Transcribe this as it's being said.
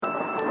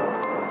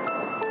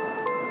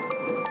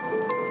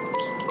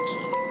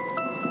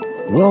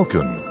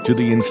Welcome to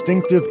the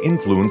Instinctive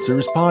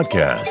Influencers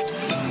Podcast,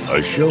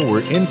 a show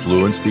where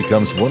influence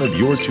becomes one of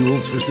your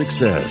tools for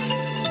success.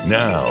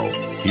 Now,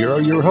 here are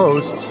your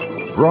hosts,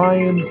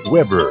 Brian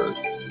Weber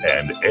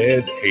and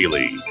Ed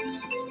Haley.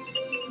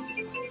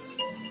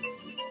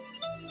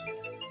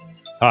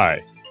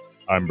 Hi,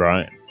 I'm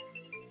Brian.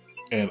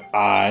 And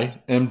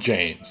I am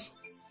James.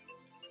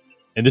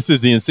 And this is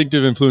the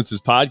Instinctive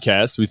Influencers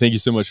Podcast. We thank you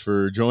so much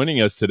for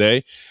joining us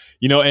today.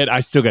 You know, Ed,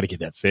 I still got to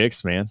get that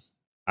fixed, man.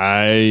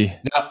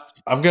 Now,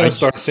 I'm going to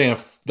start saying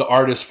the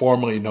artist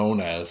formerly known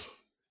as.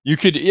 You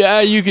could do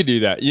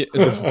that.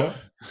 Yeah,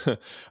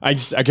 I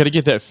got to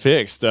get that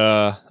fixed.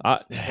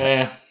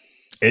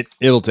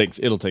 It'll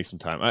take some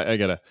time. I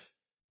gotta,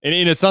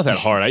 and it's not that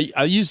hard.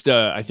 I used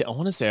I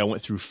want to say I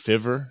went through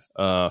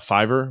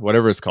Fiverr,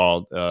 whatever it's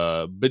called.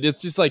 But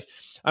it's just like,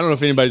 I don't know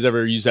if anybody's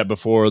ever used that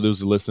before.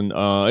 Those who listen,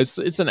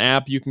 it's an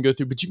app you can go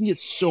through, but you can get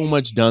so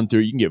much done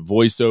through it. You can get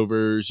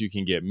voiceovers, you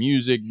can get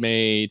music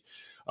made,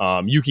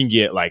 you can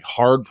get like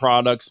hard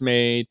products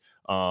made.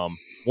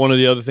 One of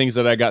the other things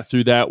that I got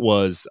through that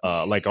was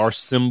like our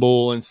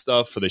symbol and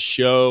stuff for the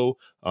show.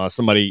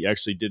 Somebody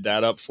actually did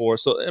that up for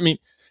us. So I mean,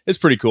 it's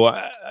pretty cool.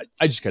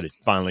 I just got to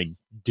finally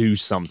do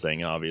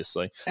something,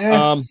 obviously.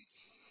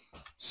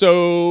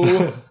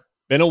 So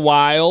been a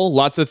while.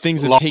 Lots of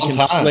things have taken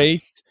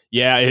place.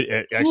 Yeah,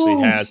 it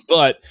actually has.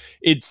 But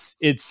it's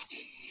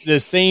the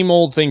same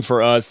old thing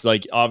for us.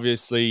 Like,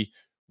 obviously,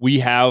 we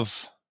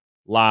have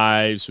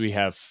lives, we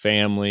have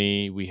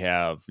family, we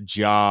have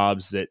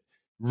jobs that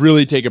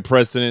really take a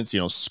precedence,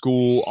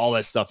 school, all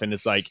that stuff. And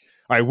it's like,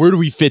 all right, where do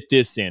we fit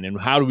this in? And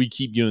how do we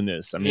keep doing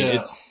this? I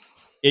mean,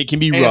 it can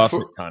be rough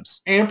at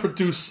times. And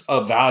produce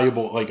a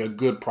valuable, like a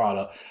good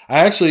product.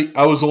 I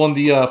was on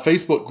the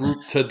Facebook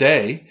group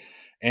today,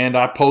 and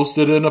I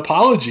posted an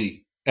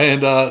apology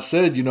and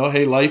said,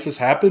 hey, life has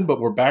happened, but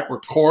we're back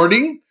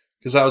recording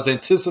because I was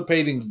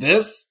anticipating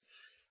this.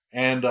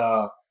 And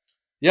so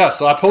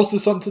I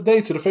posted something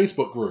today to the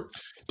Facebook group.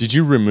 Did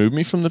you remove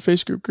me from the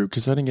Facebook group?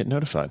 Because I didn't get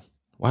notified.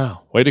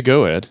 Wow. Way to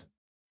go, Ed.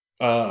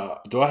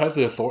 Do I have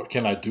the authority?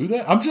 Can I do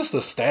that? I'm just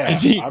a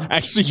staff.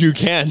 Actually, you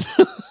can.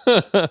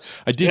 I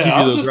did give you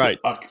those right.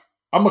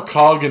 I'm a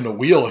cog in the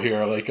wheel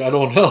here. Like, I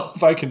don't know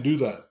if I can do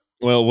that.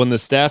 Well, when the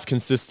staff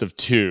consists of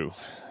two,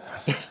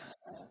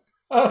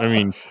 I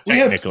mean, we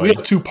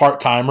have two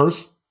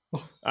part-timers.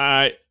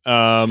 Yeah,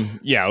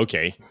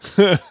 okay.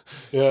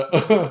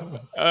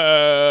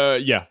 Yeah.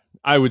 Yeah,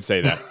 I would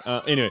say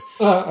that. Anyway,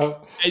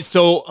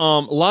 so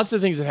lots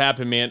of things have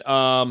happened, man.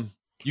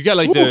 You got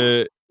like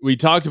we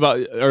talked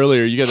about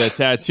earlier, you got that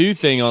tattoo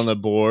thing on the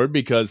board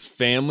because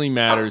family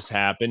matters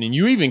happen, and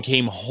you even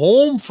came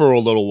home for a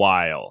little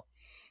while.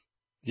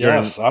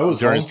 Yes, I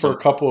was home for a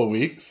couple of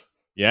weeks.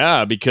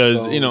 Yeah,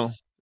 because,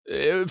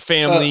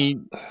 family,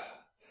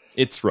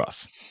 it's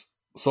rough.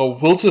 So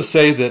we'll just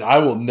say that I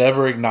will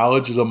never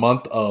acknowledge the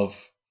month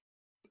of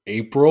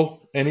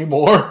April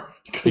anymore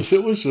because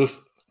it was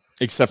just...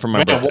 Except for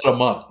my birthday. What a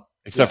month.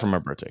 Except for my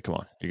birthday. Come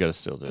on. You got to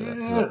still do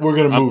that. We're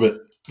going to move it.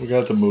 We're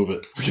going to have to move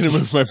it. We're going to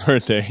move my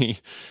birthday.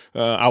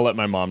 I'll let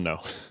my mom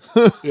know.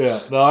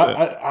 Yeah. No,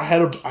 I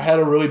had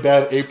a really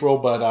bad April,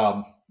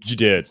 but... You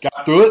did.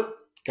 Got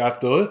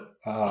through it.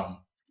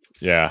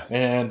 Yeah.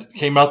 And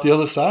came out the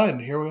other side,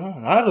 and here we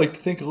are. I like to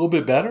think a little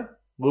bit better, a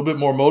little bit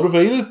more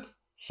motivated.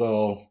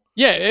 So...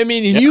 Yeah, I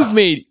mean, and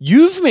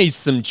you've made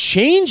some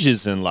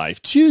changes in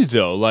life too,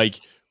 though. Like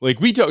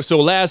we talked.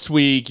 So last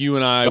week, you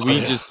and I,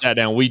 just sat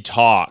down. We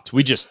talked.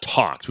 We just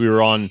talked. We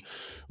were on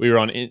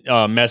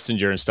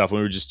Messenger and stuff. And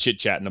we were just chit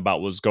chatting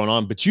about what's going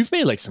on. But you've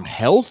made like some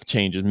health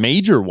changes,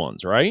 major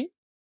ones, right?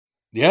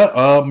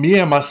 Yeah, me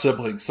and my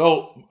siblings.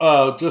 So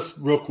just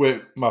real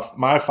quick,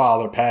 my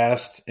father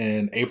passed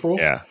in April.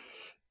 Yeah,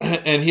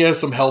 and he has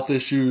some health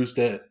issues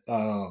that.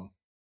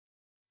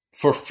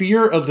 For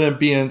fear of them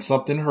being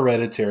something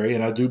hereditary,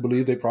 and I do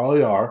believe they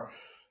probably are,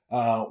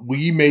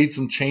 we made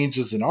some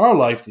changes in our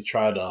life to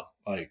try to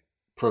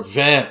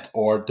prevent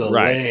or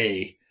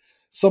delay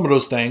some of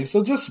those things.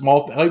 So just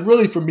small,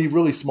 really for me,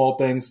 really small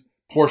things,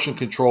 portion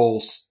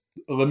controls,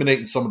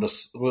 eliminating some of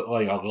the,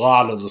 a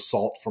lot of the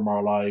salt from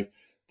our life.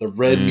 The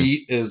red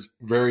meat is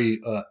very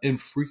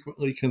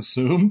infrequently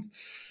consumed.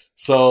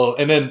 So,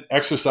 and then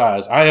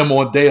exercise. I am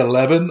on day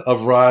 11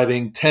 of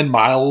riding 10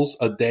 miles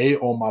a day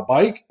on my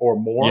bike or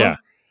more. Yeah.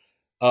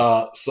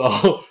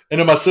 And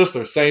then my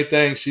sister, same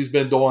thing. She's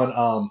been doing,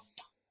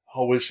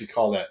 what does she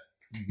call that?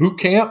 Boot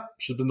camp.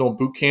 She's been doing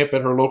boot camp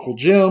at her local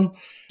gym.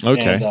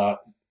 Okay.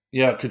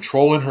 And,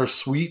 controlling her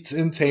sweets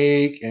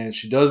intake. And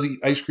she does eat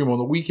ice cream on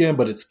the weekend,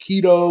 but it's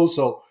keto.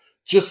 So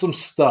just some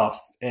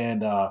stuff. And,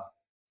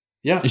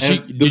 Did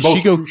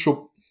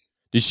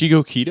she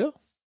go keto?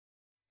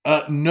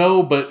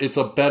 No, but it's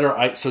a better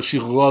ice. So she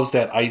loves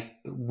that ice.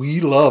 We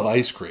love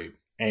ice cream.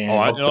 And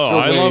I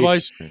love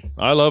ice cream.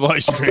 I love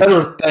ice cream. The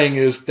better thing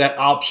is that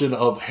option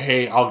of,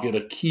 hey, I'll get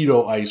a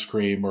keto ice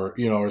cream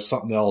or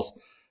something else.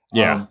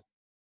 Yeah.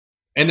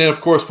 And then,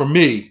 of course, for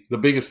me, the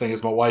biggest thing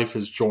is my wife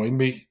has joined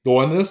me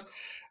doing this.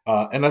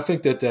 And I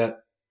think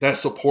that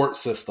support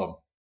system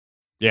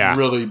Yeah.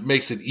 really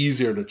makes it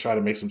easier to try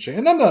to make some change.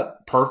 And I'm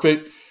not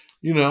perfect,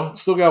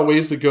 still got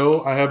ways to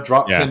go. I have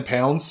dropped 10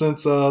 pounds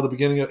since the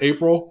beginning of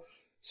April.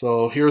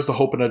 So here's the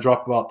hoping I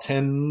drop about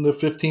 10 to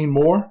 15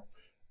 more.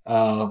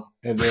 And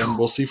then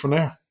we'll see from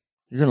there.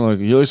 It's going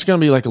to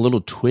be like a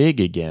little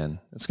twig again.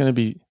 It's going to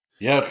be.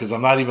 Yeah, because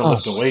I'm not even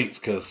lifting weights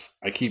because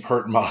I keep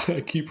hurting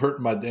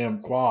my damn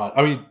quad.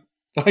 I mean,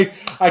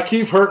 I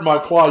keep hurting my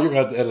quad. You're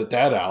going to have to edit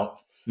that out.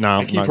 No,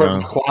 I keep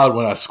hurting my quad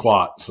when I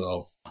squat.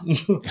 So.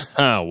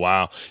 Oh,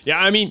 wow. Yeah,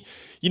 I mean,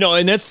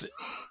 and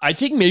I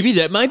think maybe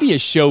that might be a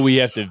show we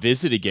have to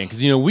visit again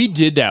because, we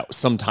did that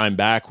some time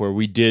back where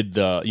we did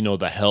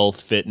the health,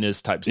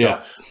 fitness type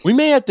stuff. Yeah.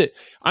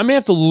 I may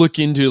have to look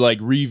into like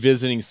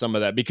revisiting some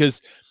of that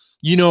because,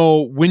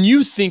 when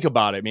you think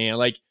about it, man,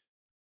 like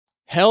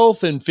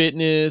health and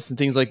fitness and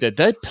things like that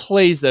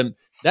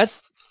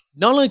that's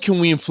not only can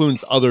we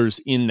influence others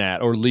in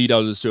that or lead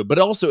others to it, but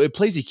also it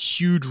plays a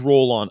huge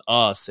role on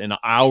us and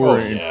our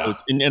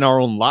influence in our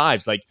own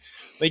lives. Like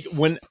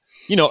when,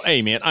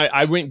 hey man,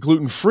 I went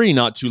gluten-free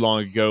not too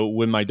long ago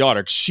with my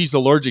daughter. She's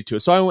allergic to it.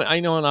 So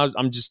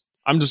I'm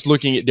just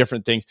looking at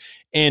different things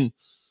and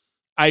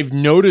I've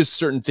noticed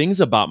certain things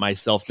about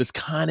myself that's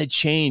kind of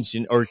changed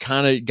or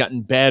kind of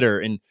gotten better.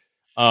 And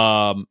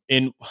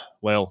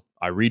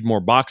I read more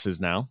boxes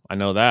now. I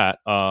know that.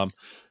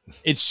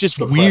 It's just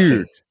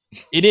weird.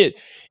 It is.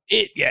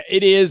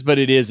 It is, but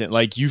it isn't.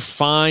 Like you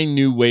find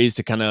new ways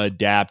to kind of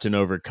adapt and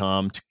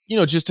overcome,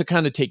 just to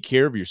kind of take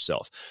care of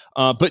yourself.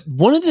 But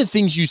one of the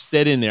things you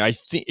said in there, I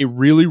think it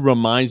really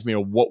reminds me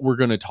of what we're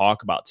going to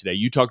talk about today.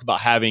 You talked about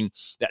having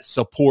that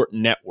support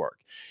network.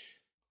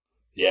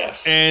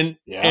 Yes. And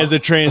as a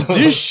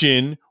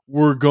transition,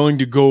 we're going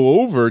to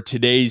go over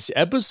today's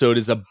episode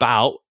is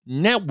about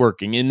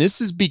networking. And this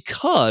is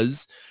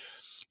because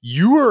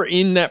you are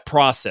in that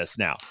process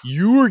now.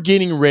 You are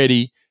getting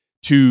ready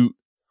to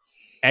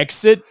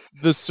exit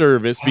the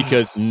service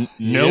because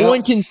no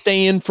one can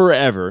stay in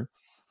forever.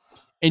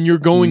 And you're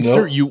going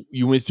through,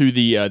 you went through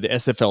the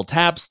SFL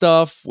TAP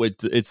stuff.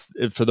 It's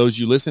for those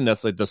you listen,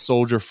 that's like the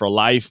Soldier for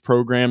Life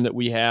program that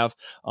we have.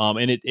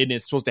 And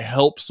it's supposed to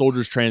help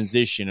soldiers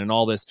transition and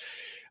all this.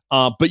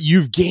 But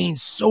you've gained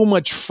so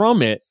much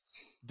from it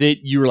that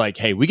you're like,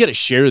 hey, we got to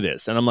share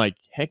this. And I'm like,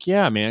 heck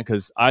yeah, man.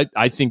 Cause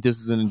I think this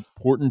is an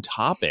important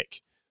topic.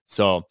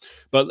 So,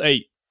 but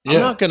hey, I'm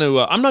not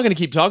gonna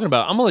keep talking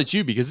about it. I'm gonna let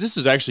you because this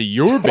is actually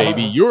your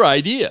baby, your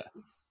idea.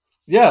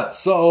 Yeah.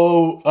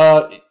 So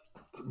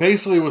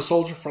basically with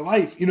Soldier for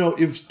Life, if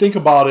you think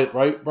about it,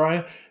 right,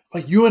 Brian?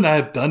 Like you and I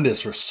have done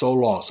this for so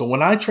long. So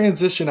when I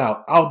transition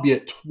out, I'll be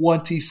at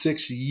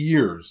 26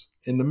 years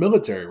in the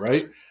military,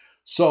 right?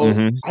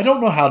 So I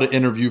don't know how to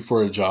interview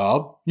for a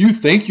job. You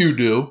think you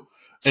do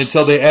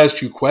until they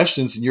ask you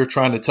questions and you're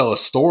trying to tell a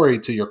story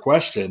to your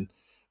question,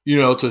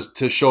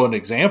 to show an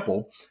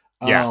example.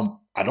 Yeah.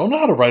 I don't know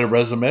how to write a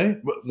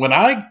resume. When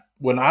I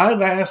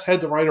last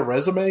had to write a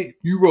resume,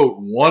 you wrote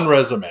one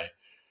resume.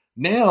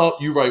 Now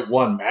you write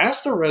one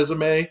master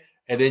resume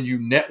and then you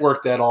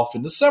network that off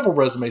into several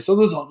resumes. So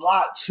there's a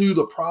lot to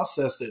the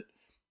process that,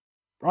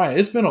 Brian,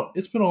 it's been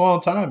a long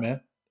time,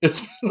 man.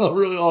 It's been a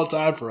really long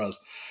time for us.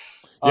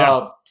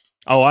 Yeah.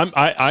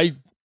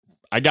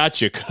 I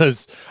got you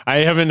because I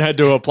haven't had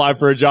to apply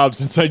for a job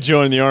since I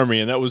joined the Army,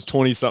 and that was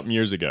 20-something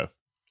years ago.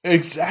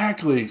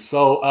 Exactly.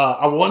 So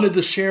I wanted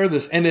to share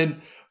this, and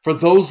then for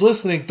those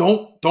listening,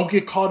 don't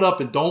get caught up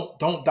and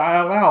don't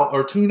dial out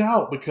or tune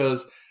out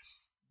because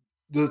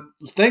the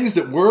things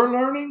that we're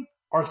learning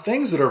are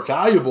things that are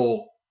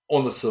valuable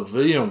on the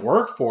civilian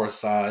workforce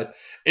side.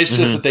 It's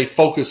just that they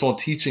focus on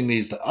teaching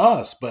these to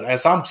us. But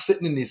as I'm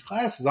sitting in these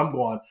classes, I'm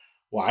going,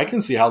 well, I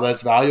can see how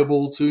that's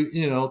valuable to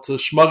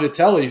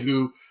Schmugatelli,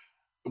 who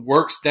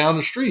works down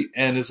the street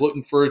and is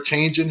looking for a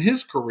change in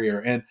his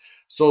career. And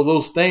so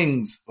those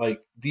things,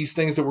 like these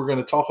things that we're going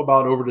to talk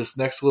about over this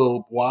next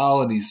little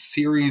while in these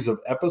series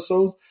of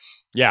episodes,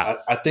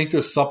 I think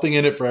there's something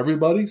in it for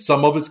everybody.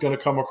 Some of it's going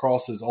to come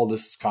across as, oh,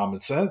 this is common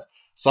sense.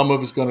 Some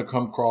of it's going to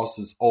come across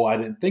as, oh, I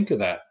didn't think of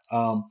that.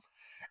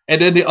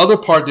 And then the other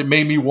part that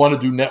made me want to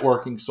do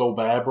networking so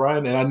bad,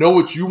 Brian, and I know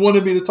what you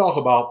wanted me to talk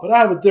about, but I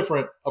have a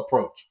different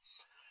approach.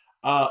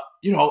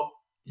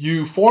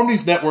 You form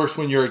these networks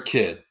when you're a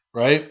kid,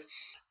 right?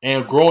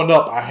 And growing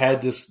up, I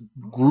had this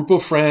group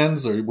of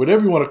friends or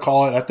whatever you want to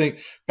call it. I think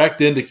back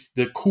then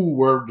the cool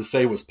word to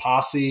say was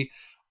posse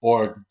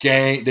or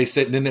gang. They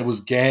said, and then it was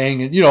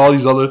gang and, all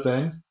these other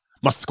things.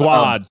 My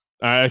squad.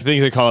 I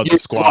think they call it the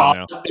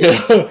squad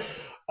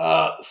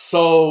now.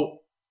 So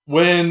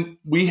when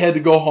we had to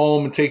go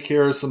home and take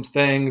care of some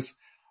things,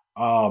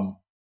 part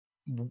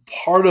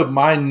of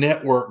my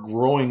network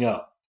growing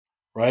up,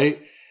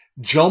 right,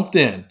 jumped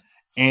in.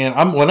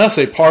 And when I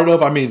say part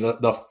of, I mean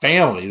the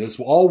family. There's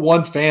all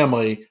one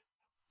family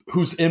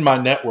who's in my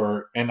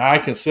network, and I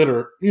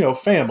consider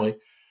family.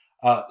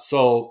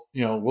 So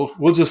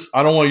we'll just,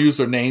 I don't want to use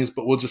their names,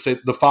 but we'll just say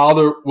the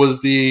father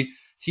was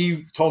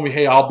he told me,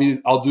 hey, I'll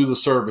do the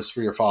service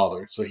for your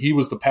father. So he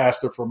was the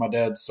pastor for my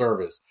dad's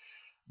service.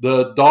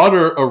 The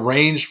daughter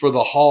arranged for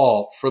the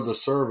hall for the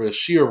service.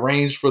 She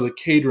arranged for the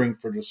catering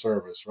for the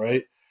service,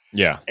 right?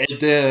 Yeah. And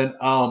then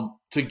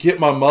to get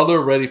my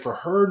mother ready for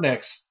her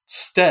next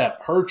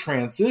step, her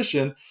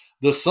transition,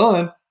 the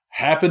son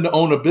happened to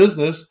own a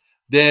business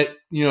that,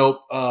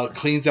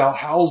 cleans out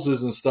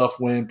houses and stuff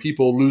when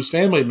people lose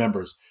family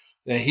members.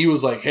 And he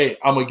was like, hey,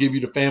 I'm going to give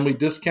you the family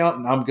discount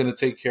and I'm going to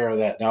take care of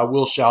that. Now, I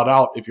will shout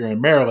out, if you're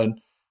in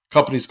Maryland,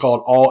 company's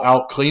called All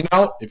Out Clean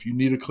Out. If you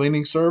need a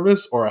cleaning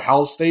service or a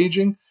house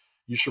staging,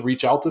 you should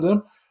reach out to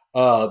them.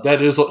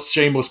 That is a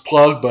shameless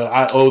plug, but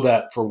I owe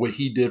that for what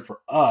he did for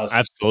us.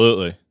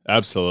 Absolutely.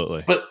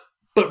 Absolutely.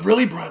 But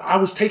really, Brian, I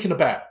was taken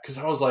aback because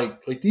I was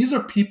like these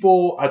are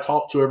people I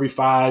talk to every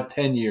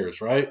 5-10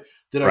 years, right?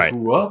 That I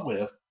grew up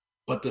with,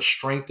 but the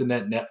strength in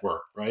that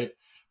network, right?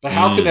 But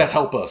how can that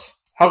help us?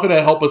 How can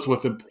that help us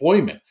with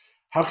employment?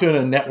 How can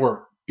a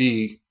network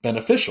be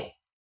beneficial?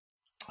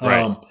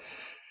 Right.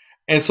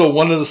 And so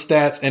one of the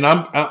stats, and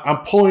I'm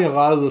pulling a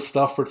lot of the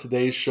stuff for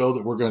today's show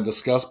that we're going to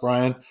discuss,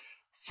 Brian,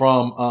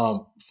 from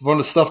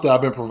the stuff that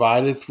I've been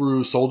provided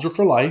through Soldier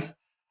for Life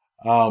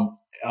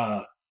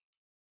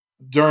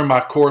during my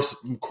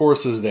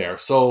courses there.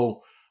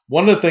 So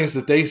one of the things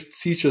that they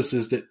teach us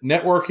is that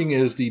networking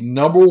is the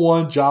number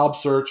one job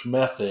search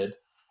method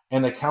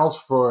and accounts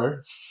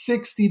for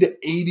 60 to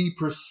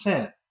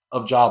 80%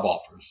 of job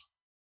offers.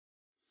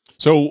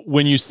 So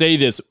when you say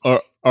this,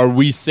 are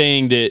we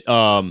saying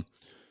that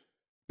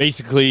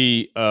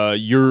basically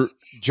your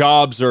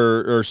jobs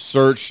are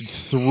searched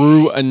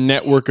through a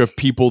network of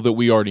people that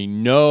we already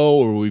know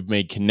or we've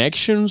made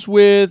connections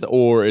with,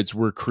 or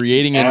we're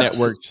creating a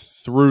network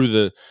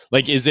through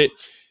is it,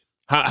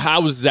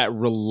 how does that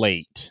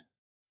relate?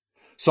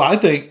 So I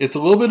think it's a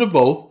little bit of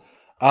both.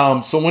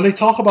 So when they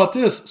talk about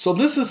this, so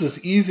this is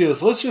as easy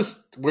as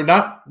we're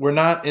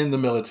not in the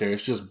military.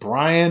 It's just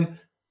Brian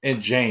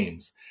and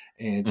James,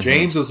 and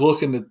James is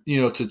looking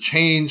to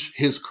change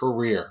his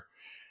career.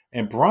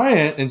 And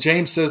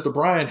James says to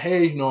Brian,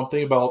 hey, I'm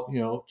thinking about,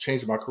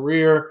 changing my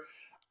career.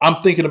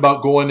 I'm thinking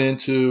about going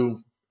into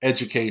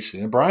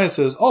education. And Brian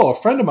says, oh, a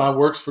friend of mine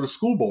works for the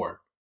school board.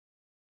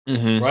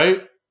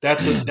 Right?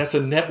 That's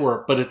a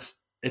network, but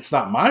it's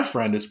not my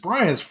friend, it's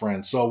Brian's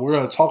friend. So we're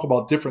going to talk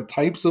about different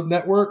types of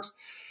networks.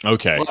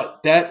 Okay.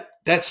 But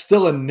that's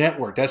still a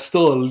network. That's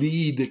still a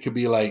lead that could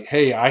be like,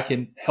 hey, I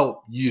can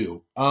help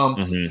you.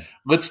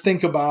 Let's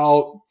think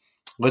about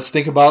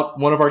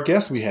one of our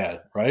guests we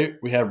had, right?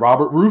 We had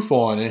Robert Roof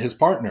on and his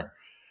partner.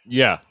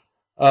 Yeah.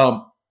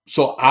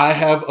 So I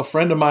have a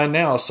friend of mine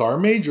now, a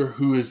Sergeant Major,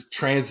 who is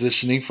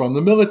transitioning from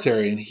the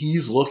military, and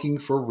he's looking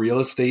for real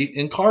estate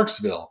in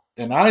Clarksville.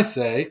 And I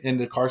say, in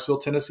the Clarksville,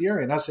 Tennessee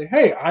area, and I say,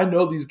 hey, I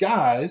know these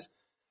guys.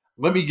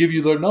 Let me give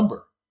you their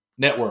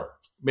network.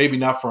 Maybe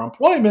not for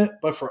employment,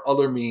 but for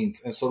other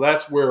means. And so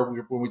that's where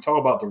when we talk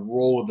about the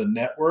role of the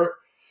network,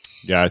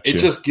 it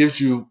just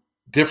gives you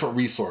different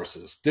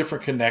resources,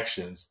 different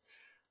connections,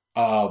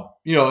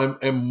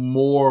 and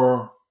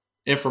more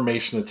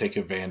information to take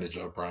advantage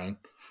of, Brian.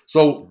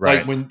 So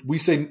like when we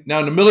say now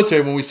in the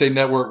military, when we say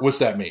network, what's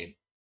that mean?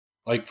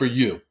 Like for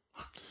you?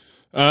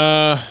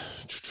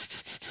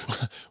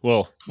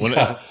 Well,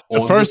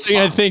 the first thing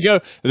I think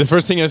of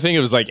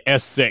is like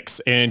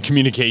S6 and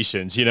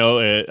communications,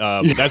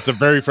 that's the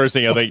very first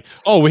thing I think,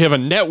 oh, we have a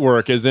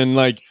network as in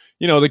like,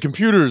 the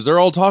computers, they're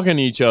all talking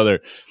to each other.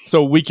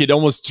 So we could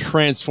almost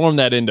transform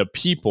that into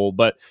people.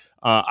 But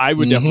I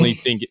would definitely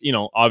think,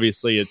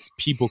 obviously it's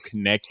people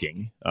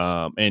connecting.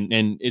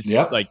 And it's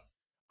like,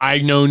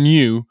 I've known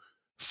you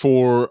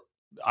for,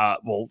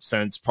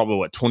 since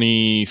probably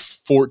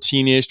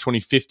 2014-ish,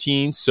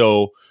 2015.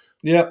 So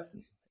yeah.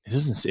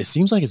 It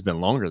seems like it's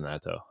been longer than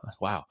that, though.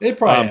 Wow, it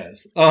probably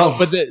has.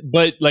 But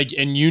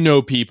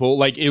people,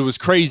 like it was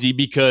crazy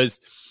because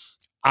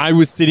I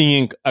was sitting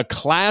in a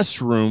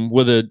classroom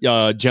with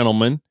a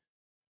gentleman.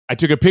 I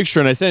took a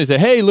picture and I said,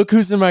 "Hey, look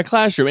who's in my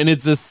classroom!" And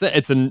it's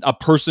a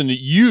person that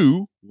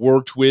you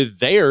worked with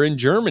there in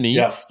Germany.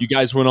 Yeah. You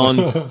guys went on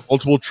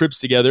multiple trips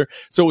together,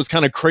 so it was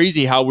kind of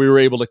crazy how we were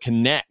able to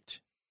connect.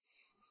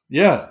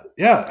 Yeah,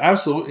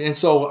 absolutely. And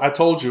so I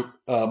told you,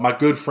 my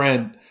good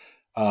friend.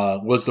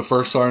 Was the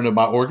first sergeant of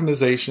my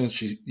organization.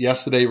 She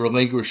yesterday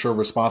relinquished her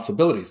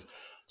responsibilities.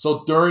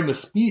 So during the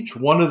speech,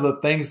 one of the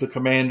things the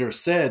commander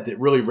said that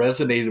really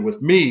resonated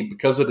with me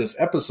because of this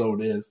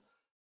episode is,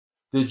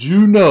 did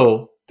you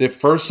know that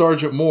First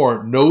Sergeant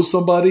Moore knows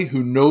somebody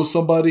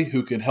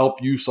who can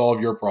help you solve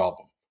your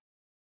problem?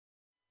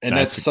 And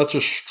that's such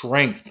a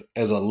strength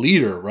as a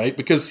leader, right?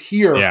 Because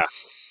here,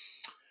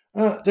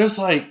 there's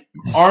like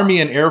Army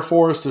and Air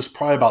Force, there's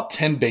probably about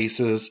 10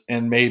 bases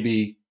and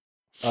maybe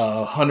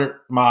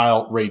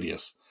 100-mile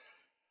radius.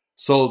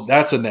 So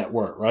that's a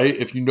network, right?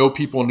 If you know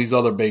people in these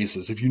other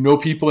bases, if you know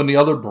people in the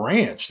other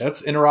branch,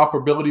 that's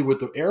interoperability with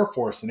the Air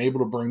Force and able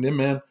to bring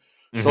them in.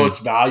 So it's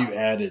value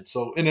added.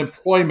 So in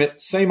employment,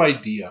 same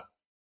idea.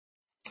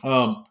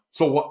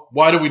 So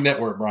why do we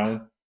network,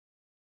 Brian?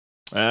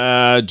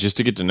 Just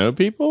to get to know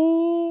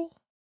people.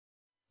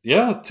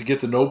 Yeah, to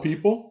get to know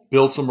people,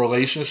 build some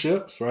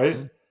relationships,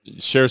 right?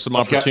 Share some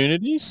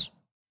opportunities.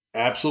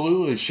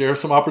 Absolutely. Share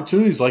some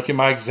opportunities. Like in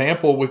my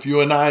example with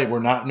you and I, we're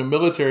not in the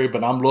military,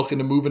 but I'm looking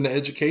to move into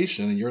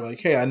education. And you're like,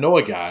 hey, I know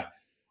a guy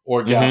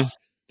or a Mm-hmm. guy.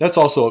 That's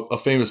also a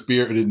famous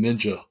bearded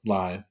ninja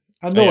line.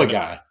 I Oh, know yeah, a no,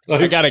 guy. I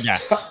Like, got a guy.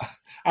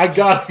 I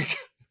got,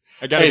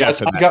 I got a hey, guy that's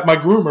for how I that. got my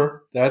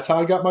groomer. That's how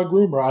I got my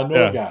groomer. I know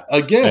a Yeah. guy.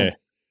 Again, Hey.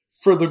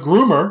 for the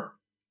groomer,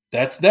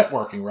 that's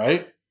networking,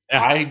 right? Yeah.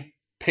 I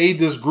paid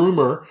this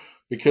groomer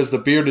because the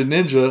bearded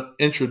ninja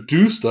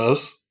introduced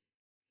us.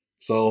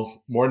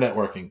 So more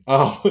networking.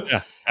 Yeah.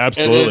 And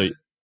Absolutely.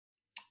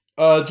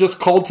 then just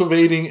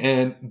cultivating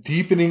and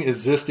deepening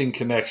existing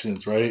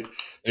connections, right?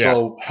 Yeah.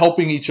 So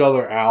helping each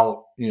other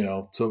out,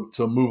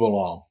 to move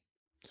along.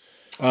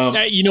 Yeah,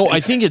 I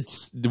And think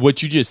it's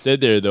what you just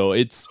said there, though.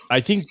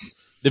 I think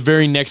the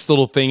very next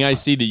little thing I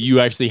see that you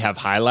actually have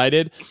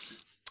highlighted,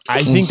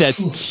 I think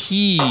that's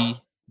key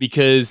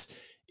because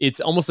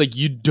it's almost like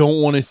you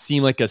don't want to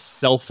seem like a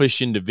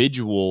selfish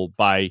individual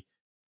by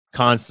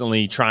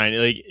constantly trying,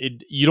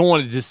 you don't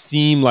want it to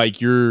seem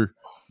like you're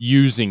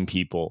using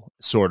people,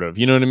 sort of.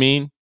 You know what I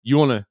mean? You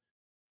want to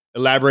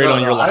elaborate no,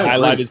 on no, your I agree.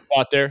 highlighted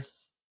spot there?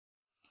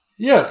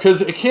 Yeah,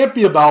 because it can't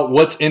be about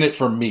what's in it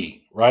for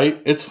me,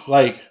 right? It's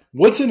like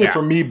what's in it Yeah.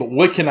 for me, but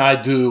what can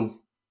I do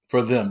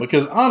for them?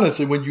 Because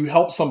honestly, when you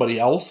help somebody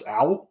else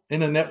out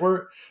in a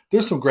network,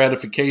 there's some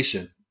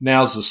gratification.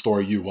 Now's the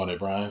story you wanted,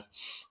 Brian.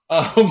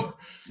 Um,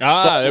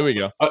 so There we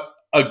go.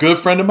 a good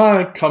friend of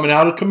mine coming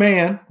out of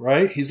command,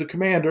 right? He's a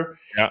commander.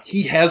 Yeah.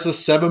 He has a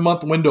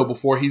 7-month window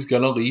before he's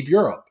going to leave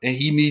Europe, and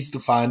he needs to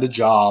find a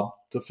job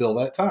to fill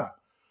that time.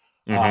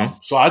 Mm-hmm.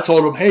 So I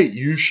told him, hey,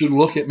 you should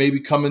look at maybe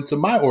coming to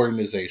my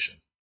organization.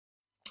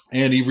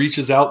 And he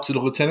reaches out to the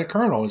lieutenant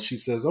colonel, and she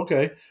says,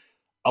 okay,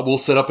 I will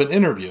set up an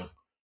interview.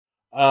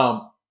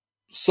 Um,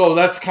 so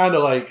that's kind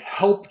of like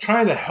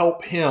trying to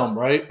help him,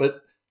 right?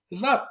 But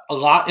there's not a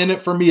lot in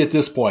it for me at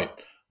this point.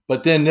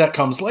 But then that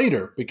comes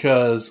later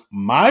because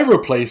my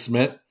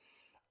replacement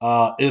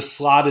is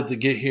slotted to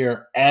get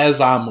here as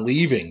I'm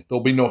leaving.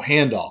 There'll be no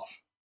handoff,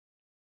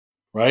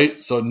 right?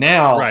 So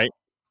now Right.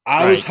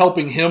 I was Right.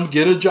 helping him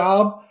get a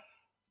job,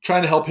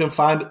 trying to help him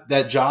find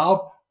that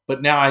job,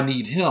 but now I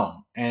need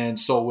him. And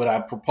so what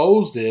I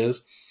proposed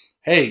is,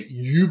 hey,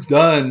 you've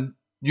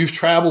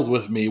traveled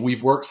with me.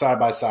 We've worked side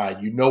by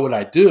side. You know what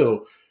I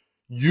do.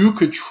 You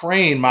could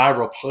train my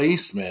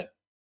replacement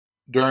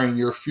during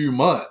your few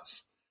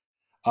months.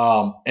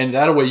 And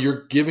that way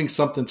you're giving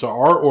something to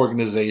our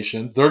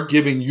organization. They're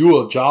giving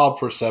you a job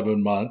for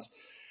 7 months.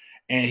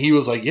 And he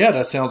was like, yeah,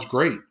 that sounds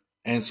great.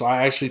 And so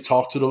I actually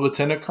talked to the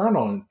lieutenant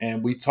colonel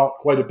and we talked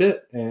quite a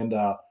bit. And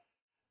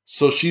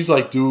so she's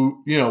like,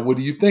 what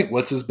do you think?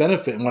 What's his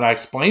benefit? And when I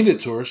explained it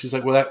to her, she's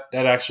like, well,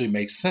 that actually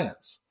makes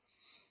sense.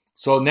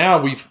 So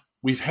now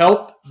we've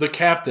helped the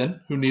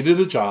captain who needed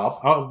a job.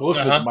 I'll look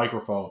with the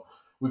microphone.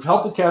 We've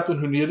helped the captain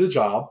who needed a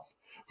job,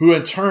 who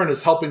in turn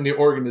is helping the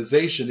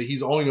organization that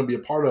he's only going to be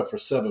a part of for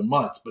 7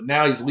 months. But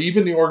now he's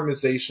leaving the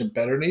organization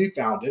better than he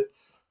found it.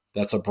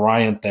 That's a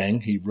Brian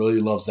thing. He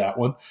really loves that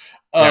one.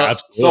 Yeah,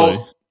 absolutely.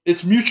 So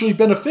it's mutually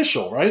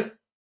beneficial, right?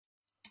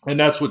 And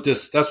that's what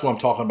I'm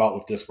talking about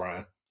with this,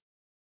 Brian.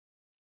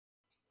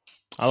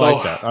 I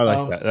like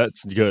that.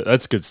 That's good.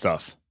 That's good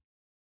stuff.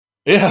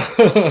 Yeah,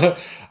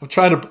 I'm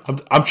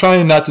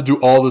trying not to do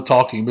all the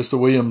talking. Mr.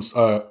 Williams,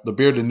 the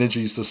bearded ninja,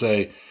 used to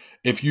say,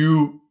 if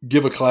you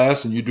give a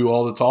class and you do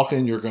all the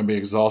talking, you're going to be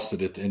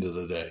exhausted at the end of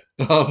the day.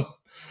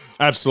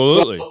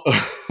 Absolutely,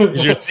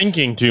 because you're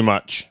thinking too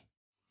much.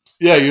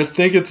 Yeah, you're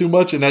thinking too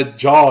much, and that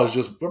jaw is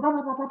just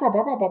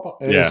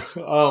Yeah.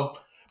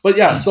 But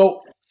yeah,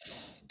 so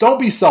don't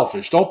be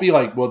selfish. Don't be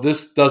like, well,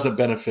 this doesn't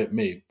benefit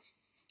me,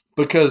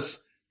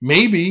 because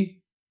maybe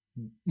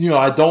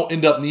I don't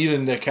end up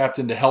needing the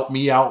captain to help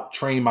me out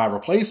train my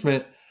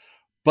replacement,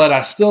 but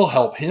I still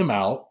help him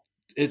out.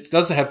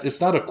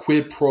 It's not a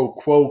quid pro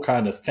quo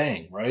kind of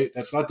thing, right?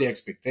 That's not the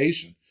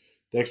expectation.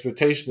 The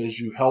expectation is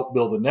you help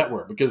build a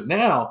network, because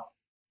now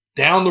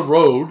down the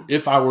road,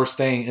 if I were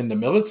staying in the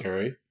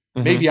military,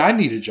 maybe I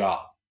need a job.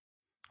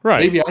 Right.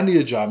 Maybe I need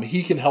a job and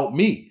he can help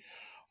me.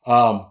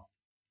 And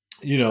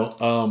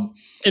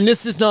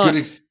this is not,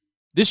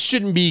 this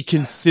shouldn't be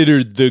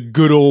considered the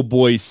good old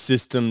boy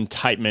system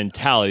type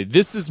mentality.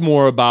 This is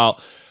more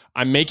about,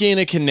 I'm making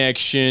a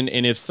connection,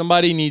 and if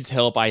somebody needs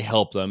help, I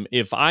help them.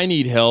 If I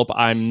need help,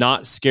 I'm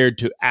not scared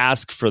to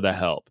ask for the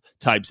help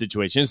type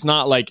situation. It's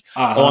not like,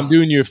 I'm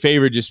doing you a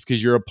favor just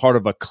because you're a part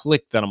of a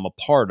clique that I'm a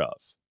part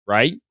of,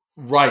 right?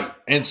 Right.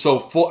 And so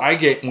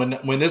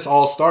when this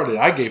all started,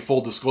 I gave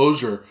full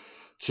disclosure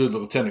to the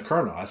lieutenant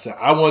colonel. I said,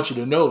 I want you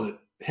to know that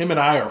him and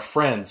I are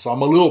friends, so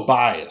I'm a little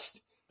biased.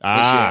 When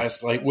she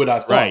asked what I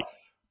thought. Right.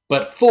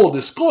 But full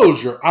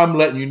disclosure, I'm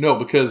letting you know,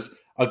 because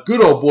a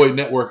good old boy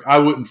network, I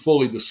wouldn't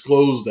fully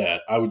disclose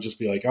that. I would just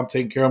be like, I'm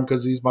taking care of him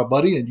because he's my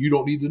buddy, and you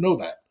don't need to know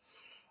that.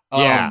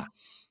 Yeah.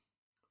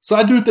 So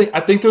I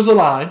think there's a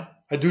line.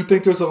 I do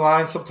think there's a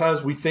line.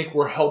 Sometimes we think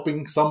we're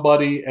helping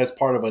somebody as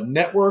part of a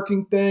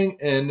networking thing,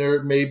 and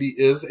there maybe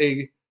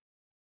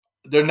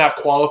they're not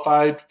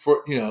qualified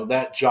for,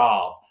 that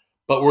job,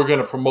 but we're going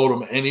to promote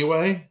them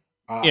anyway.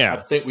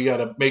 I think we got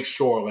to make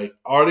sure, like,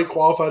 are they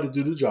qualified to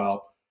do the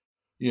job?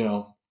 You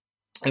know,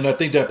 and I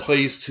think that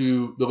plays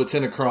to the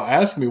lieutenant colonel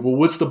asking me, well,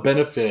 what's the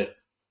benefit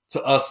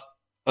to us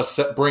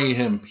bringing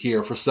him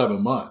here for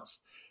 7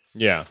 months?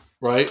 Yeah.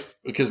 Right.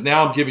 Because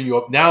now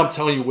I'm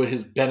telling you what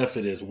his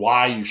benefit is,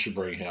 why you should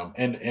bring him.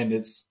 And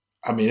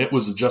it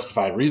was a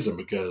justified reason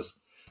because,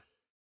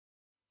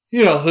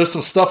 you know, there's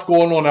some stuff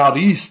going on out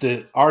east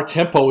that our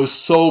tempo is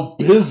so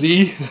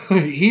busy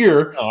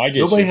here. Oh, I get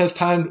nobody you. has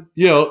time.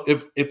 You know,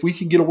 if we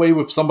can get away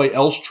with somebody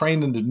else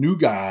training the new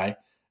guy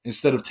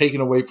instead of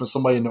taking away from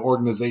somebody in the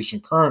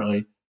organization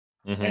currently,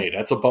 hey,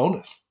 that's a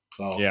bonus.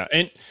 So yeah,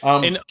 and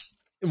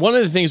one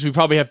of the things we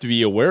probably have to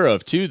be aware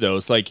of too, though,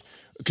 is like,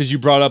 because you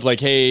brought up like,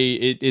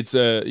 hey,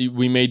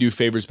 we may do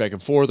favors back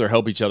and forth or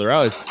help each other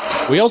out.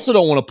 We also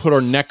don't want to put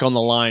our neck on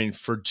the line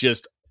for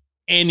just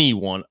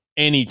anyone,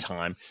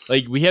 anytime.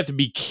 Like, we have to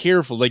be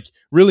careful, like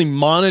really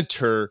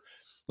monitor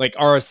like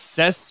our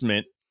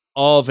assessment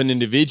of an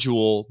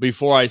individual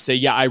before I say,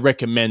 yeah, I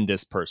recommend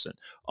this person.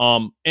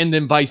 And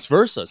then vice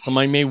versa.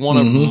 Somebody may want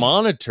to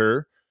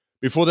monitor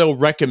before they'll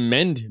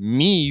recommend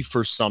me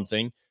for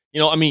something. You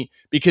know, I mean,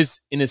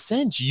 because in a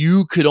sense,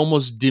 you could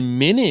almost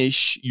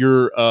diminish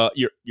your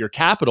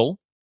capital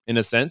in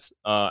a sense.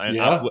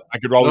 I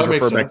could always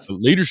refer back to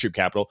leadership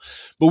capital,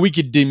 but we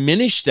could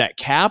diminish that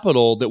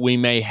capital that we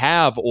may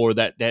have or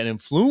that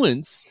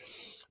influence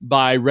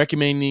by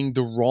recommending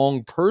the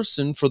wrong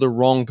person for the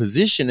wrong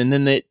position. And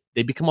then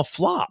they become a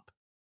flop.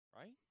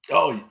 Right?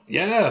 Oh,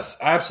 yes,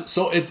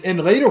 absolutely. So,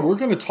 and later we're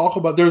going to talk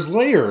about, there's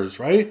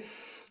layers, right?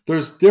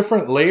 There's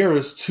different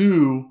layers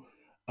to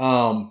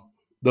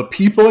the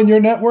people in your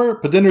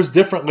network, but then there's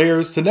different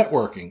layers to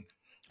networking.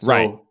 So,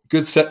 right.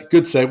 Good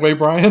segue,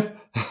 Brian.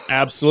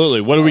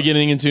 Absolutely. What are we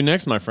getting into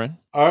next, my friend?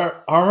 All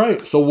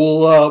right. So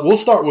we'll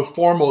start with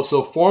formal.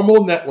 So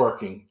formal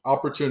networking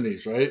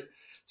opportunities, right?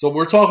 So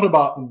we're talking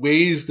about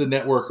ways to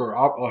network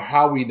or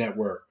how we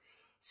network.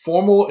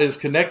 Formal is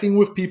connecting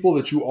with people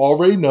that you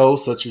already know,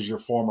 such as your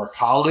former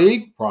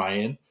colleague,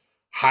 Brian,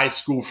 high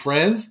school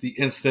friends, the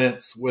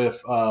instance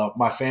with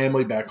my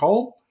family back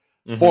home,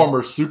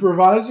 former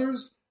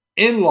supervisors,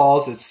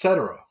 in-laws,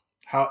 etc.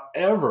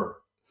 However,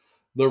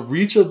 the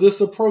reach of this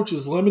approach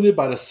is limited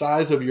by the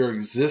size of your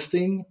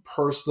existing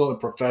personal and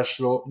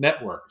professional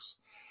networks.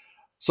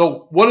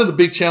 So one of the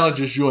big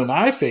challenges you and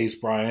I face,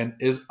 Brian,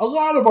 is a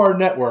lot of our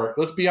network,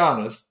 let's be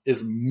honest,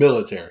 is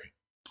military.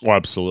 Oh,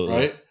 absolutely.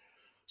 Right?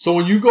 So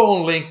when you go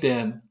on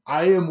LinkedIn,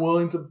 I am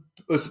willing to,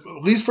 at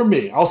least for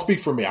me, I'll speak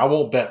for me. I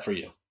won't bet for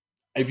you.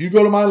 If you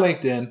go to my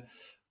LinkedIn,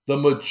 the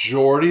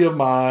majority of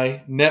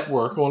my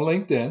network on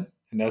LinkedIn,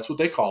 and that's what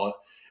they call it,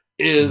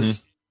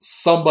 is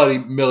somebody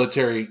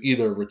military,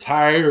 either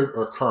retired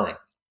or current.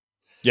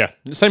 Yeah,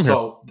 same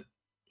here.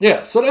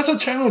 Yeah, so that's a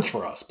challenge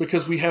for us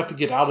because we have to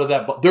get out of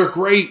that. But they're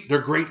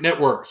great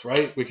networks,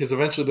 right? Because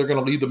eventually they're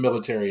going to leave the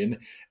military,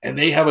 and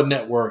they have a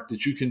network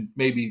that you can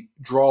maybe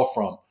draw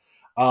from.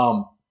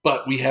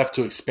 But we have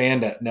to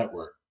expand that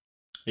network.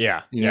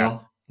 Yeah, you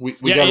know, we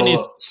got to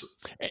look.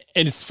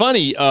 And it's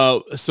funny.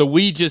 So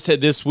we just had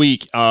this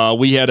week.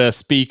 We had a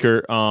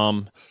speaker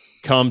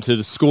come to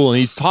the school, and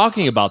he's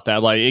talking about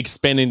that, like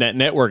expanding that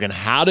network and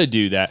how to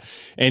do that.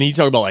 And he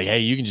talked about like, hey,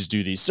 you can just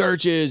do these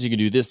searches, you can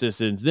do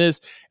this, and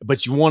this,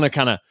 but you want to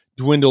kind of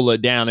dwindle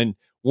it down. And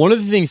one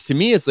of the things to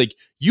me is like,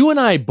 you and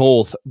I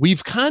both,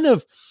 we've kind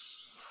of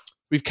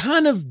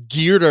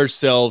geared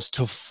ourselves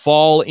to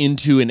fall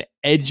into an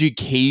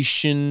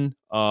education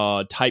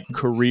type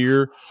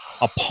career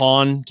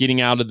upon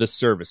getting out of the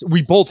service.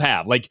 We both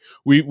have, like,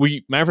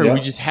 we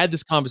just had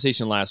this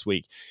conversation last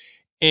week.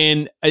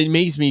 And it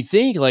makes me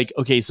think like,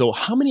 okay, so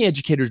how many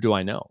educators do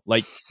I know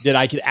like that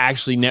I could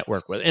actually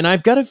network with? And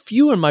I've got a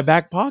few in my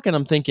back pocket.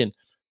 I'm thinking,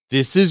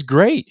 this is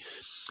great.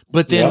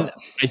 But then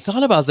I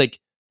thought about it, I was like,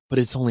 but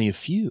it's only a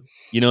few.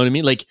 You know what I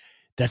mean? Like,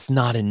 that's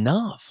not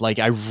enough. Like,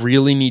 I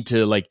really need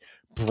to like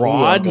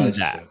broaden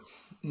that.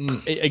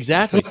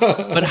 Exactly.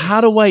 But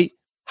how do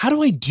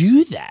I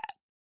do that?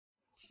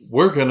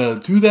 We're going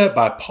to do that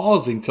by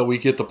pausing till we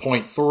get to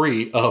point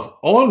 3 of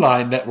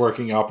online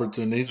networking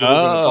opportunities. And we're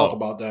going to talk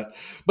about that.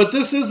 But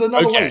this is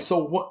another way.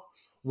 So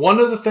one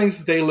of the things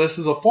that they list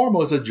as a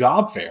formal is a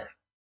job fair.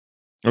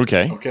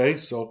 Okay.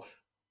 So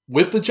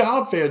with the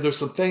job fair, there's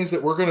some things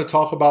that we're going to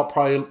talk about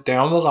probably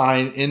down the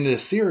line in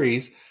this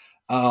series.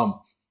 But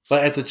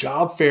at the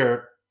job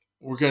fair,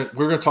 we're going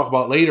to talk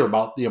about later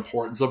about the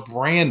importance of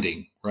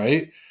branding,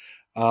 right?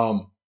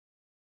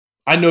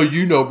 I know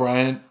you know,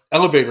 Brian,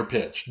 elevator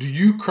pitch. Do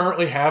you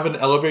currently have an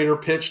elevator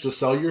pitch to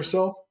sell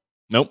yourself?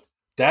 Nope.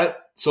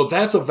 So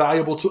that's a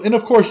valuable tool. And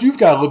of course, you've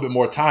got a little bit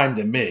more time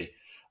than me.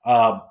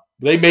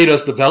 They made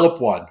us develop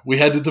one. We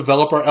had to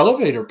develop our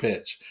elevator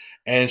pitch.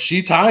 And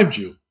she timed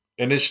you.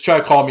 And then she tried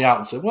to call me out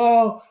and said,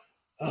 well,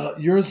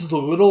 yours is a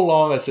little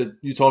long. I said,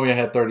 you told me I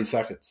had 30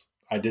 seconds.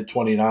 I did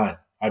 29.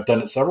 I've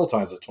done it several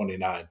times at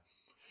 29.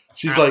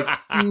 She's like,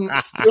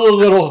 still a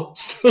little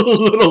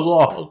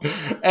long.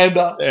 And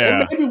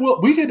maybe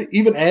we could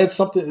even add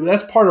something.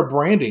 That's part of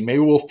branding. Maybe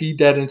we'll feed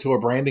that into a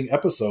branding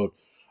episode.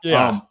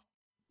 Yeah.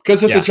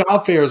 Because at the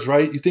job fairs,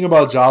 right? You think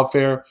about a job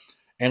fair,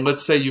 and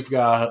let's say you've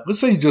got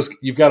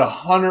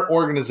 100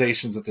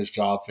 organizations at this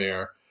job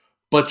fair,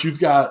 but you've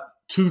got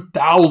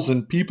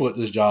 2,000 people at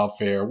this job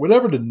fair,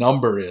 whatever the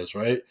number is,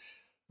 right?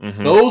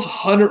 Mm-hmm. Those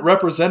 100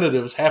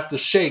 representatives have to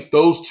shake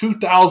those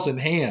 2,000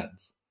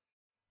 hands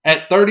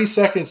at 30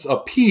 seconds a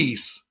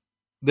piece.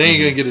 They ain't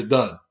gonna get it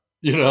done.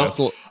 You know, it's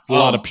a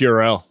lot of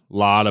Purell. A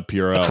lot of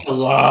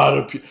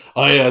Purell.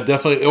 Oh yeah,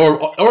 definitely.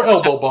 Or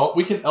elbow bump.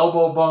 We can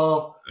elbow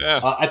bump.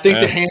 Yeah. I think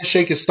the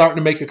handshake is starting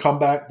to make a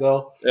comeback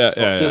though.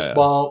 Fist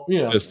bump. You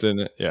know. Fist in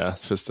it. Yeah.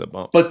 Fist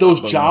bump. But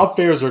those job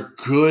fairs are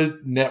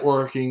good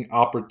networking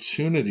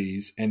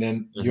opportunities. And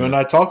then you and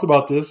I talked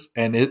about this,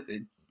 and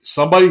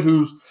somebody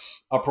who's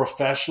a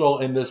professional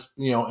in this,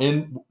 you know,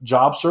 in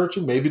job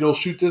searching, maybe they'll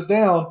shoot this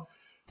down.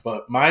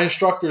 But my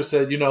instructor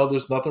said, you know,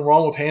 there's nothing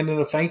wrong with handing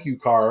a thank you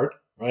card,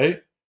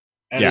 right?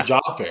 At a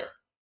job fair.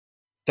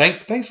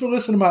 Thanks for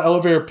listening to my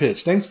elevator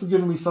pitch. Thanks for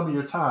giving me some of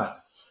your time.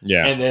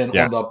 Yeah. And then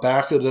on the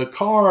back of the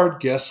card,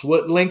 guess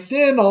what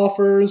LinkedIn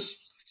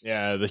offers?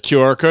 Yeah, the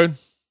QR code.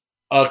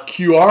 A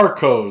QR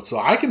code. So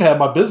I can have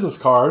my business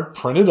card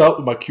printed up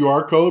with my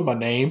QR code, my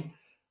name,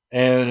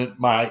 and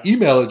my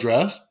email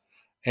address,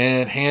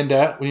 and hand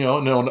that, you know,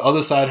 and then on the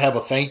other side have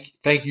a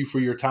thank you for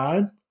your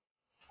time.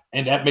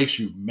 And that makes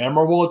you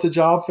memorable at the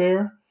job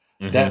fair.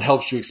 Mm-hmm. That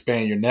helps you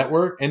expand your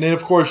network. And then,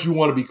 of course, you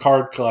want to be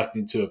card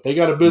collecting too. If they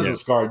got a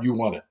business card, you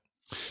want it.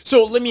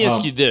 So let me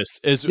ask you this.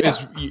 As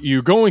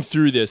you're going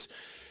through this,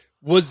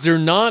 was there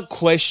not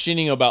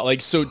questioning about, like,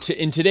 so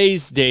in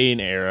today's day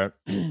and era,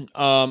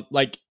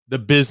 like the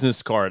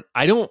business card,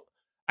 I don't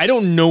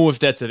know if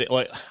that's a thing.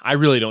 Like, I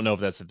really don't know if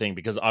that's the thing,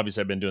 because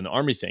obviously I've been doing the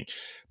Army thing,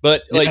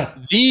 but like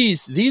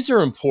these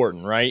are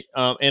important, right?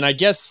 And I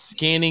guess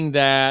scanning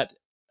that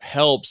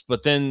helps,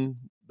 but then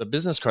the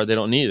business card they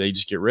don't need, they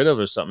just get rid of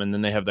or something, and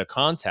then they have the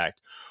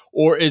contact.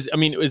 Or is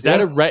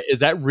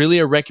that really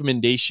a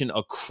recommendation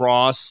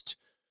across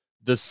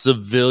the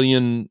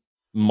civilian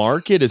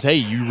market? Is, hey,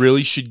 you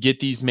really should get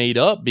these made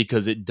up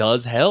because it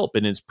does help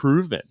and it's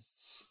proven?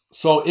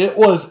 So it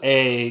was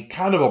a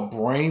kind of a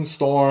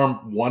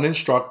brainstorm, one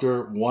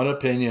instructor, one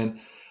opinion.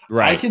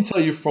 Right. I can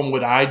tell you from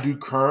what I do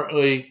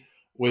currently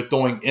with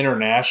doing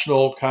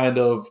international kind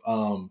of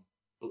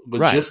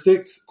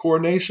logistics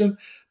coordination,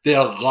 that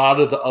a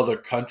lot of the other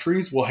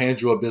countries will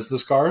hand you a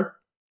business card.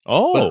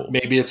 Oh, but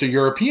maybe it's a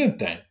European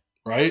thing,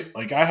 right?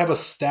 Like I have a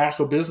stack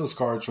of business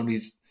cards from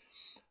these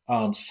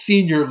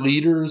senior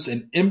leaders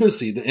and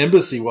embassy. The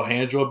embassy will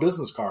hand you a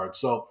business card.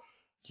 So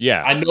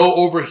yeah, I know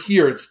over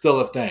here it's still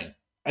a thing.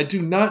 I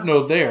do not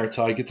know there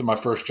until I get to my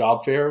first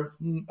job fair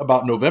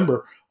about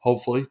November,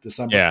 hopefully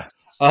December. Yeah.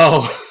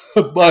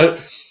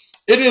 But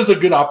it is a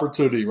good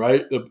opportunity,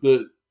 right?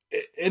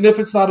 And if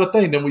it's not a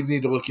thing, then we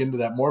need to look into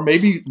that more.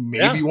 Maybe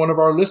one of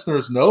our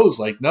listeners knows,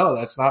 like, no,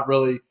 that's not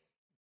really.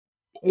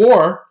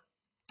 Or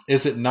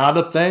is it not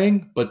a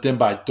thing, but then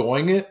by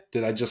doing it,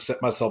 did I just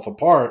set myself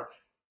apart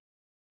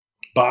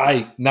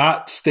by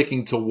not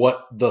sticking to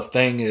what the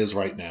thing is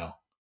right now?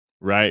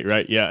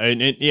 Right. Yeah.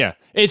 And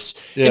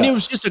it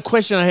was just a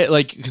question I had,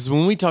 like, because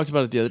when we talked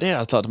about it the other day,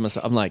 I thought to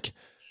myself, I'm like,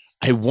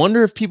 I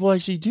wonder if people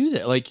actually do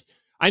that. Like,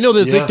 I know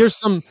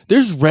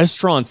there's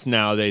restaurants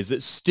nowadays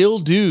that still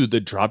do the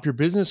drop your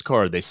business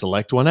card. They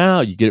select one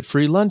out, you get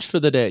free lunch for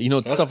the day, you know,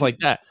 stuff like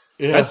that.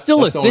 Yeah, that's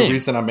still a thing. That's the only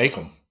reason I make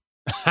them.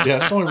 Yeah,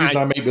 that's the only reason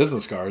I make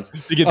business cards.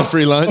 To get the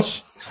free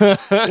lunch.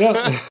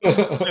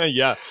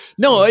 Yeah.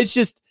 No, it's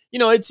just, you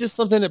know, it's just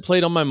something that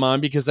played on my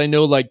mind because I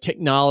know like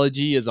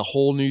technology is a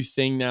whole new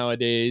thing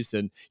nowadays.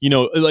 And, you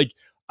know, like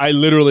I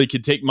literally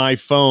could take my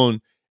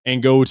phone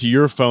and go to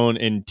your phone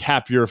and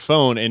tap your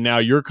phone, and now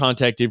your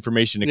contact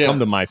information to come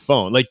to my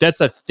phone. Like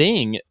that's a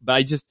thing. But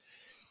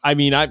I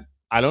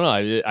don't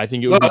know. I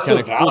think it would be kind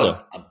of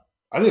cool.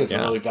 I think it's a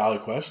really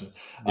valid question.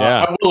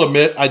 I will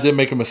admit I did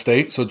make a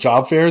mistake. So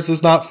job fairs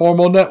is not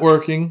formal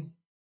networking.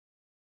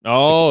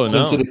 Oh,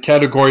 no. Into the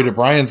category that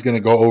Brian's going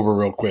to go over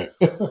real quick.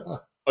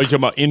 Are you talking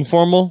about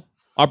informal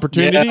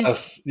opportunities?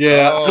 Yes.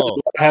 Yeah. Oh.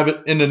 I have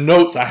it in the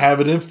notes. I have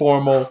it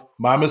informal.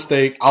 My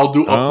mistake. I'll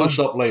do a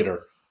push-up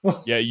later.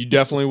 Yeah, you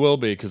definitely will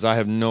be, because I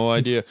have no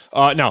idea.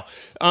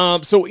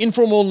 So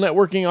informal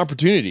networking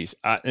opportunities.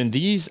 And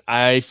these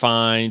I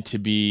find to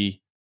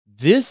be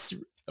this.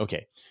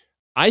 Okay.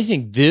 I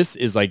think this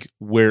is like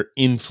where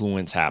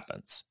influence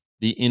happens.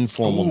 The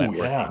informal networking.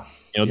 Yeah.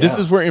 You know, this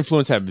is where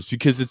influence happens,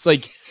 because it's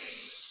like,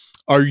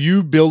 are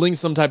you building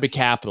some type of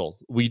capital?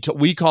 We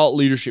call it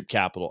leadership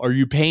capital. Are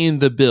you paying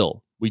the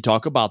bill? We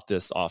talk about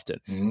this often.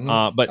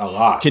 But a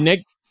lot.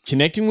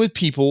 Connecting with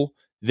people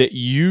that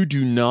you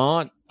do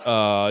not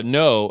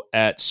know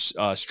at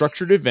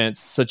structured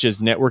events such as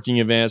networking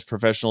events,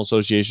 professional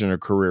association, or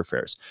career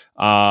fairs.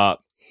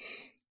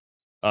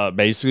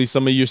 Basically,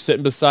 some of you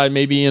sitting beside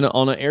maybe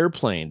on an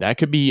airplane. That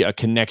could be a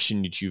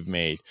connection that you've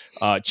made.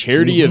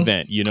 Charity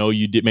event, you know,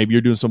 maybe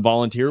you're doing some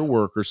volunteer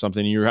work or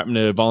something, and you're happening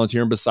to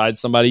volunteer beside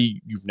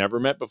somebody you've never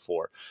met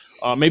before.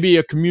 Maybe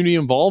a community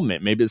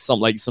involvement. Maybe it's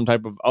some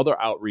type of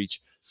other outreach.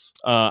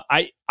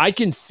 I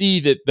can see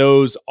that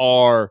those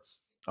are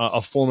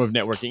a form of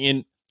networking.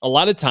 And a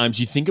lot of times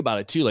you think about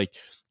it too, like,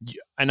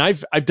 and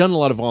I've done a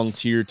lot of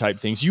volunteer type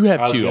things. You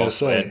have too.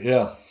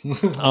 Yeah.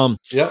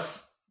 Yep.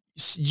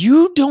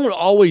 You don't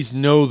always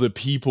know the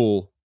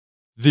people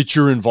that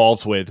you're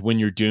involved with when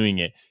you're doing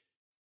it.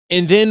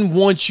 And then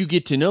once you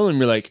get to know them,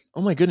 you're like,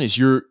 oh my goodness,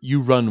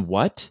 you run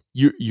what?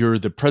 You're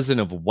the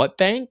president of what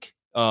bank?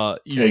 You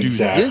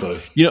exactly. do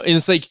this? You know, and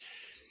it's like,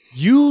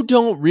 you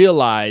don't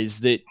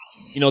realize that,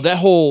 you know, that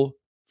whole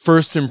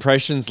first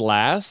impressions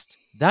last,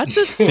 that's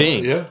a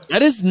thing. Yeah.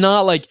 That is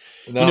not like,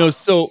 No. you know,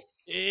 so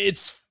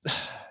it's,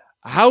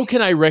 how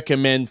can I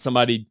recommend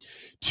somebody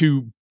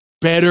to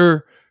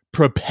better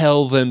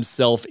propel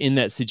themselves in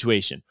that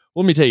situation?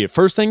 Let me tell you,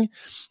 first thing,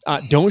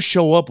 don't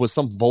show up with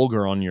some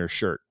vulgar on your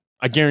shirt.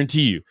 I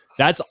guarantee you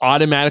that's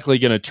automatically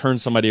going to turn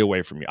somebody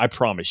away from you. I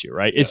promise you,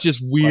 right? Yeah. It's just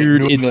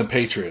weird. Like New England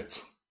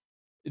Patriots.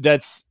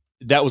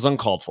 That was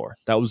uncalled for.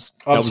 That was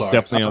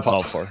definitely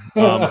uncalled for.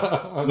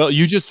 Well,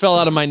 you just fell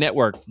out of my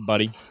network,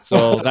 buddy.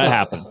 So that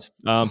happens.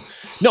 No,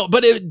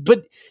 but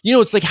you know,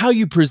 it's like how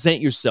you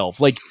present yourself,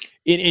 like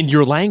in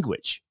your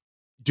language.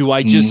 Do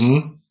I just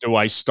do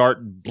I start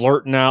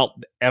blurting out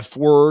the F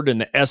word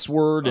and the S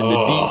word and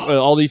the D,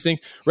 all these things,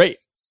 right?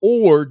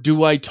 Or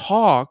do I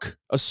talk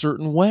a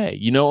certain way?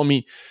 You know, I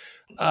mean,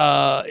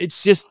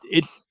 it's just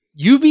it.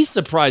 You'd be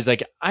surprised.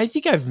 Like, I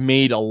think I've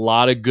made a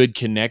lot of good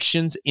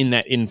connections in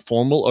that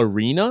informal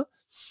arena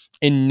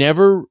and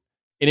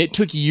it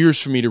took years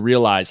for me to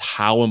realize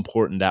how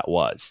important that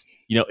was,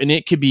 you know, and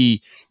it could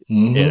be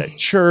at a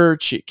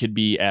church. It could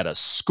be at a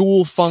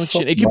school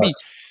function.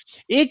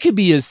 It could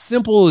be as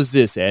simple as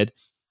this, Ed.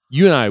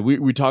 You and I,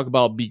 we talk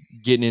about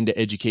getting into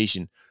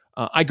education.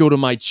 I go to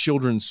my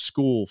children's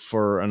school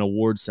for an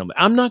award ceremony.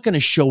 I'm not going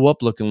to show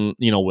up looking,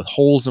 you know, with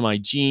holes in my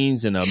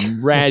jeans and a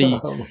ratty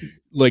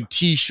like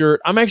t-shirt.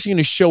 I'm actually going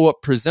to show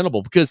up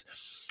presentable, because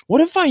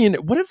what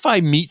if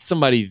I meet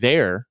somebody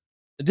there?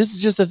 This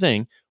is just a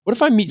thing. What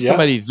if I meet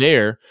somebody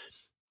there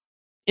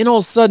and all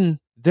of a sudden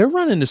they're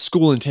running a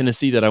school in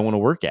Tennessee that I want to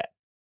work at?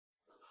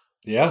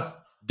 Yeah.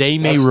 They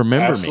may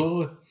remember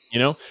me, you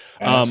know?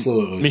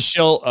 Absolutely.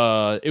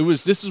 Michelle,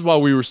 this is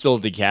while we were still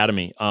at the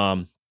academy.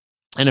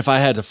 And if I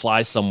had to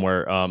fly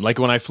somewhere, like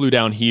when I flew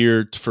down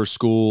here for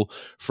school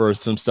for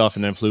some stuff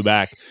and then flew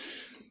back,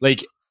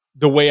 like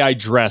the way I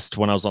dressed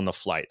when I was on the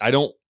flight, I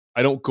don't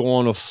go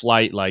on a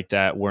flight like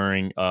that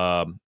wearing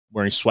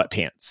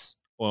sweatpants,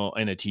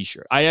 and a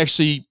t-shirt. I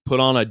actually put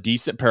on a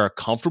decent pair of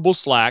comfortable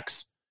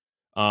slacks,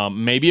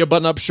 maybe a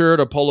button-up shirt,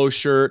 a polo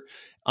shirt,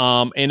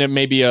 and it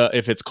maybe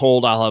if it's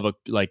cold, I'll have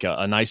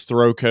a nice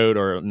throw coat,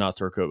 or not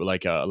throw coat, but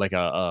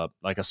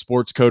like a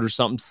sports coat or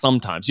something.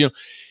 Sometimes, you know.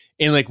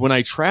 And like when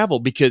I travel,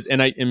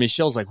 and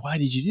Michelle's like, why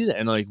did you do that?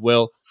 And I'm like,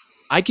 well,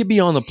 I could be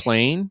on the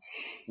plane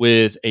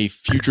with a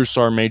future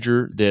sergeant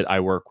major that I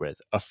work with,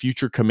 a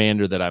future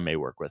commander that I may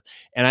work with,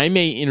 and I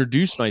may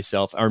introduce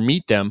myself or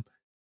meet them,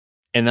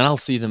 and then I'll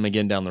see them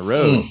again down the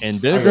road, and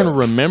they're going to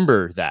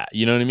remember that.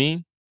 You know what I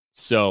mean?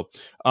 So,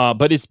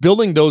 but it's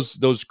building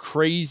those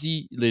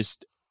crazy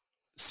list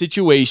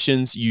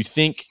situations. You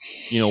think,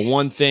 you know,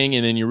 one thing,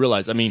 and then you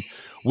realize, I mean,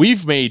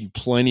 we've made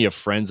plenty of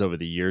friends over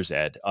the years,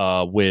 Ed,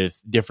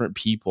 with different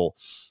people,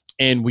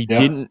 and we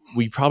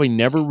probably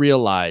never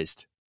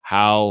realized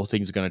how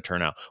things are going to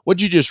turn out.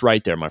 What'd you just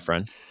write there, my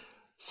friend?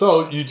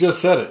 So you just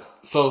said it.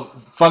 So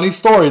funny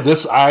story.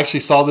 I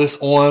actually saw this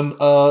on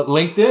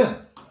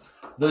LinkedIn.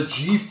 The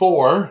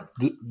G4,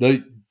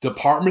 the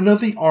Department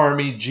of the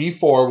Army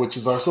G4, which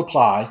is our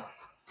supply,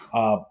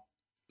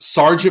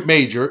 Sergeant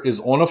Major is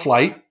on a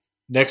flight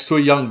next to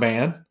a young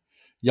man.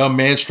 Young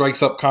man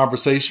strikes up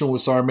conversation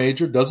with Sergeant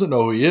Major, doesn't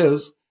know who he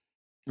is.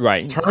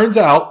 Right. Turns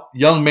out,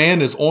 young man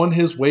is on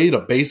his way to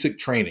basic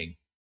training.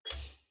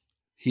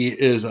 He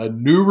is a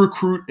new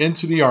recruit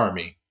into the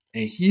Army,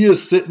 and he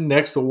is sitting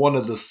next to one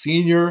of the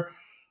senior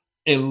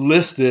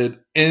enlisted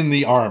in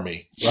the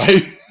Army,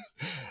 right?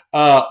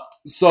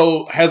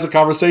 So has a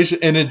conversation,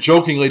 and then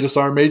jokingly, the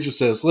Sergeant Major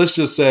says, let's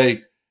just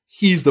say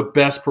he's the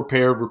best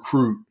prepared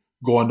recruit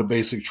going to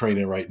basic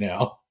training right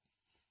now.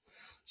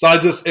 So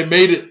it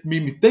made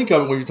me think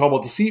of it when you're talking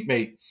about the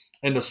seatmate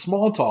and the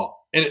small talk.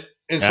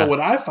 So what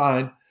I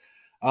find,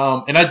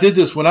 and I did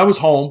this when I was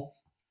home,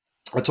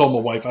 I told my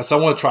wife, I said, I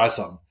want to try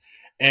something.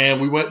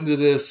 And we went into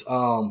this,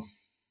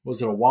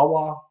 was it a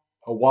Wawa?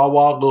 A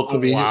Wawa little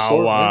convenience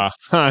store. Right?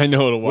 I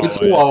know what a Wawa is.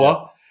 Went to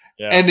Wawa.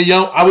 Yeah. And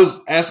I was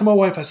asking my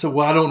wife, I said,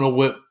 well, I don't know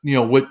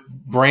what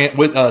brand,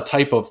 what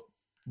type of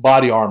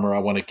body armor I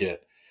want to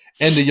get.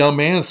 And the young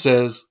man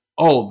says,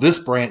 oh, this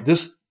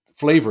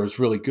flavor is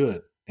really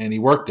good. And he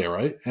worked there,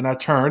 right? And I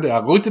turned and I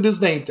looked at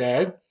his name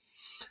tag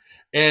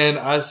and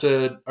I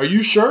said, are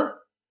you sure?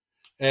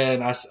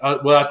 And I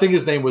think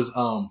his name was,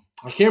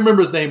 I can't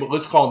remember his name, but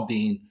let's call him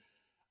Dean.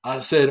 I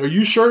said, are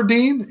you sure,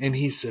 Dean? And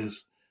he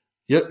says,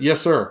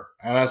 yes, sir.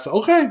 And I said,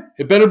 okay,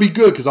 it better be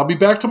good because I'll be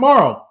back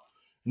tomorrow.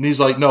 And he's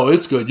like, no,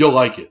 it's good. You'll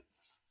like it.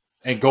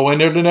 And go in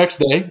there the next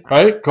day,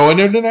 right? Go in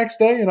there the next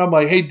day. And I'm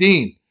like, hey,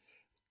 Dean,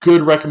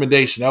 good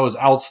recommendation. That was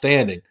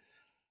outstanding.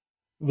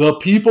 The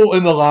people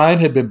in the line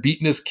had been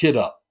beating this kid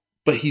up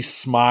but he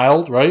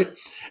smiled, right?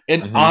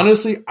 And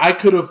honestly, I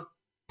could have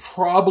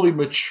probably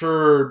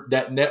matured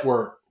that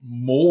network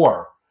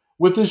more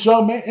with this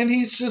young man. And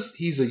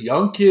he's a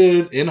young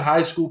kid in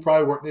high school,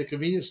 probably working at a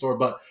convenience store.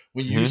 But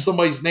when you use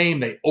somebody's name,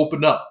 they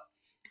open up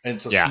and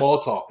it's a small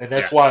talk. And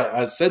that's why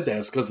I said that.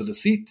 It's because of the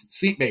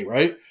seatmate,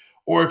 right?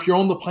 Or if you're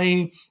on the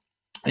plane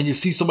and you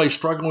see somebody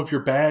struggling with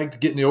your bag to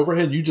get in the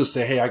overhead, you just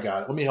say, hey, I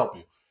got it. Let me help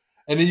you.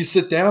 And then you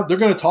sit down, they're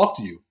going to talk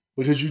to you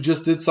because you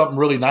just did something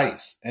really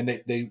nice. And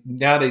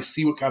they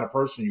see what kind of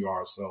person you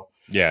are. So,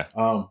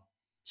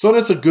 so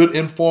that's a good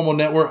informal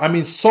network. I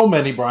mean, so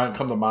many, Brian,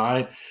 come to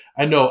mind.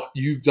 I know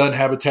you've done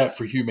Habitat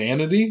for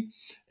Humanity.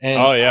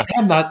 And I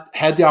have not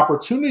had the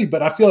opportunity,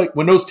 but I feel like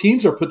when those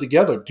teams are put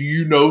together, do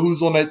you know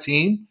who's on that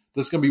team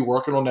that's going to be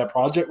working on that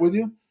project with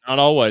you? Not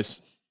always.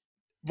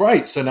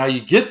 Right. So now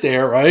you get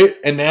there, right?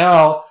 And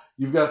now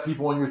you've got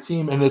people on your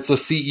team and it's a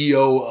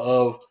CEO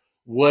of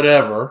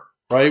whatever,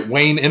 right?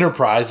 Wayne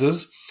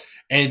Enterprises.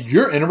 And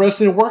you're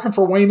interested in working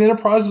for Wayne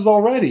Enterprises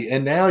already.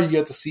 And now you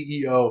get the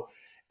CEO.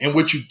 And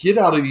what you get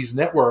out of these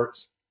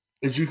networks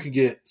is you can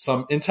get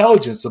some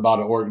intelligence about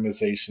an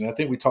organization. I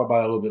think we talk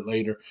about it a little bit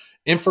later.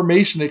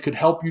 Information that could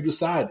help you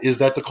decide, is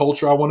that the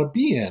culture I want to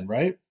be in,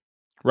 right?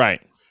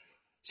 Right.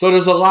 So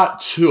there's a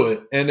lot to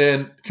it. And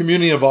then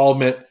community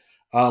involvement.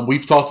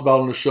 We've talked about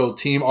on the show,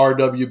 Team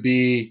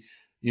RWB,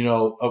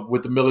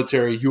 with the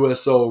military,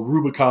 USO,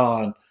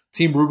 Rubicon,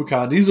 Team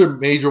Rubicon. These are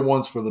major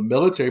ones for the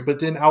military. But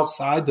then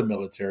outside the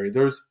military,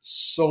 there's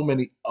so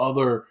many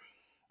other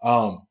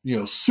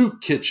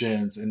soup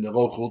kitchens in the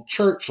local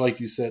church, like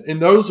you said,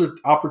 and those are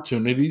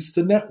opportunities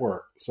to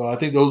network. So I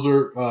think those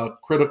are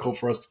critical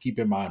for us to keep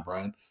in mind,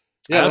 Brian.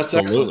 Yeah,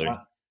 absolutely.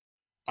 That's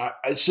excellent.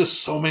 It's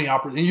just so many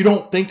opportunities. You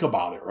don't think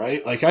about it,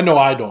 right? Like I know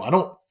I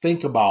don't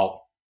think about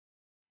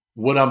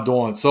what I'm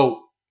doing.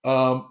 So,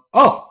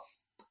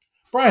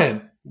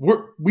 Brian,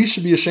 we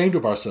should be ashamed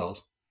of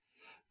ourselves.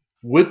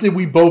 What did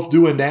we both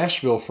do in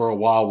Nashville for a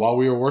while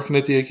we were working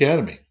at the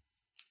academy?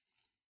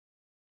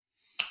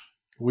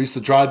 We used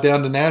to drive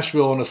down to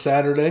Nashville on a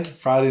Saturday,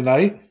 Friday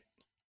night.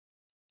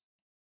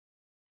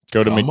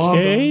 Go to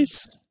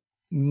McKay's?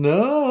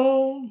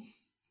 No.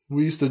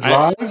 We used to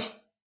drive.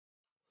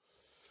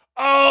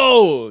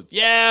 Oh,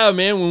 yeah,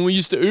 man, when we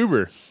used to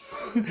Uber.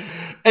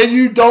 And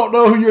you don't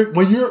know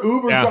when you're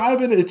Uber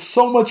driving, it's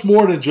so much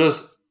more than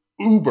just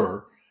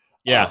Uber.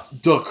 Yeah.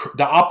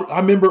 I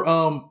remember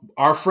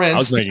our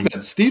friend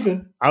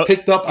Steven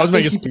picked up. I was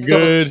making some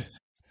good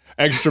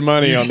extra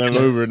money on them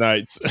Uber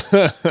nights.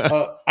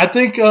 I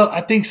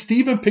think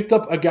Steven picked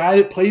up a guy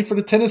that played for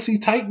the Tennessee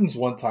Titans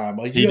one time.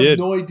 Like you have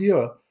no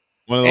idea.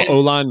 One of the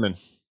O-linemen.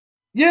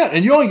 Yeah,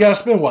 and you only got to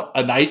spend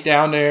a night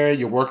down there.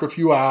 You work a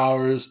few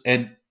hours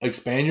and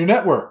expand your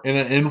network in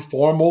an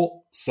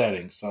informal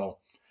setting. So,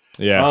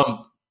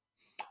 now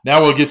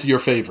we'll get to your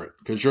favorite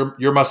because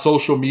you're my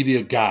social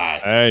media guy.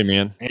 Hey,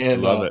 man,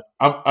 and love it.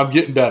 I'm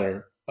getting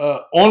better.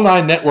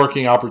 Online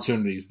networking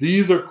opportunities.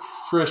 These are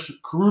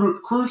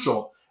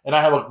crucial. And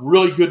I have a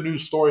really good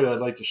news story that I'd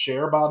like to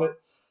share about it.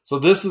 So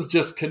this is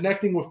just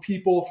connecting with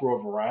people through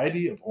a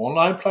variety of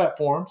online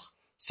platforms,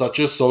 such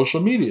as social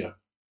media.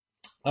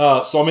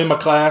 So I'm in my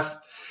class,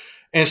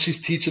 and she's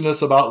teaching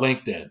us about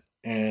LinkedIn.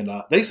 And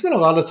they spend a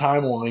lot of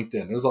time on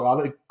LinkedIn. There's a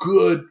lot of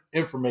good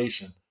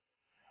information.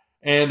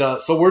 And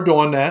so we're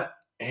doing that.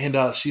 And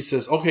she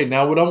says, okay,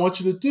 now what I want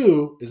you to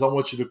do is I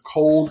want you to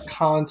cold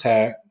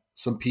contact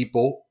some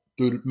people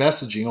through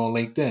messaging on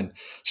LinkedIn.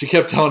 She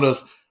kept telling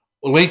us,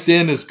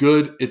 LinkedIn is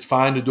good. It's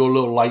fine to do a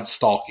little light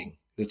stalking.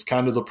 It's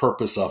kind of the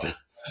purpose of it.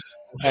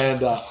 And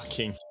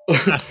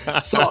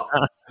so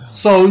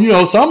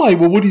I'm like,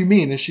 well, what do you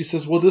mean? And she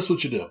says, well, this is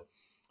what you do.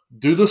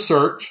 Do the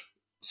search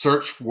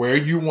where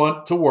you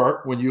want to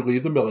work when you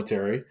leave the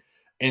military,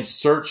 and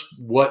search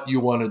what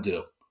you want to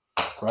do.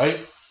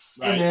 Right?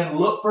 And then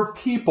look for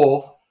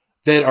people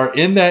that are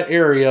in that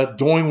area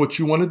doing what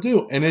you want to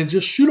do. And then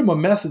just shoot them a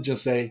message and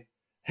say,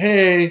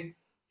 hey,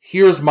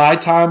 here's my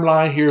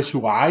timeline. Here's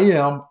who I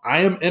am.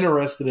 I am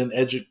interested in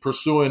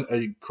pursuing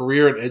a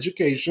career in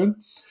education.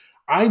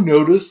 I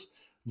notice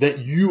that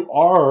you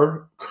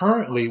are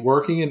currently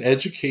working in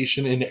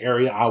education in the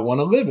area I want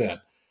to live in.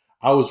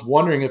 I was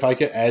wondering if I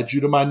could add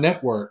you to my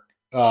network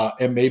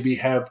and maybe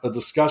have a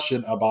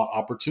discussion about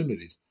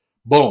opportunities.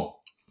 Boom.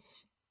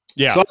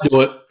 Yeah. So I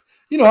do it.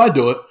 I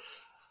do it.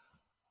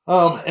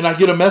 And I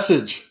get a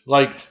message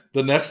like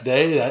the next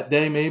day, that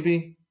day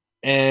maybe.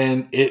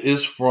 And it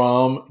is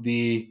from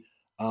the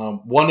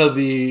one of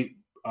the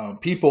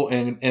people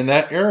in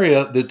that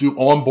area that do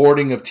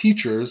onboarding of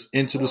teachers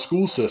into the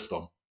school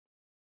system.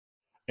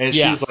 And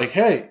she's like,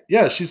 hey,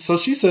 she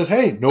says,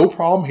 hey, no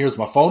problem. Here's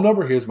my phone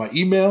number. Here's my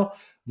email.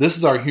 This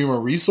is our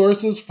human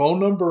resources phone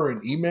number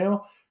and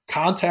email.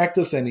 Contact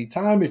us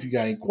anytime if you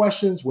got any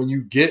questions. When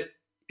you get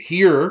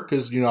here,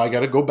 because, I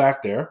got to go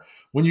back there.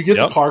 When you get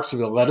to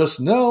Clarksville, let us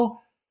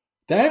know.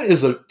 That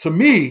is to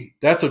me,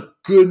 that's a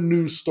good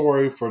news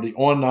story for the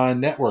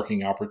online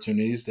networking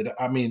opportunities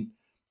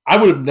I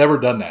would have never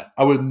done that.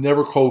 I would have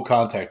never cold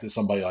contacted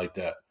somebody like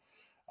that.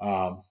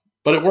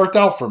 But it worked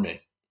out for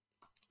me.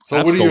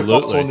 So what are your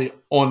thoughts on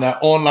that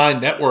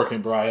online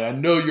networking, Brian? I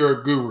know you're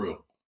a guru.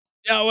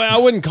 Yeah, well, I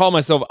wouldn't call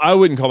myself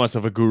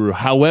a guru.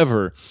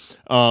 However,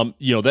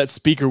 that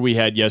speaker we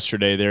had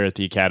yesterday there at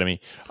the Academy,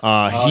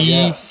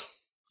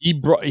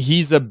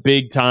 he's a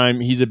big time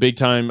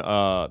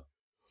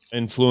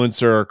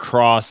influencer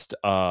across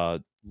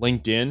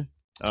LinkedIn.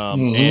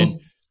 And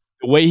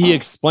the way he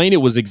explained it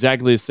was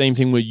exactly the same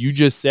thing what you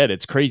just said.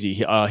 It's crazy.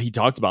 He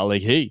talked about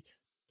like, hey,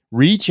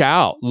 reach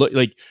out.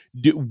 Like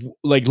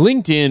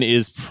LinkedIn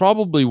is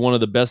probably one of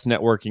the best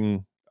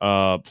networking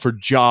for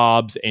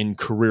jobs and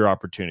career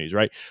opportunities,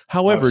 right?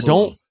 However,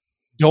 Absolutely.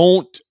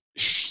 don't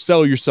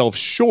sell yourself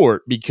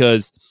short,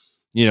 because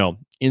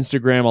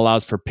Instagram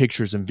allows for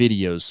pictures and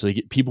videos, so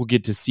people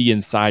get to see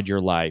inside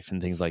your life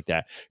and things like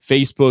that.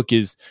 Facebook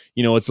is,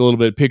 it's a little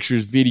bit of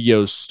pictures,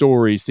 videos,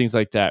 stories, things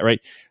like that, right?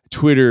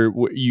 Twitter,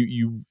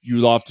 you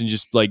often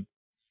just like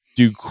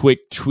do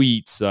quick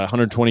tweets,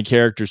 120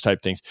 characters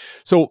type things.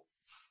 So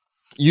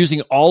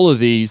using all of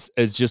these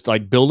as just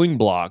like building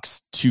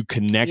blocks to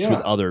connect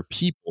with other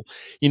people,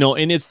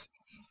 and it's,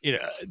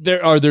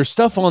 there's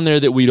stuff on there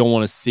that we don't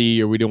want to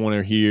see or we don't want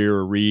to hear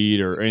or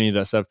read or any of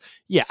that stuff.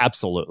 Yeah,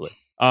 absolutely.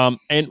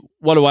 And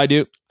what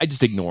do? I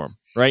just ignore them,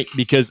 right?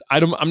 Because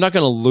I'm not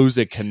going to lose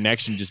a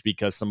connection just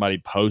because somebody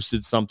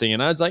posted something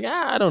and I was like,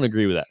 I don't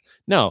agree with that.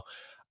 No,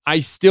 I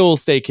still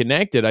stay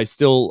connected. I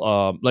still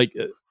I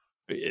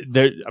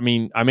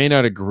may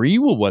not agree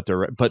with what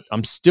they're, but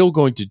I'm still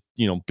going to,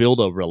 build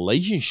a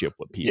relationship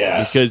with people.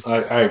 Yes, because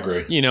I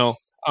agree.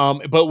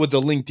 But with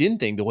the LinkedIn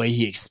thing, the way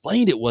he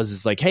explained it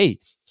was like, hey,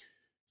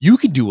 you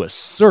can do a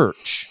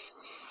search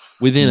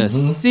within a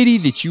city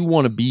that you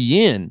want to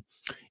be in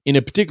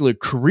a particular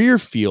career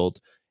field.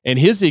 And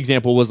his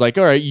example was like,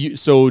 all right,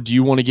 so do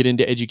you want to get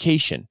into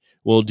education?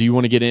 Well, do you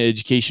want to get into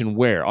education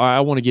where? I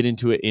want to get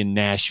into it in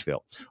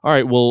Nashville. All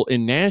right, well,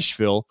 in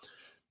Nashville,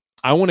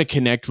 I want to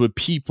connect with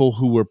people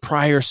who were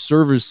prior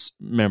service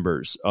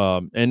members.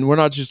 And we're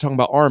not just talking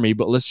about Army,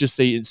 but let's just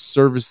say it's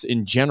service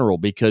in general,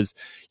 because,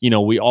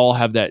 we all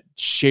have that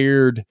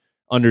shared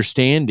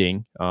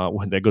understanding.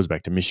 That goes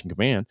back to mission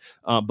command.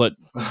 But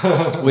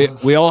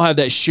we all have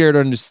that shared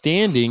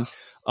understanding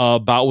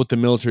about what the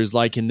military is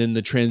like, and then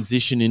the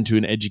transition into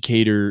an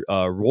educator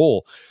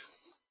role.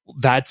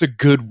 That's a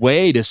good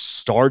way to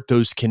start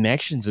those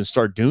connections and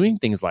start doing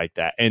things like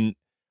that. And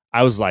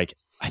I was like,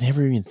 I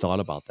never even thought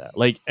about that.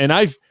 Like, and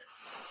I've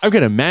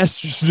got a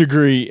master's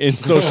degree in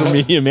social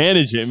media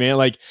management, man.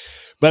 Like,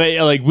 but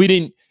we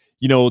didn't,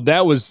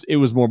 it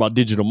was more about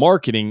digital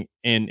marketing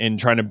and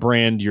trying to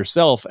brand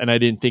yourself. And I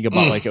didn't think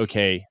about like,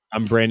 okay,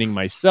 I'm branding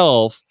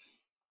myself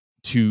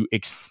to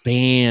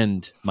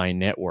expand my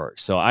network.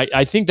 So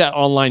I think that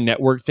online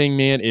network thing,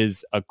 man,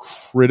 is a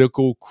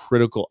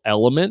critical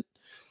element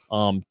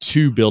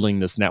to building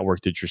this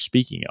network that you're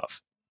speaking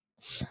of.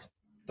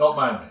 Don't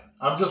mind me.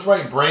 I'm just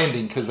writing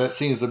branding because that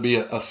seems to be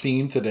a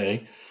theme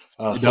today.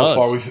 So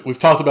far, we've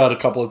talked about it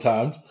a couple of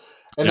times.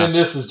 And then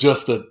this is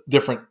just the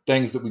different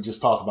things that we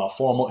just talked about: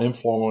 formal,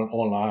 informal, and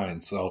online.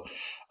 So,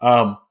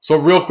 so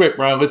real quick,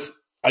 Brian,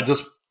 I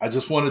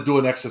just want to do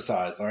an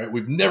exercise. All right.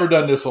 We've never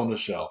done this on the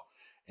show.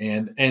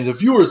 And the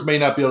viewers may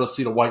not be able to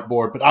see the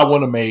whiteboard, but I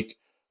want to make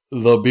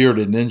the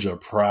Bearded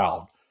Ninja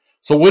proud.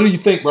 So what do you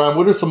think, Brian?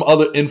 What are some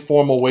other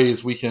informal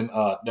ways we can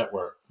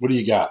network? What do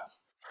you got?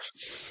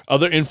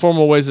 Other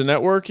informal ways of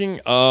networking?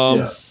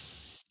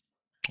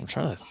 I'm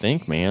trying to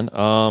think, man.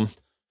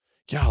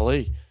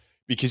 Golly,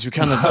 because we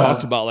kind of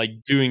talked about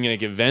like doing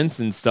like events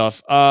and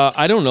stuff.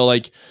 I don't know,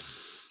 like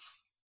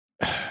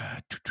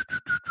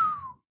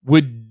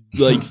would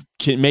like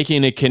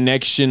making a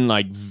connection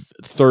like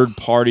third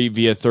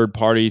party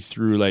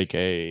through like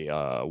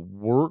a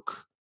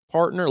work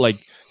partner, like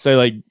say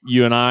like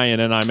you and I, and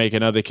then I make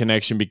another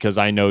connection because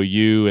I know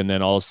you, and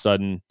then all of a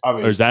sudden,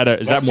 or is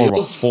that more of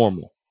a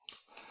formal?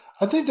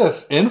 I think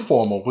that's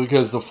informal,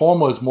 because the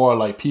formal is more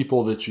like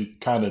people that you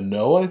kind of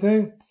know, I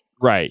think.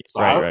 Right.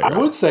 So right. I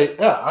would say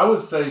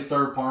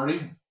third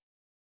party.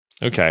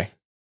 Okay.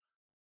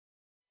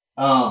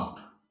 And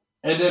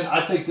then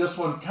I think this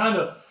one kind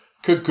of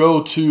could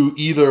go to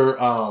either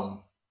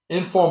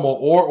informal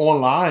or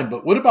online.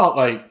 But what about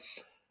like,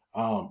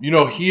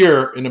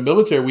 here in the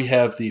military, we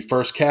have the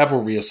 1st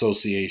Cavalry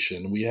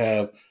Association. We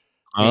have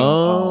the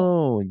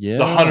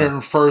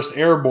 101st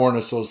Airborne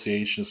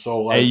Association.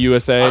 So like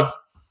AUSA.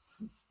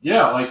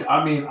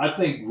 I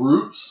think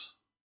groups,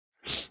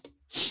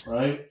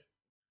 right?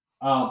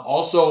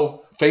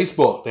 Also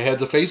Facebook, they had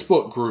the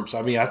Facebook groups.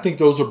 I mean, I think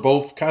those are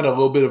both kind of a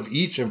little bit of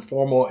each,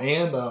 informal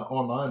and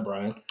online,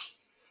 Brian.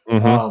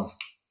 I'm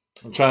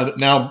trying to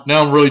now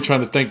I'm really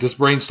trying to think. This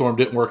brainstorm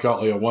didn't work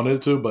out like I wanted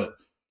it to, but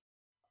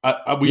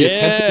we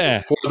attempted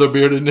it for the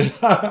Bearded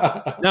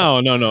Ninja. No,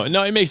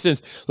 it makes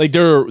sense. Like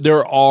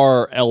there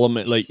are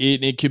elements, like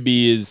it could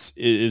be as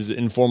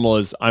informal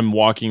as I'm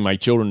walking my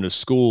children to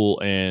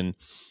school and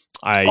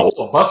a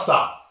bus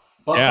stop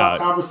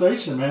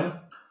conversation, man.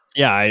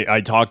 Yeah,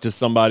 I talked to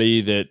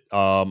somebody that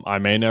I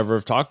may never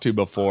have talked to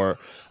before.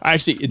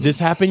 Actually, this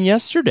happened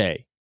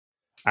yesterday.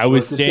 I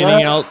was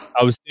standing out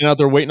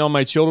there waiting on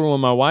my children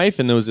with my wife,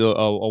 and there was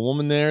a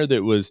woman there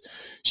that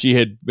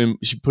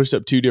she pushed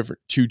up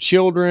two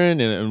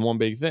children and one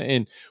big thing,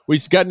 and we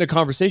got into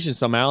conversation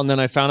somehow, and then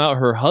I found out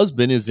her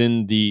husband is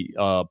in the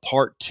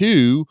part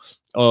 2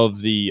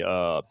 of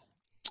the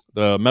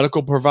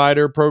medical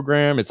provider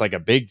program. It's like a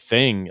big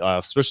thing,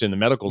 especially in the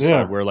medical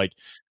side, where like,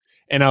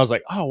 and I was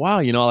like, oh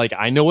wow, like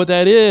I know what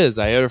that is.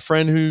 I had a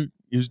friend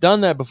who's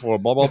done that before,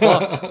 blah, blah,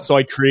 blah. So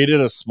I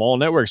created a small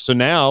network. So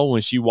now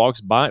when she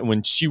walked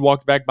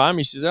back by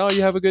me, she said, oh,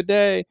 you have a good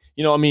day.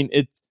 I mean,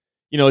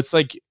 it's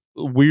like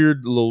a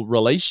weird little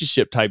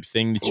relationship type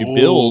thing that you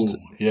build.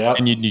 Yeah.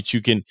 And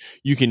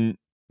you can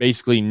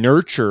basically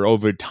nurture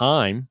over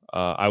time.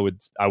 I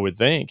would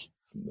think.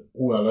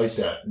 Ooh, I like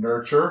that.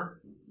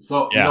 Nurture.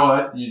 So you know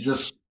what? You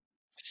just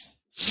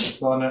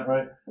spelling that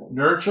right.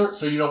 Nurture.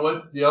 So you know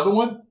what? The other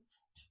one?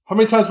 How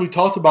many times we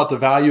talked about the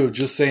value of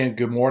just saying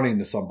good morning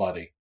to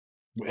somebody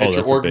at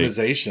your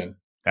organization?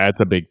 That's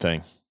a big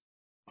thing.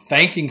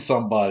 Thanking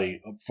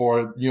somebody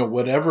for,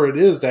 whatever it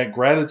is, that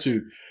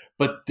gratitude.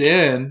 But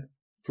then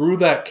through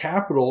that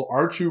capital,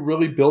 aren't you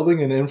really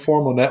building an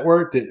informal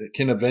network that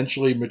can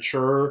eventually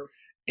mature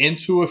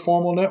into a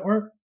formal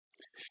network?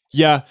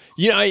 Yeah.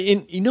 Yeah.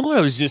 And you know what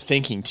I was just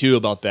thinking too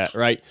about that,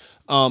 right?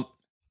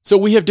 So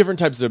we have different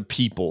types of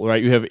people,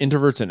 right? You have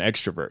introverts and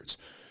extroverts.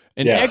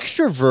 An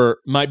extrovert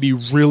might be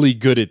really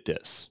good at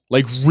this,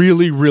 like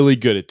really, really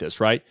good at this,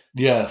 right?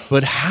 Yes.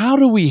 But how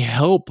do we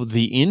help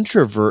the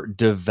introvert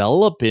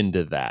develop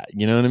into that?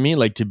 You know what I mean?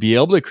 Like to be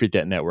able to create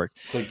that network.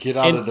 To get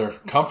out of their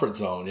comfort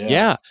zone. Yeah.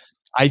 Yeah.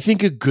 I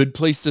think a good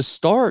place to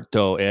start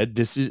though, Ed,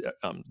 this is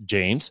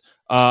James,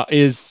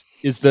 is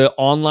the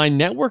online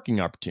networking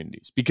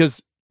opportunities,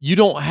 because you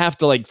don't have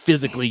to like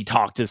physically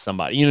talk to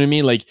somebody. You know what I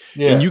mean? Like,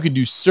 and you can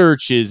do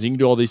searches, you can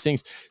do all these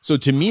things. So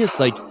to me, it's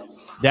like,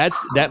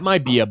 that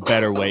might be a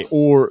better way,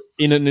 or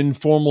in an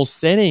informal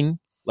setting,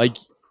 like,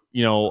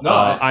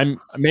 I'm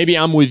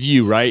with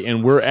you, right?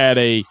 And we're at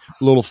a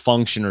little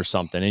function or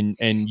something,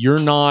 and you're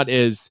not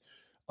as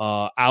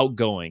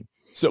outgoing.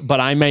 So, but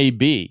I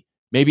maybe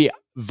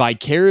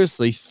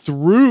vicariously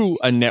through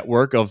a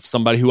network of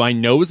somebody who I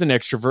know is an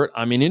extrovert,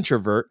 I'm an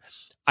introvert,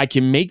 I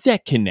can make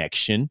that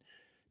connection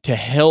to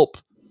help,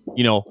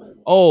 maybe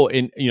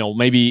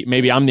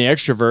I'm the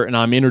extrovert and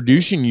I'm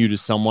introducing you to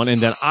someone,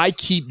 and then I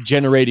keep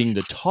generating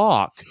the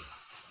talk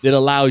that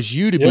allows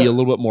you to be a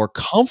little bit more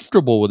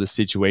comfortable with the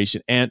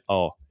situation. And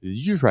did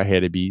you just write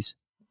Hattie B's?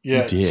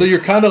 Yeah. So you're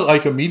kind of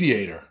like a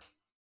mediator.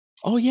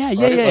 Oh yeah,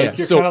 right? Like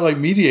you're kind of like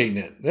mediating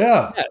it.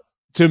 Yeah.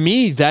 To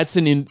me,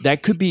 that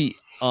could be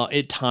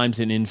at times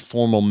an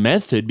informal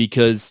method,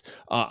 because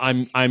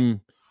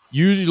I'm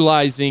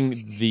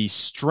utilizing the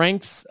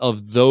strengths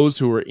of those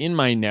who are in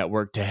my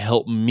network to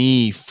help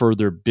me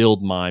further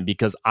build mine,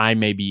 because that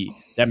may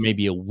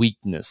be a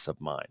weakness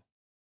of mine.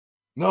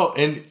 No,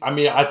 and I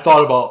mean, I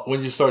thought about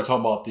when you started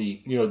talking about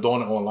the,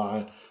 doing it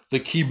online, the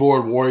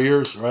keyboard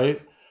warriors,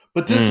 right?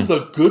 But this is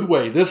a good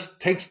way. This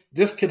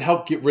can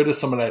help get rid of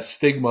some of that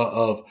stigma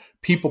of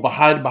people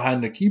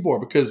behind the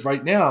keyboard, because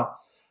right now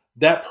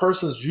that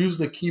person's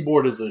using the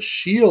keyboard as a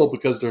shield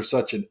because they're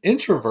such an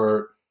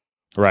introvert.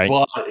 Right.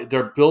 But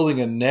they're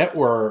building a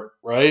network,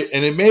 right?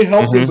 And it may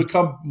help them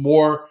become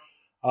more,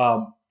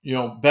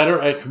 better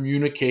at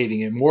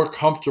communicating and more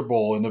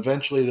comfortable. And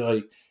eventually,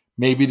 like,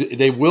 maybe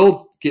they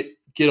will get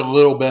a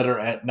little better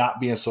at not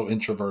being so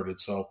introverted.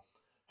 So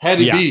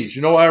Hattie B's.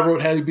 You know why I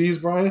wrote Hattie B's,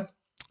 Brian?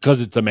 Because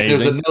it's amazing.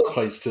 And there's another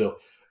place too.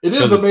 It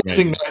is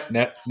amazing.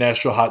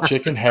 Nashville Hot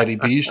Chicken, Hattie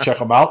B's. Check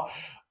them out.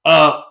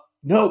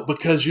 No,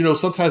 because,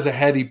 sometimes the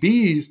Hattie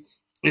B's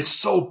is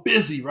so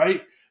busy,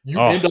 right? You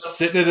end up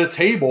sitting at a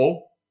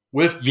table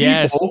with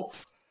people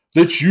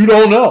that you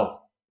don't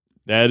know.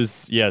 That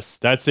is it.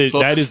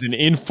 So that is an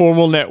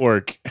informal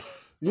network.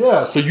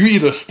 Yeah. So you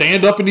either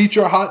stand up and eat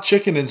your hot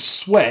chicken and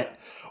sweat,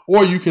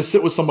 or you can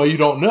sit with somebody you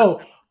don't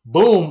know.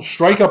 Boom,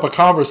 strike up a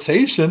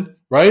conversation,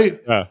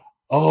 right? Yeah.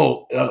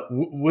 Oh,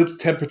 what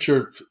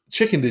temperature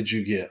chicken did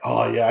you get?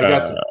 Oh yeah,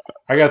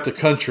 I got the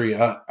country.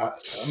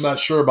 I'm not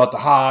sure about the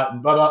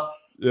hot, but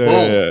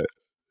boom,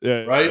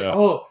 right? Yeah.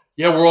 Oh.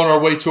 Yeah, we're on our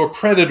way to a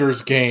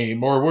Predators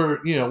game, or we're,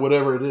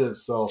 whatever it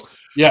is. So,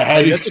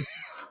 yeah,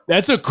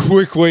 that's a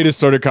quick way to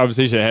start a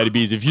conversation at Hattie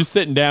B's. If you're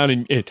sitting down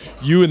and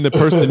you and the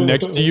person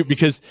next to you,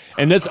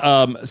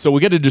 so we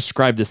got to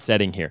describe the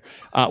setting here.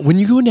 When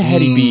you go into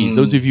Hattie B's,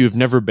 those of you who've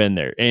never been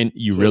there and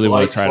you really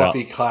want to try it out.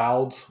 Fluffy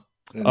clouds,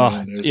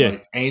 and there's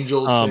like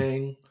angels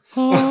sing.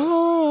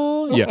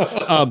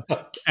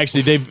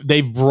 Actually,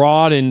 they've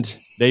broadened.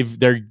 They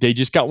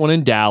just got one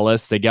in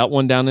Dallas. They got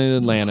one down in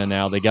Atlanta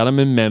now. They got them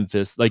in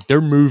Memphis. Like,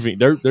 they're moving.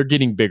 They're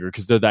getting bigger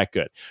because they're that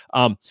good.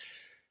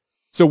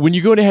 So when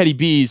you go to Hattie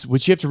B's,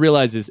 what you have to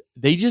realize is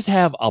they just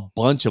have a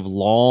bunch of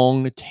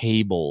long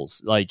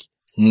tables, like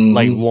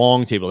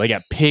long table. They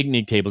got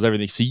picnic tables,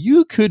 everything. So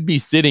you could be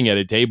sitting at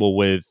a table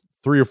with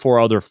 3 or 4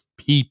 other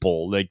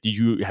people. Like, did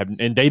you have?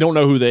 And they don't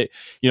know who they.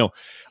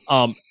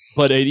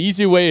 But an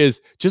easy way is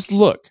just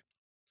look.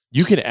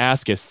 you can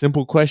ask a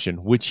simple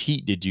question: which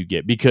heat did you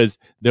get? Because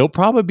they'll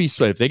probably be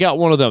sweat. If they got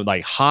one of them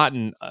like hot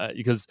and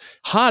because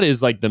hot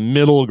is like the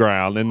middle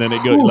ground, and then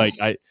it goes like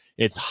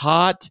it's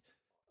hot.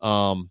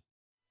 Oh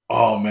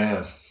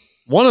man,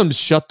 one of them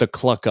shut the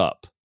cluck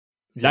up.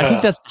 yeah. I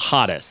think that's the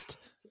hottest.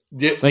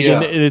 Like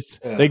and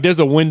it's like there's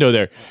a window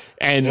there,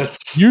 and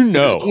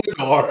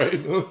all right.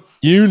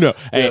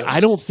 Hey, I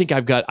don't think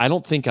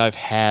I've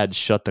had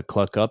shut the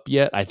cluck up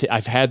yet.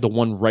 I've had the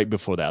one right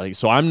before that. Like,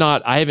 so I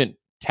haven't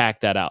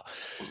tacked that out.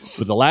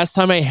 But the last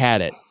time I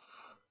had it,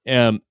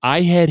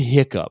 I had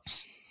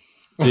hiccups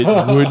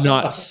that would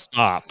not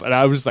stop, and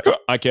I was like,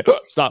 I can't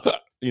stop.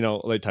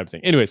 Like type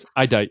thing. Anyways,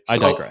 I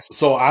digress.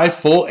 So I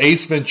full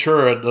Ace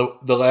Ventura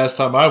the last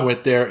time I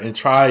went there and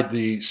tried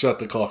the shut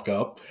the clock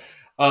up.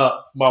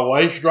 My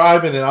wife's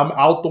driving and I'm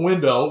out the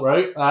window,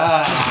 right?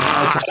 I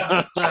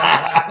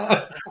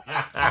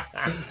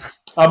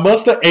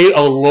must have ate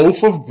a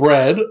loaf of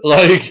bread.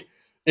 Like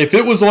if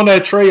it was on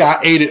that tray, I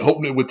ate it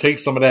hoping it would take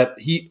some of that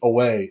heat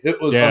away. It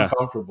was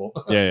uncomfortable.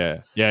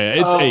 Yeah.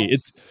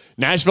 It's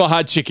Nashville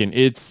hot chicken.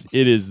 It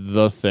is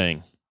the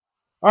thing.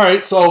 All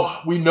right, so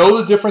we know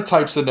the different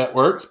types of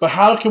networks, but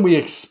how can we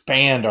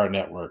expand our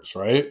networks,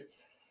 right?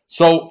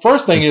 So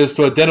first thing is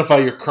to identify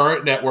your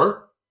current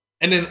network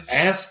and then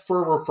ask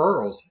for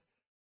referrals.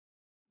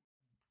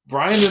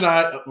 Brian and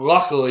I,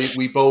 luckily,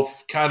 we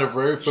both kind of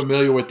very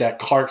familiar with that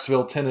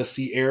Clarksville,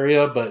 Tennessee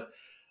area, but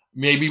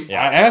I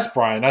asked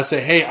Brian, I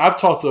said, hey, I've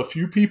talked to a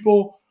few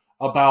people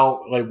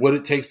about like what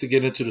it takes to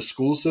get into the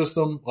school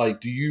system.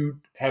 Like, do you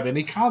have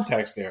any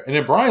contacts there? And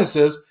then Brian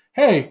says,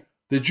 hey,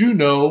 did you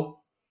know,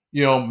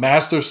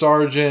 Master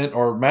Sergeant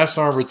or Master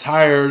Sergeant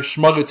retired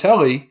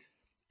Schmugatelli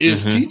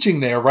is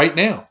teaching there right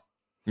now.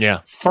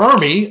 Yeah.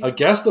 Fermi, a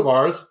guest of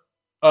ours,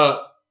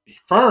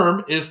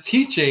 Firm is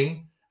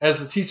teaching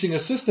as a teaching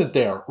assistant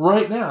there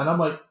right now. And I'm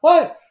like,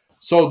 what?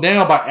 So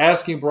now by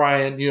asking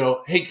Brian,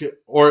 hey,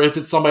 or if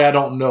it's somebody I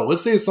don't know,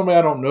 let's say it's somebody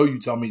I don't know, you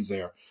tell me he's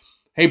there.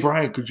 Hey,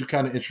 Brian, could you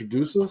kind of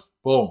introduce us?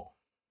 Boom.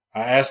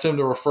 I asked him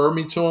to refer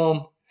me to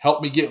him,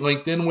 help me get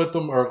LinkedIn with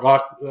him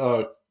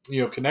or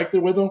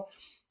connected with him.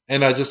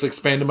 And I just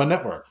expanded my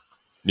network.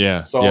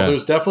 Yeah. So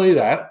there's definitely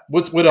that.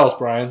 What else,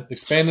 Brian?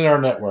 Expanding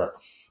our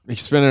network.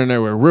 Expanding our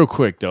network. Real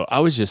quick, though, I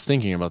was just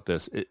thinking about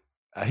this.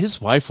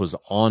 His wife was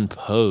on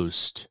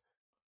post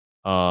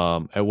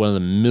at one of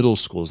the middle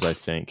schools, I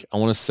think. I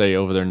want to say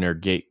over there near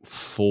Gate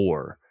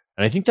 4.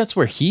 And I think that's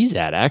where he's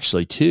at,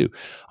 actually, too.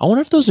 I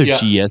wonder if those are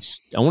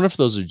GS. I wonder if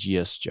those are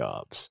GS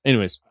jobs.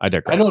 Anyways, I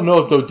digress. I don't know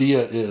if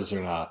Dodia is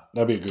or not.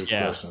 That'd be a good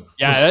question.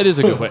 Yeah, that is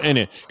a good question.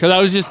 Anyway, because I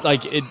was just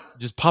like, it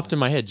just popped in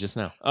my head just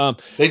now.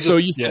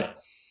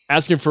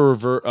 Asking for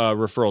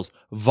referrals,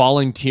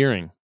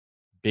 volunteering,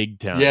 big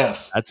time.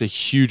 Yes, that's a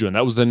huge one.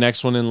 That was the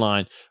next one in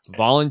line.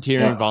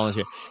 Volunteering,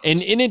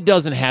 and it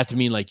doesn't have to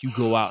mean like you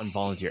go out and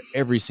volunteer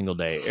every single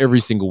day, every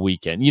single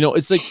weekend.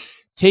 It's like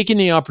taking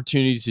the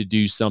opportunity to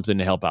do something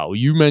to help out. Well,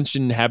 you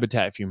mentioned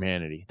Habitat for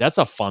Humanity. That's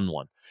a fun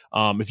one.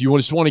 If you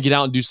just want to get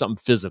out and do something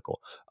physical,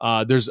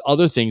 there's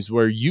other things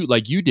where you,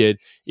 like you did,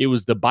 it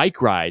was the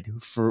bike ride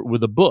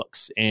with the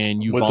books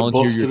and you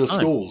volunteer the books your to the time.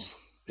 schools.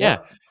 Yeah.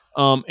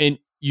 And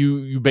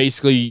you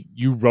basically,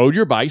 you rode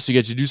your bike. So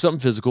you got to do something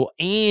physical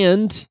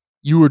and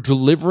you were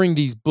delivering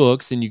these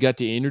books and you got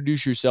to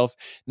introduce yourself.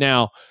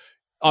 Now,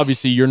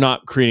 obviously you're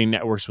not creating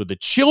networks with the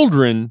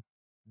children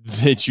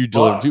that you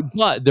deliver to,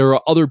 but there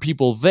are other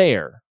people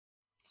there.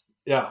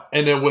 Yeah.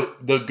 And then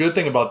what the good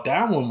thing about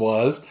that one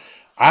was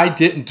I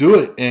didn't do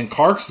it in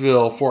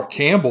Clarksville, Fort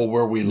Campbell,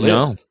 where we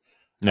lived.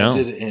 No. I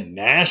did it in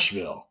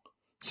Nashville.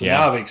 So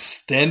now I've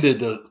extended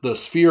the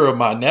sphere of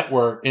my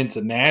network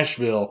into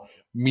Nashville,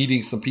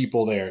 meeting some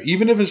people there.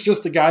 Even if it's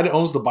just the guy that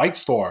owns the bike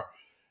store,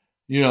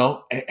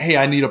 hey,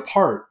 I need a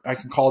part. I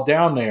can call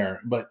down there.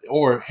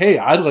 Or, hey,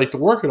 I'd like to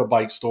work at a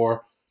bike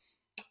store.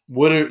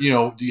 Do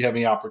you have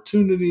any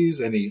opportunities,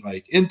 any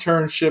like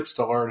internships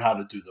to learn how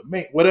to do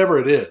whatever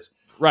it is.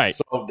 Right.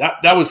 So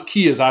that was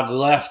key as I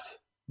left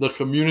the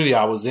community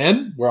I was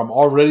in where I'm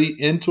already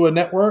into a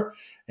network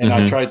and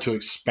I tried to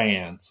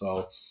expand.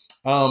 So,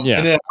 and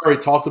then I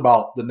already talked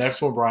about the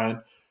next one,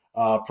 Brian,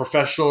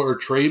 professional or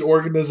trade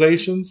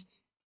organizations.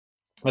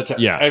 That's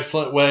an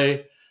excellent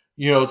way,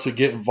 to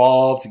get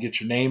involved, to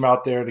get your name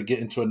out there, to get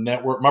into a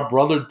network. My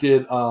brother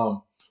did,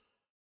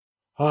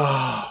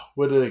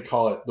 what do they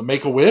call it? The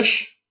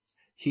Make-A-Wish.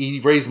 He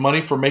raised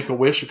money for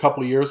Make-A-Wish a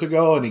couple of years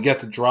ago, and he got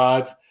to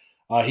drive.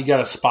 He got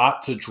a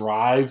spot to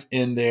drive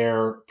in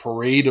their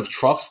parade of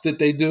trucks that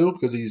they do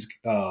because he's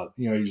a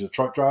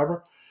truck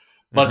driver.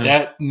 But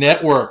that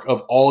network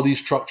of all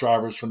these truck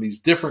drivers from these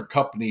different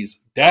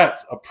companies,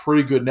 that's a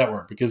pretty good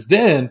network because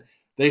then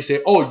they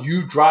say, oh,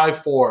 you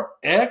drive for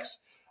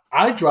X,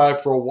 I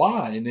drive for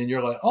Y. And then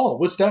you're like, oh,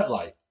 what's that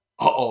like?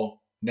 Uh-oh.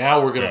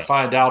 Now we're going to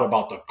find out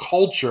about the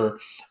culture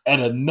at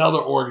another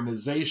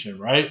organization,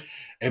 right?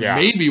 And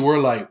maybe we're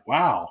like,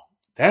 wow,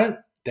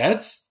 that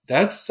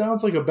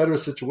sounds like a better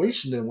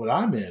situation than what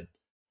I'm in.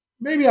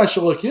 Maybe I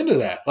should look into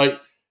that. Like,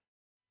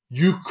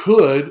 you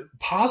could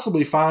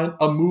possibly find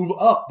a move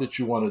up that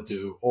you want to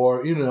do.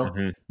 Or,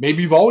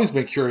 maybe you've always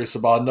been curious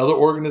about another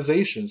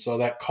organization. So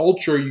that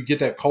culture, you get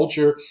that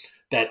culture,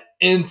 that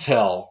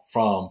intel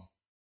from,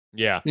 from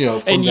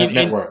that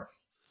network.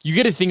 You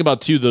get to think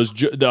about too those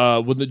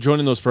with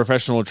joining those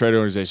professional trade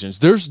organizations.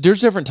 There's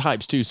different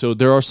types too. So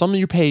there are some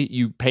you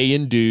pay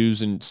in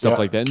dues and stuff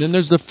like that, and then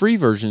there's the free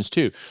versions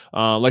too.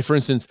 Like for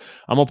instance,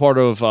 I'm a part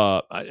of.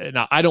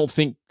 I don't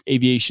think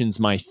aviation's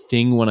my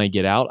thing when I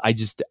get out. I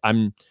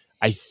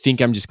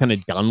think I'm just kind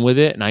of done with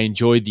it, and I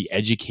enjoy the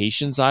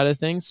education side of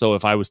things. So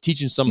if I was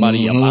teaching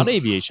somebody about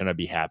aviation, I'd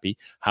be happy.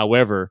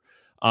 However,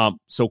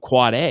 so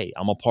Quad A,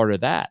 I'm a part of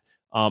that,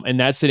 and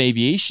that's an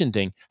aviation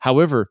thing.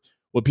 However,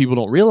 what people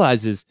don't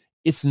realize is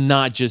it's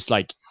not just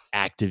like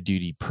active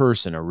duty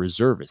person or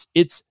reservist.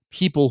 It's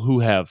people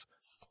who have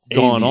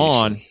gone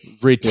on,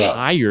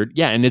 retired.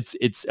 Yeah. And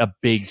it's a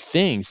big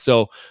thing.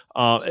 So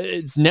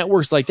it's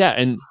networks like that.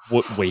 And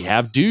what we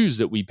have dues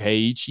that we pay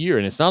each year,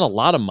 and it's not a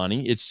lot of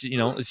money. It's,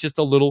 it's just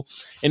a little,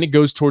 and it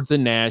goes towards the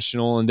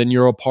national, and then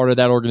you're a part of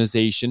that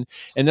organization.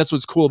 And that's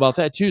what's cool about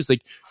that too. Is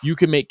like, you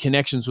can make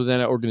connections within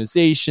that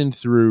organization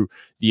through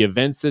the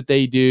events that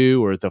they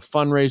do or the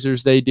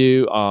fundraisers they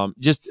do.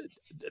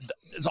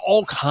 There's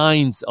all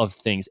kinds of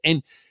things.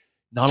 And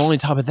not only on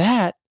top of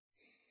that,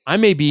 I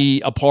may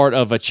be a part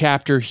of a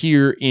chapter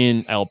here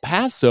in El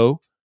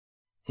Paso.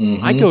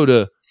 I go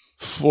to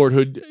Fort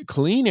Hood,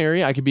 Killeen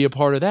area. I could be a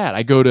part of that.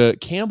 I go to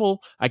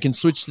Campbell. I can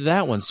switch to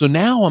that one. So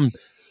now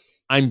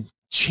I'm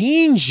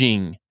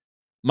changing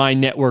my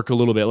network a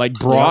little bit, like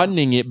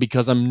broadening it,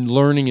 because I'm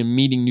learning and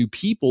meeting new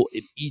people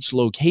at each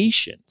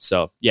location.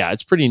 So yeah,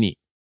 it's pretty neat.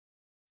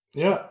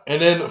 Yeah.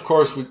 And then of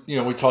course we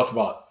talked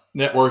about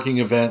networking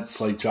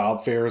events like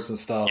job fairs and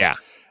stuff. Yeah.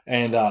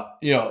 And,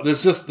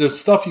 there's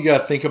stuff you got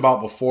to think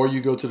about before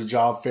you go to the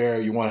job fair.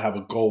 You want to have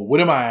a goal.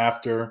 What am I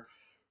after?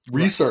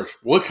 Research.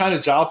 What kind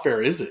of job fair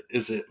is it?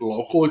 Is it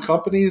local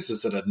companies?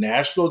 Is it a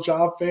national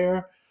job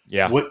fair?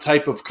 Yeah. What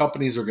type of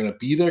companies are going to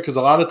be there? Because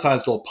a lot of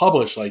times they'll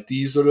publish like,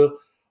 these are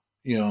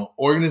the,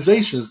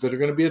 organizations that are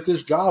going to be at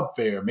this job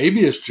fair. Maybe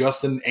it's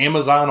just an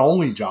Amazon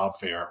only job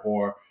fair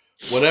or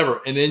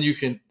whatever. And then you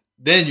can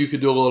do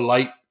a little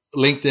light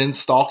LinkedIn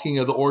stalking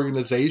of the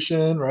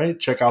organization, right?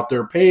 Check out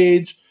their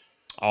page.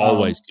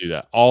 Always do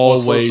that.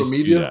 Always social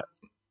media. Do that.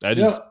 That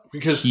is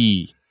because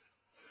key.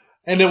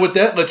 And then what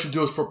that lets you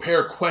do is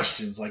prepare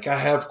questions. Like, I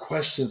have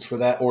questions for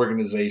that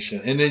organization.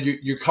 And then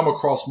you come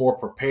across more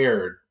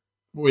prepared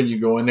when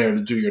you go in there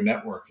to do your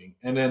networking.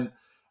 And then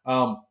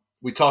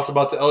we talked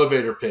about the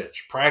elevator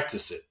pitch.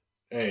 Practice it.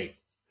 Hey,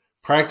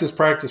 practice,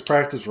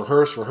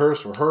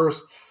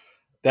 rehearse.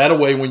 That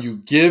way, when you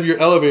give your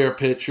elevator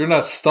pitch, you're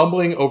not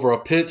stumbling over a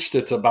pitch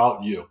that's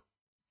about you.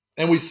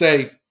 And we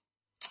say,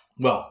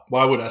 well,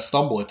 why would I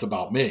stumble? It's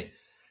about me.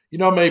 You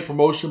know how many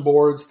promotion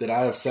boards that I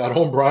have sat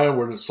on, Brian,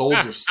 where the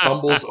soldier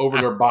stumbles over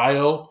their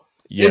bio?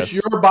 Yes. It's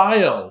your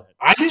bio.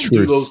 I didn't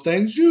do those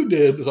things. You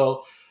did.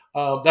 So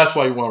that's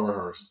why you want to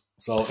rehearse.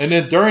 So, and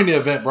then during the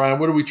event, Brian,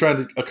 what are we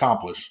trying to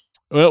accomplish?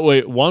 Well,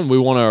 we want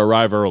to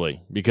arrive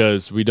early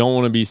because we don't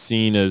want to be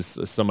seen as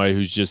somebody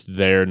who's just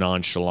there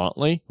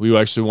nonchalantly. We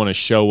actually want to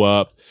show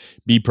up,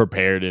 be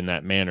prepared in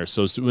that manner.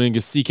 So we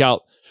can seek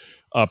out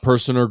a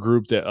person or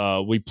group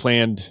that we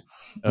planned,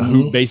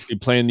 who basically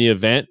planned the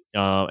event,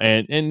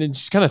 and then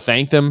just kind of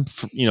thank them,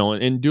 for,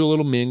 and do a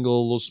little mingle,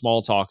 a little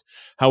small talk.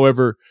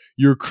 However,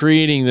 you're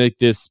creating like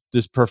this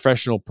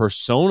professional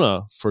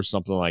persona for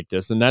something like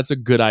this, and that's a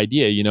good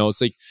idea.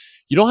 It's like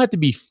you don't have to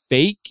be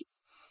fake,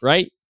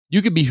 right?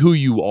 You could be who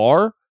you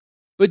are,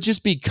 but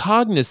just be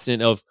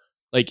cognizant of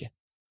like,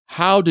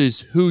 how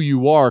does who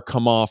you are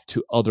come off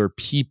to other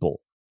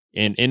people?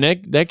 And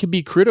that could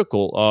be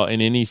critical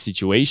in any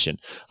situation.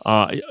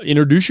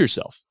 Introduce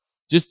yourself.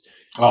 Just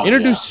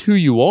introduce who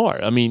you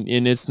are. I mean,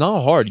 and it's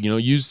not hard,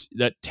 use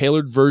that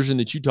tailored version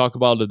that you talk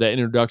about of that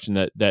introduction,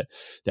 that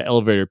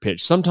elevator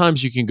pitch.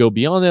 Sometimes you can go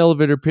beyond the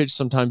elevator pitch.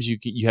 Sometimes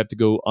you have to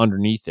go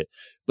underneath it,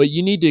 but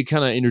you need to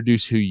kind of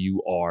introduce who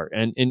you are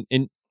and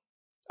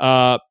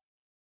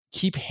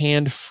keep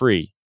hand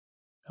free.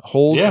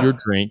 Hold your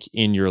drink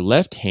in your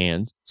left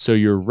hand, so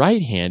your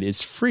right hand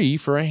is free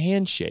for a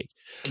handshake.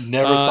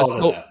 Never thought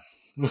of that.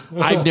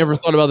 I've never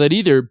thought about that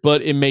either,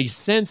 but it makes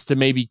sense to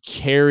maybe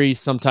carry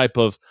some type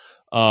of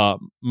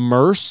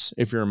merce.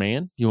 If you're a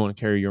man, you want to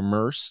carry your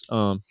merce,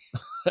 a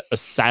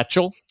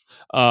satchel,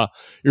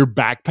 your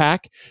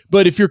backpack.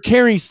 But if you're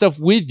carrying stuff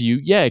with you,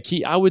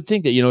 I would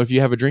think that, if you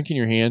have a drink in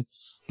your hand,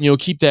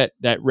 keep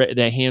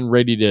that hand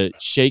ready to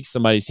shake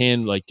somebody's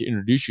hand, like to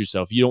introduce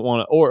yourself. You don't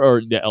want to,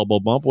 or the elbow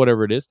bump,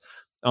 whatever it is.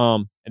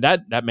 And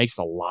that makes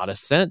a lot of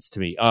sense to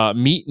me.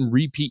 Meet and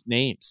repeat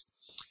names.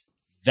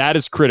 That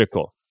is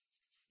critical.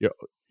 You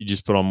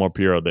just put on more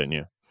Puro, didn't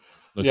you?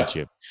 Look at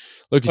you,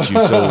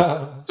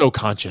 so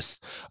conscious.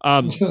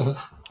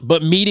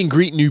 But meet and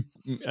greet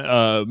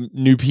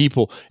new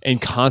people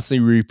and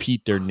constantly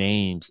repeat their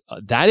names.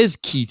 That is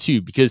key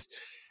too, because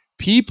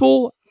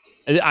people,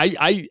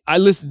 I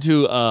listened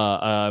to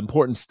an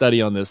important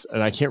study on this,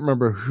 and I can't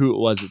remember who it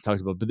was that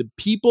talked about, but the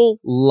people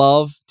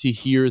love to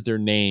hear their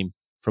name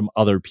from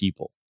other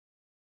people.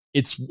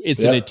 It's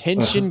an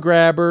attention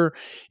grabber.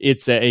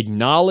 It's an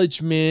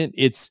acknowledgement.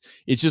 It's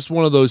just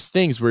one of those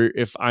things where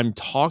if I'm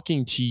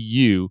talking to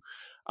you,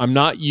 I'm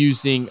not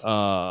using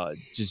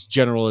just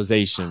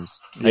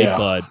generalizations. Hey,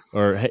 bud,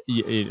 or hey,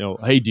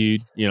 hey,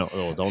 dude.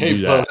 Don't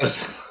do that. Bud.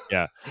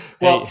 Yeah.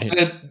 Well,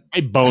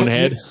 hey,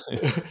 bonehead.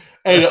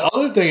 Hey, the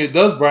other thing it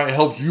does, Brian, it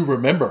helps you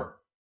remember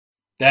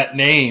that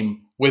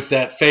name with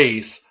that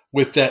face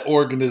with that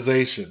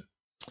organization.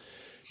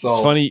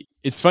 So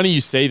It's funny you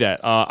say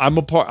that. I'm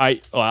a part.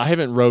 I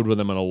haven't rode with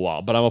them in a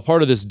while, but I'm a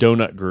part of this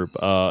donut group.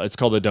 It's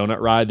called the Donut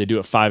Ride. They do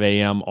it 5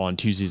 a.m. on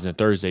Tuesdays and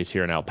Thursdays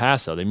here in El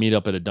Paso. They meet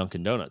up at a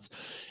Dunkin' Donuts,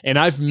 and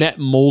I've met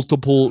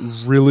multiple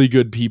really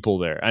good people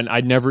there. And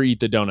I never eat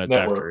the donuts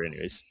after,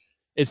 anyways.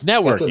 It's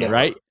networking,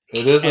 right?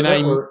 It is a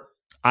network.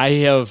 I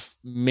have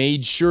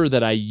made sure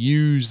that I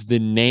use the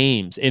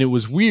names, and it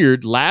was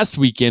weird. Last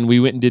weekend we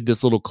went and did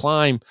this little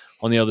climb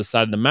on the other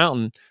side of the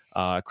mountain,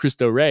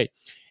 Cristo Rey.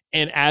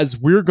 And as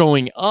we're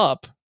going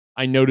up,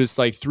 I noticed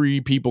like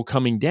 3 people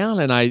coming down,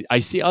 and I'm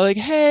like,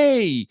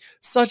 hey,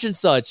 such and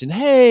such, and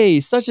hey,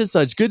 such and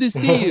such, good to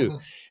see you.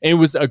 And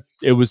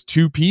it was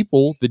 2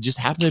 people that just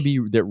happened to be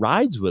that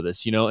rides with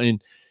us,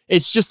 and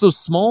it's just those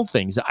small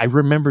things. I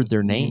remembered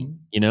their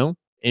name, and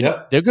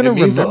they're going to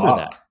remember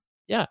that.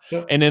 Yeah.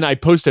 Yep. And then I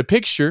post a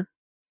picture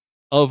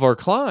of our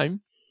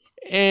climb,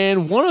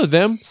 and one of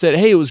them said,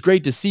 hey, it was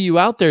great to see you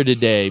out there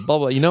today, blah,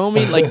 blah. You know what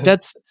I mean? Like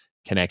that's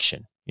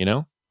connection,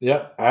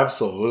 Yeah,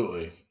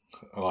 absolutely.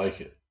 I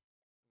like it.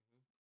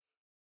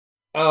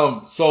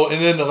 So, and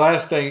then the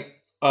last thing,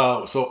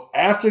 so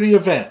after the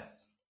event,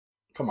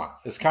 come on,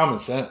 it's common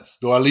sense.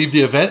 Do I leave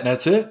the event and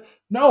that's it?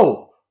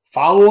 No.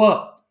 Follow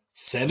up.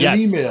 Send an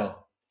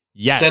email.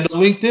 Yes. Send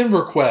a LinkedIn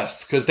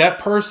request. Because that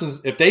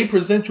person's, if they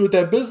present you with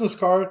that business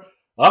card,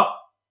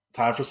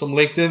 time for some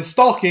LinkedIn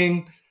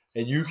stalking,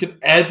 and you can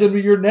add them to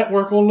your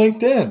network on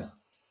LinkedIn.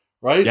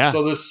 Right? Yeah.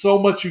 So there's so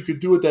much you could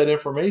do with that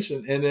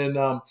information. And then,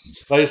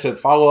 like I said,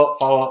 follow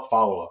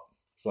up.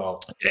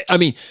 So, I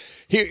mean,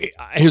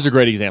 here's a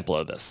great example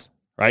of this,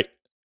 right?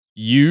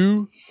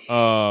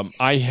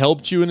 I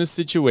helped you in a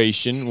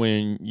situation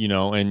when,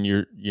 and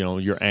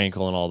your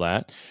ankle and all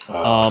that.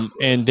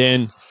 And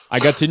then I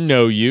got to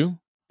know you,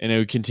 and I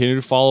would continue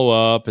to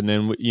follow up. And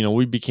then,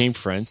 we became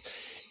friends.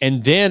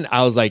 And then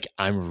I was like,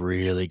 I'm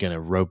really going to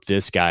rope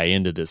this guy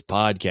into this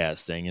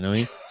podcast thing. You know what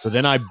I mean? So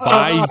then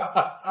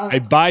I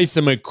buy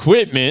some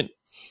equipment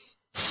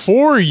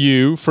for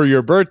you for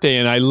your birthday,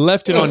 and I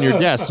left it on your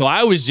desk. So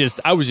I was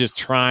just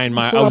trying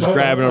I was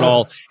grabbing it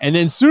all. And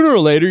then sooner or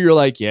later you're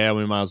like, yeah,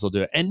 we might as well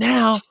do it. And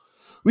now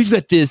we've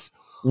got this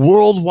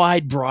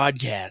worldwide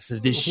broadcast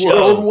of this show.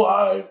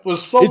 Worldwide with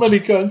so many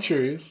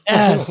countries.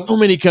 Yeah, so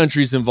many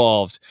countries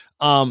involved.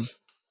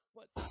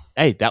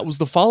 Hey, that was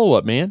the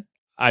follow-up, man.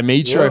 I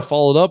made sure I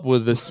followed up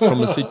with this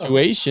from a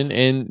situation,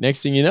 and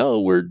next thing you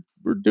know, we're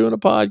doing a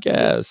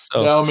podcast.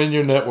 So now I'm in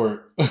your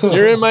network.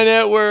 You're in my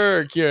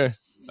network. Yeah.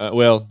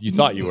 Well, you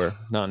thought you were,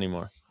 not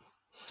anymore.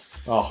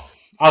 Oh,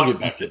 I'll get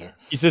back in there.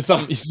 You said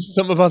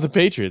something about the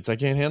Patriots. I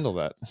can't handle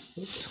that.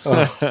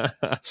 All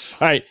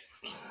right.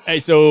 Hey,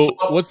 so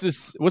what's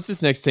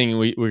this next thing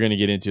we're going to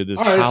get into? This.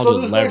 All right. So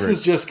this next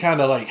is just kind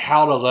of like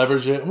how to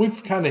leverage it, and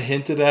we've kind of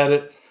hinted at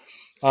it.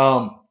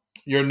 How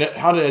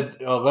to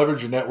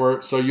leverage your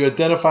network. So you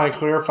identify and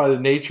clarify the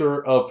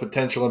nature of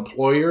potential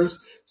employers.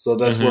 So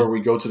that's where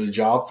we go to the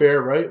job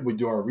fair, right? We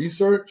do our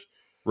research.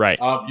 Right.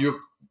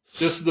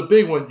 This is the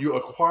big one. You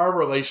acquire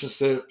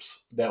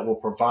relationships that will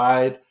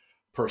provide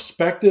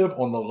perspective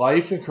on the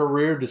life and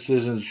career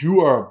decisions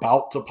you are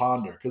about to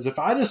ponder. Because if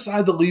I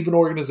decide to leave an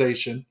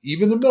organization,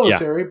 even the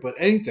military, but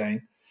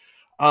anything,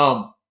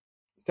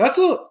 that's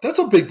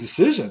a big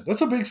decision.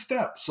 That's a big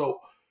step.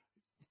 So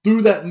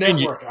through that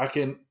network, I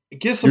can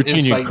get some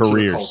insight into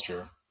the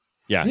culture.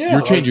 Yeah,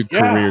 you're changing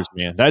careers,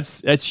 man.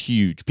 That's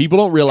huge. People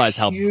don't realize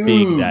how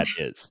big that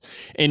is.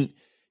 And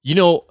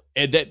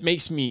and that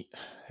makes me.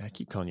 I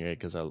keep calling you Ed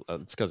because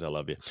it's because I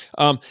love you.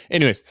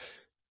 Anyways,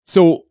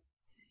 so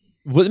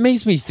what it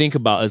makes me think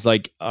about is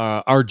like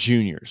our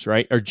juniors,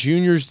 right? Our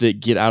juniors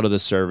that get out of the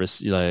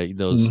service, like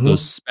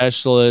those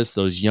specialists,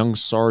 those young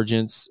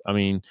sergeants. I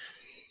mean,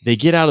 they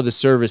get out of the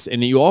service,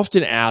 and you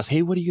often ask,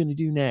 "Hey, what are you going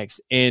to do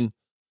next?" And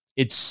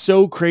it's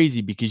so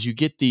crazy because you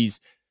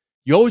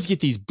always get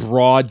these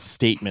broad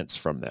statements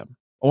from them.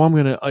 Oh, I'm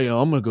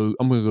gonna go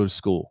to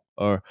school,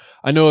 or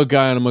I know a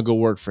guy and I'm gonna go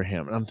work for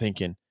him. And I'm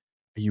thinking,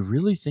 are you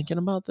really thinking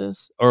about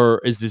this?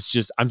 Or is this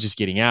just, I'm just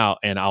getting out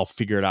and I'll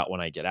figure it out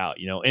when I get out,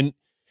 And,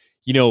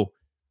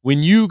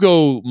 when you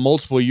go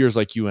multiple years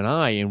like you and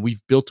I, and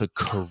we've built a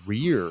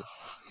career,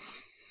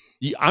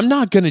 I'm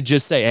not going to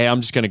just say, hey,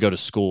 I'm just going to go to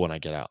school when I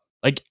get out.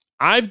 Like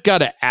I've got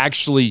to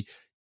actually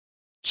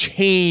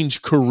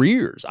change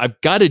careers. I've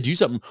got to do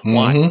something.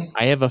 Why?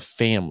 I have a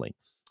family.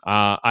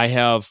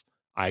 I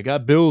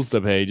got bills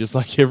to pay just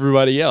like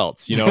everybody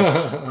else,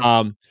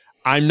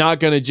 I'm not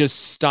going to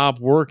just stop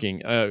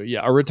working.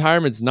 Yeah, a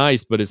retirement's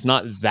nice, but it's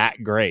not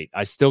that great.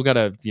 I still got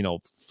to,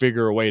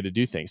 figure a way to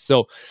do things.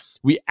 So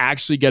we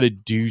actually got to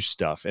do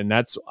stuff. And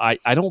I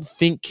don't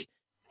think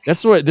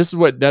that's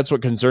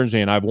what concerns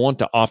me. And I want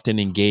to often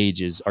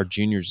engage is our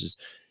juniors is,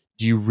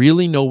 do you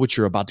really know what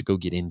you're about to go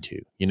get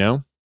into?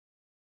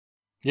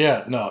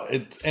 Yeah, no,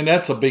 and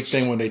that's a big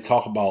thing when they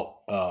talk about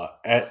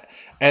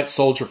at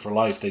Soldier for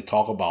Life. They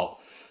talk about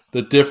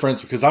the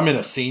difference because I'm in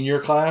a senior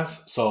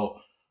class, so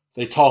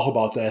they talk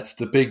about that's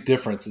the big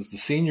difference. Is the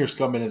seniors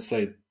come in and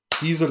say,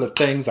 "These are the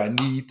things I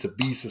need to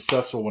be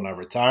successful when I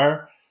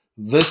retire.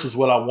 This is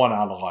what I want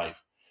out of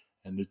life."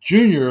 And the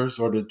juniors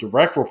or the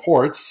direct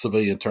reports,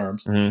 civilian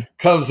terms,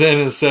 comes in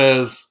and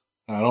says,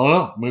 "I don't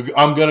know.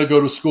 I'm going to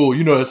go to school."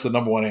 That's the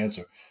number one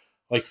answer,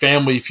 like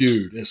Family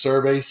Feud. A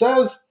survey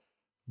says.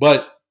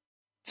 But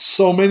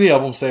so many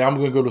of them say, I'm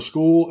going to go to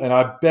school. And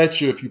I bet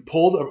you if you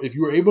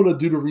were able to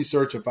do the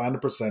research and find the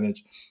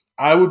percentage,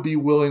 I would be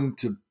willing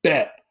to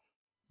bet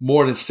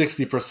more than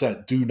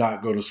 60% do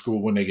not go to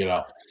school when they get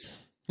out.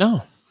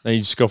 No, they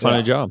just go find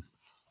a job.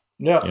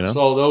 Yeah.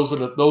 So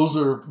those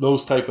are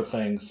those type of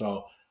things.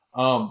 So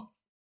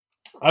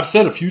I've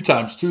said a few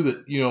times too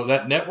that,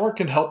 that network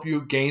can help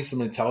you gain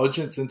some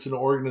intelligence into the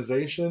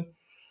organization.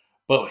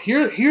 But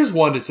here's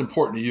one that's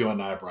important to you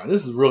and I, Brian.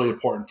 This is really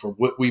important for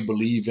what we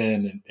believe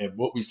in and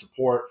what we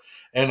support.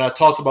 And I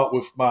talked about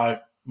with my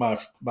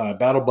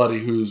battle buddy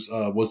who's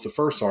was the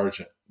first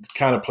sergeant,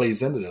 kind of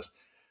plays into this.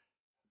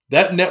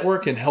 That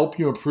network can help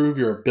you improve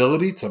your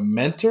ability to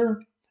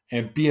mentor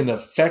and be an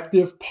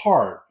effective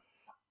part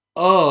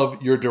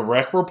of your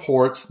direct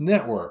reports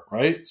network,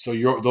 right? So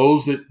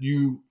those that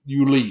you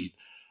lead.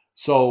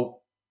 So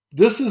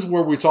this is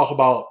where we talk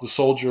about the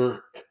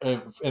soldier.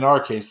 In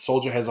our case,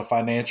 soldier has a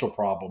financial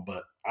problem,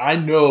 but I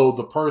know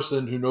the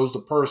person who knows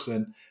the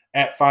person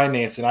at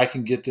finance and I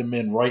can get them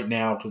in right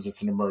now because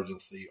it's an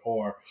emergency,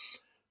 or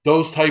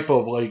those type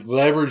of like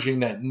leveraging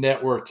that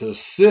network to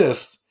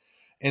assist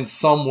in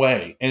some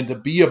way and to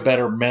be a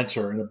better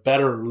mentor and a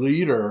better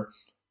leader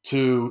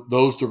to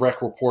those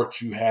direct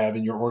reports you have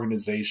in your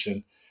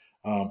organization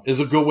is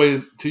a good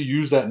way to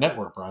use that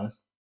network, Brian.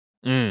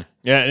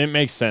 Yeah, it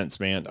makes sense,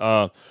 man.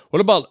 What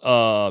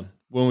about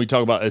when we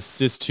talk about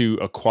assist to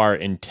acquire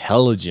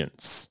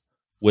intelligence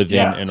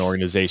within an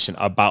organization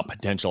about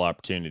potential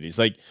opportunities?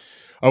 Like,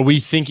 are we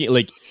thinking,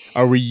 like,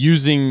 are we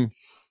leveraging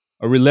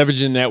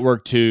the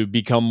network to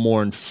become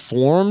more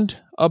informed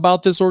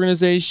about this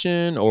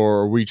organization,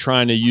 or are we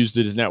trying to use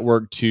this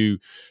network to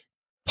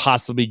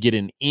possibly get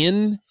an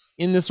in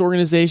this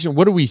organization?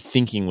 What are we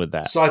thinking with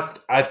that? So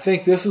I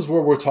think this is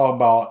where we're talking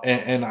about,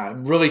 and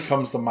it really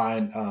comes to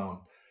mind.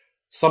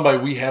 Somebody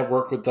we had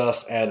worked with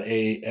us at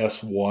a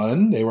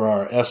S1. They were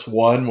our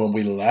S1 when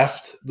we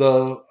left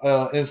the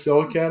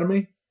NCO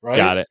Academy, right?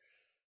 Got it.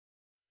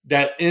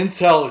 That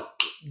intel,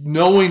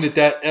 knowing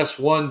that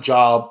S1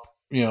 job,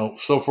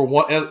 so for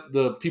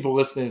the people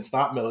listening, it's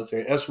not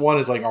military. S1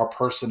 is like our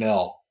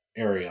personnel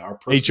area, our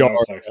personnel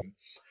section.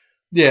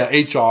 Yeah,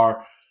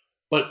 HR.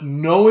 But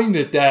knowing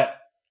that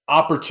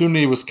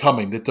opportunity was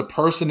coming, that the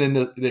person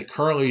that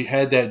currently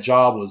had that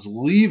job was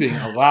leaving,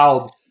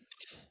 allowed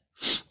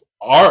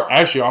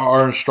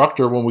our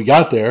instructor, when we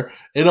got there,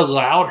 it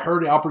allowed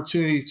her the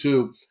opportunity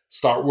to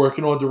start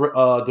working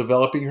on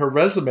developing her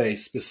resume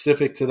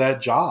specific to that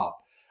job.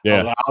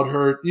 Yeah. Allowed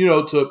her,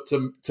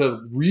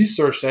 to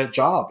research that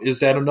job. Is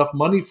that enough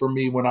money for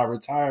me when I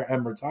retire?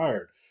 I'm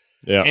retired.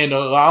 Yeah. And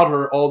allowed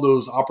her all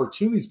those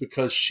opportunities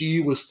because she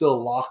was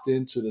still locked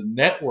into the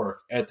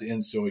network at the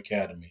NCO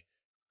Academy.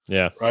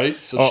 Yeah. Right.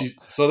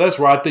 So that's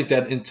where I think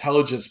that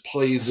intelligence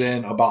plays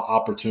in about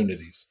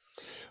opportunities.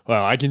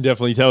 Well, I can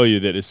definitely tell you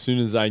that as soon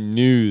as I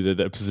knew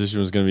that position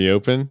was going to be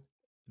open,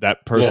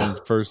 that person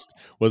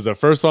was the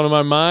first one on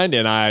my mind,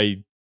 and I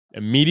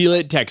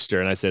immediately texted her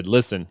and I said,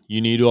 "Listen, you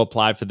need to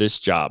apply for this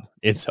job.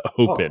 It's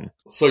open."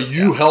 Oh, so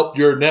you helped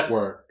your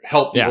network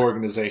help the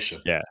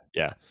organization. Yeah,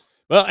 yeah.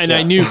 Well, and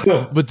I knew,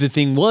 but the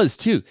thing was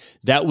too,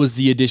 that was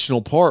the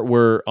additional part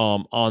where,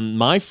 on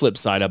my flip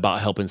side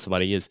about helping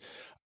somebody is,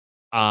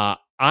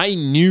 I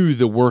knew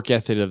the work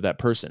ethic of that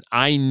person.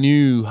 I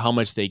knew how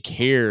much they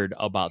cared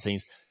about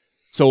things.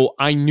 So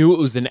I knew it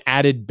was an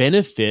added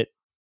benefit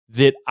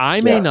that I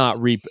may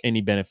not reap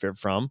any benefit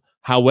from.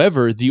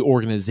 However, the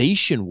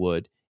organization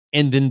would,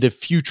 and then the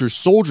future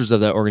soldiers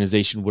of that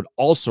organization would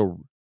also,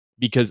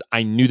 because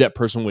I knew that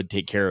person would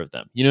take care of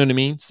them. You know what I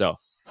mean? So,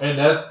 and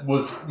that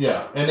was,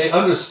 and they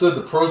understood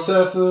the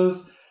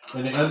processes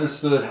and they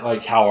understood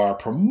like how our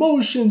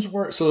promotions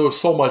work. So there was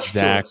so much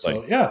to it.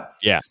 So, yeah.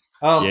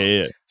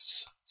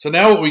 So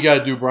now what we got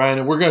to do, Brian,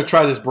 and we're going to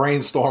try this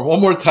brainstorm one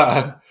more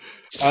time.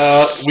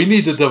 We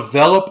need to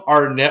develop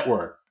our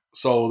network.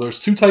 So there's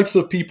two types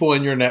of people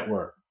in your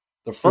network.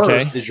 The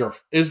first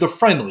is the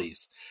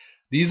friendlies.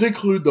 These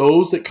include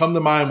those that come to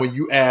mind when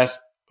you ask,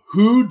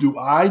 who do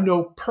I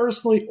know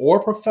personally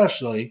or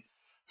professionally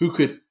who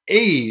could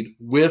aid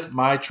with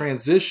my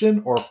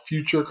transition or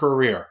future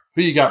career?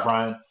 Who you got,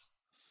 Brian?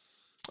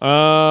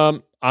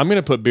 I'm going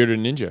to put Bearded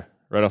Ninja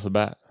right off the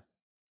bat.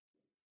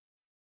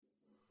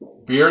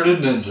 Bearded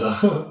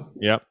Ninja.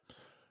 Yep.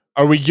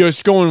 Are we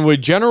just going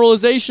with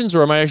generalizations,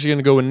 or am I actually going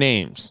to go with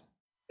names?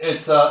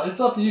 It's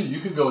up to you. You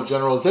could go with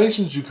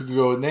generalizations. You could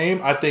go with name.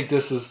 I think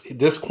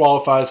this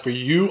qualifies for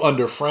you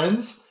under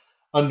friends.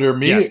 Under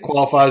me, Yes. it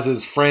qualifies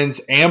as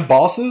friends and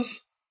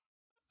bosses.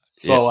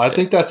 So I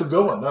think that's a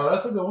good one. No,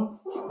 that's a good one.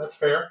 That's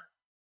fair.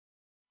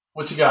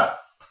 What you got?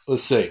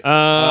 Let's see.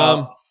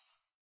 Go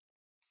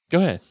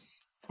ahead.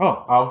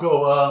 Oh, I'll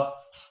go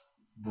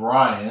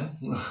Brian.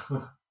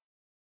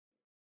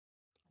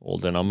 Well,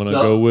 then I'm going to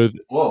go with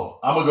Whoa,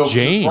 I'm going to go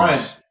James. with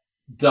just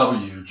Brian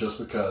W, just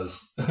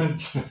because.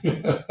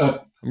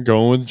 I'm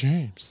going with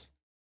James.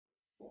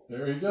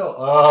 There you go.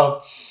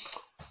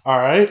 All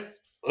right.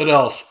 What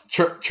else?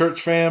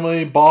 Church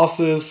family,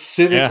 bosses,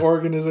 civic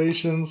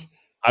organizations.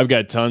 I've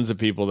got tons of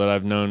people that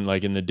I've known,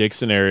 like in the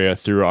Dixon area,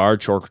 through our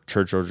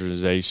church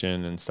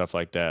organization and stuff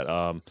like that.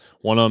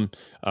 One of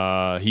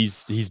them,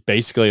 he's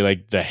basically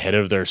like the head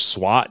of their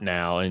SWAT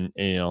now, and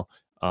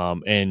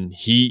and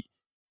he,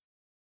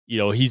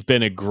 he's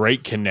been a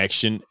great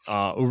connection.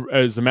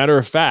 As a matter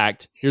of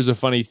fact, here's a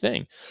funny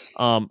thing: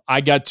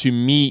 I got to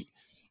meet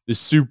the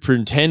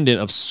superintendent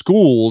of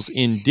schools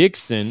in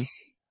Dixon.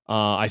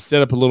 I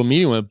set up a little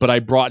meeting with him, but I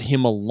brought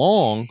him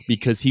along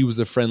because he was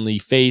a friendly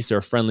face or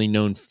a friendly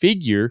known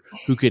figure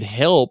who could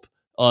help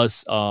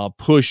us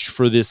push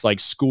for this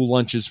like school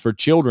lunches for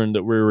children,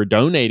 that we were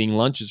donating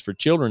lunches for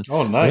children.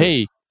 Oh, nice.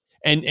 Hey,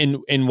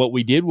 and what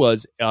we did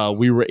was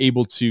we were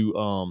able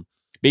to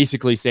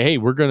basically say, hey,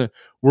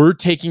 we're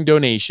taking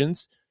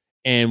donations,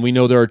 and we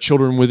know there are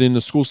children within the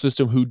school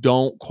system who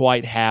don't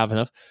quite have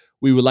enough.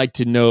 We would like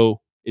to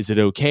know, is it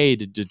okay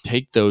to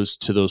take those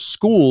to those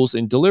schools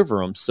and deliver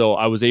them? So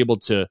I was able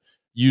to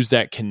use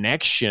that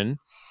connection,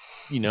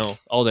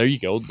 oh, there you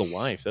go. The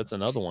wife, that's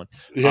another one.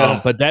 Yeah.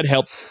 But that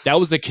helped. That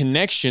was a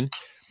connection.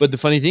 But the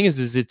funny thing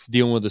is it's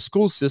dealing with the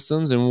school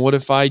systems. And what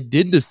if I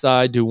did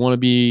decide to want to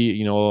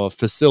be, a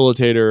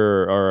facilitator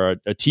or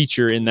a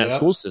teacher in that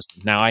school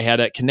system? Now I had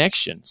that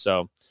connection.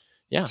 So,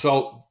 yeah.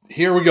 So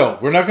here we go.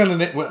 We're not going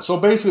to, so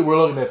basically we're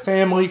looking at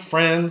family,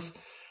 friends.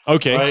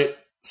 Okay. Right.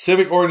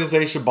 Civic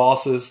organization,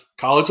 bosses,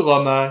 college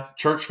alumni,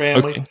 church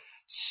family,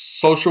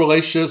 social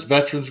relationships,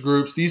 veterans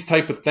groups, these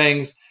type of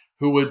things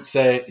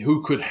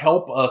who could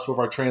help us with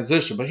our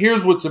transition. But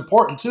here's what's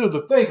important too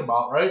to think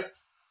about, right?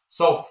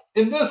 So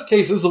in this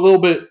case, it's a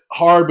little bit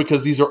hard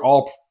because these are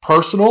all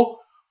personal,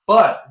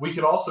 but we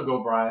could also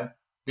go, Brian,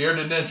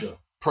 Bearded Ninja,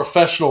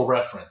 professional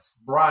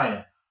reference.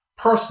 Brian,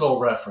 personal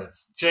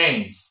reference.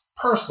 James,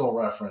 personal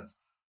reference.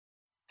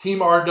 Team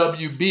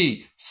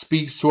RWB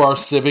speaks to our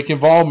civic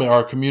involvement,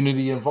 our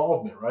community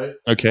involvement, right?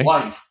 Okay.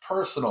 Life,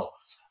 personal.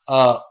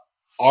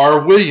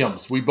 R.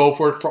 Williams, we both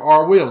work for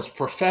R. Williams,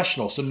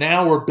 professional. So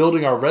now we're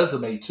building our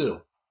resume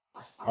too.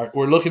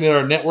 We're looking at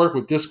our network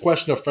with this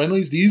question of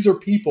friendlies. These are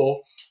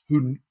people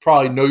who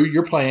probably know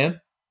your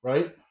plan,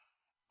 right?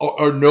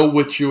 Or know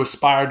what you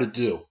aspire to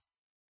do.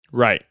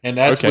 Right. And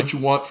that's what you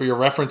want for your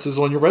references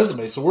on your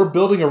resume. So we're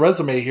building a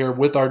resume here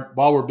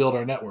while we're building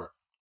our network.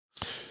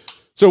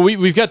 So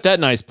we've got that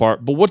nice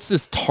part, but what's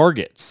this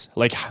targets?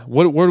 Like,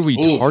 what are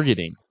we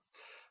targeting?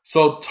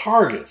 So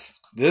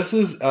targets. This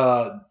is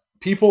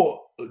people.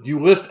 You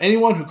list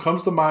anyone who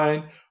comes to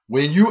mind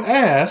when you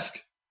ask,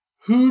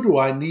 who do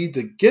I need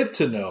to get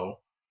to know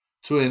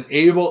to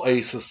enable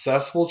a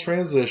successful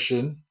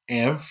transition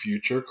and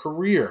future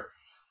career?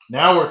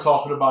 Now we're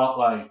talking about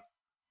like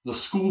the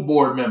school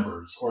board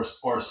members or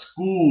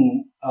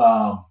school.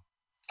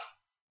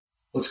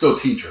 Let's go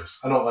teachers.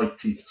 I don't like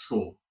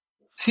school.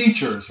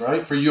 Teachers,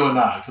 right? For you and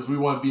I, because we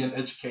want to be in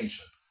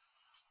education.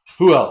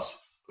 Who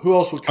else? Who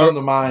else would come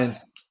to mind?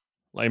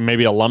 Like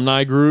maybe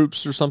alumni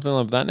groups or something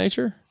of that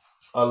nature?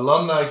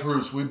 Alumni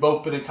groups. We've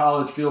both been in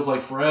college, feels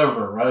like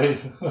forever, right?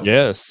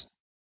 Yes.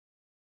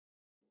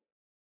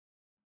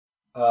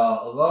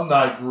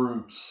 Alumni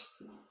groups.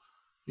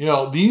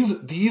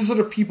 These are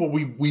the people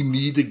we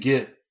need to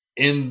get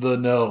in the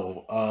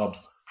know.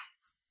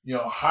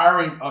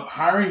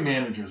 Hiring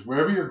managers,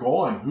 wherever you're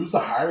going. Who's the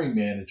hiring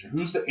manager?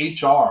 Who's the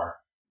HR?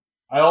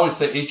 I always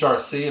say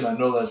HRC, and I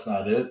know that's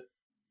not it,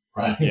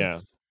 right?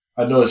 Yeah.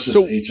 I know it's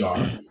just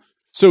HR.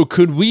 So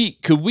could we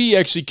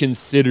actually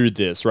consider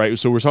this, right?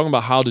 So we're talking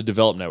about how to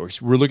develop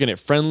networks. We're looking at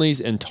friendlies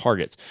and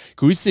targets.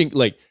 Could we think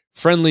like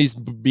friendlies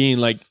being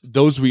like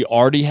those we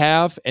already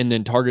have, and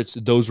then targets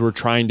those we're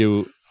trying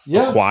to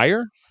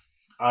acquire?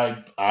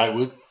 I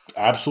would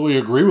absolutely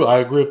agree. I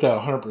agree with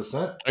that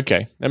 100%.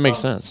 Okay, that makes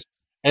sense.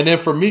 And then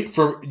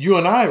for you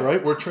and I,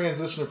 right, we're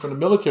transitioning from the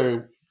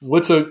military.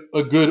 What's a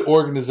good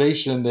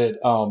organization that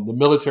the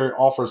military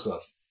offers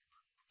us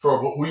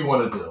for what we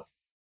want to do?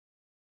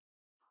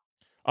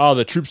 Oh,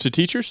 the Troops to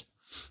Teachers?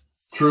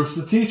 Troops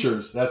to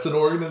Teachers. That's an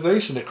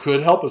organization that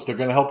could help us. They're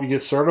going to help you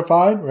get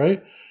certified,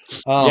 right?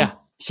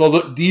 So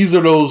these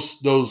are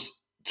those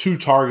two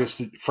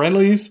targets,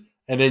 friendlies,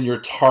 and then your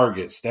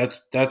targets.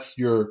 That's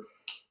your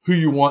who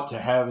you want to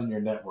have in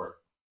your network.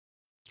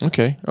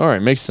 Okay. All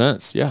right. Makes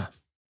sense. Yeah.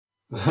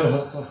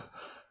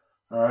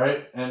 All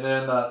right. And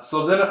then,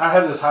 so then I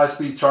have this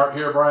high-speed chart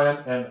here, Brian,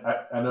 and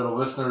I know the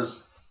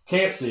listeners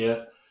can't see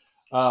it.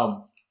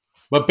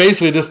 But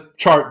basically, this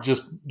chart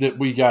just that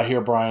we got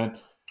here, Brian,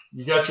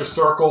 you got your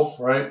circle,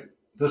 right?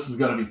 This is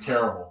going to be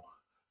terrible.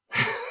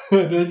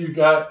 And then you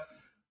got,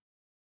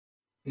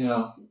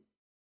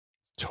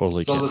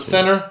 Totally. So can't the see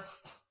center.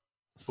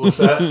 What's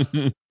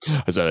that?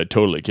 I said I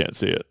totally can't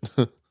see it.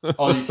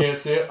 Oh, you can't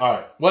see it? All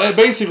right. Well,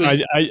 basically,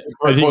 I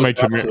think my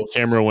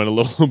camera went a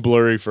little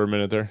blurry for a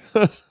minute there.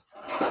 Let's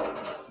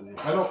see.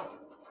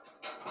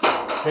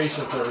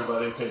 Patience,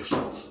 everybody,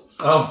 patience.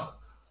 I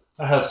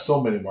have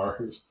so many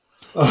markers.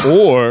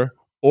 or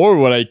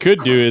what I could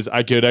do is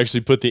I could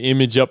actually put the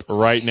image up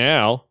right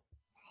now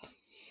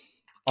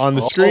on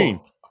the screen,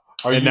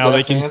 and now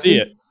they can see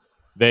it.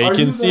 They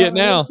can see it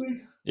now.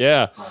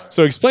 Yeah. Right.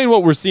 So explain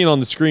what we're seeing on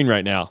the screen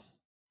right now.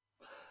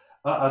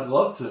 I'd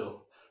love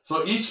to.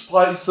 So each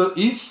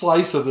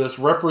slice of this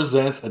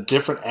represents a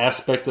different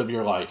aspect of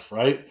your life,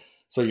 right?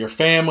 So your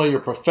family,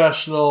 your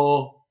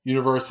professional,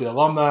 university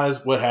alumni,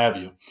 what have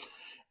you.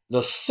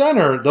 The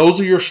center,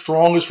 those are your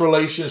strongest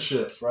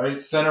relationships,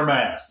 right? Center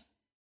mass.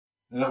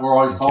 And we're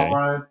always taught,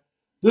 Brian.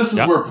 This is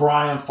where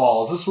Brian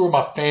falls. This is where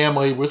my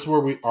family, this is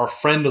where our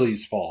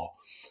friendlies fall.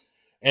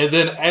 And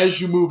then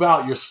as you move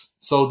out,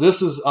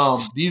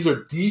 these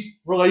are deep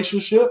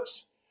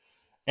relationships.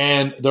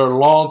 And they're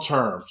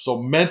long-term. So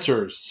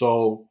mentors.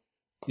 So,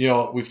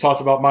 we've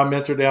talked about my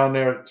mentor down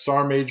there,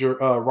 Sergeant Major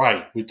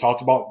Wright. We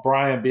talked about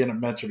Brian being a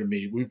mentor to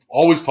me. We've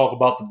always talked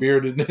about the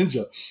Bearded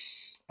Ninja.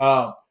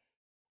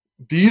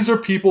 These are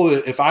people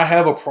that if I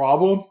have a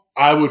problem,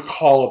 I would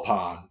call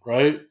upon,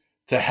 right,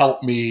 to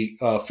help me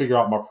figure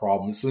out my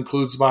problem. This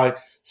includes my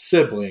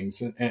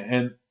siblings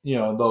and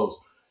those.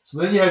 So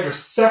then you have your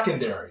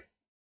secondary,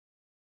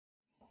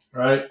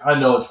 right? I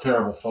know it's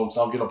terrible, folks.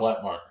 I'll get a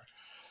black marker.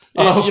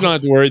 You don't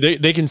have to worry.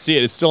 They can see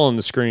it. It's still on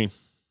the screen.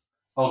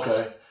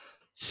 Okay.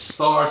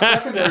 So our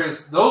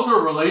secondaries, those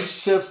are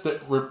relationships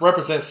that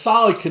represent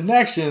solid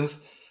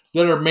connections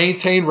that are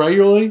maintained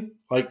regularly,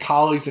 like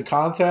colleagues and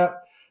contact.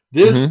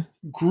 This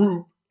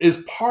group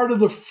is part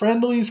of the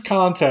friendlies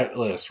contact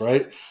list,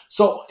 right?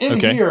 So in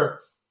here,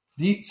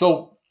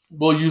 so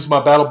we'll use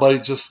my battle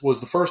buddy just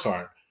was the first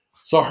sergeant.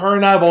 So her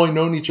and I have only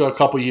known each other a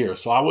couple of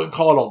years. So I wouldn't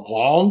call it a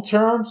long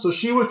term. So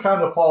she would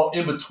kind of fall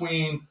in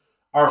between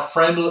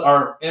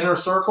our inner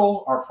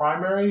circle, our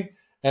primary,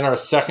 and our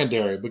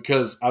secondary,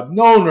 because I've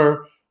known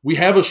her. We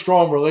have a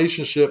strong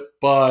relationship,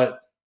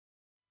 but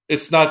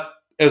it's not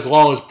as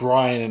long as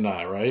Brian and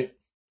I, right?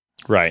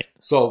 Right.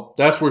 So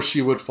that's where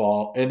she would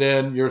fall. And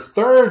then your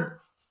third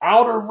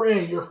outer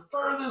ring, your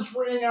furthest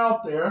ring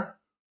out there.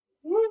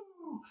 Woo,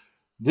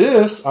 I'm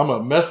going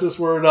to mess this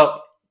word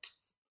up.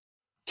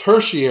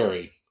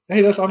 Tertiary.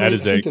 Hey, I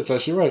think that's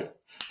actually right.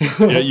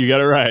 Yeah, you got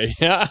it right.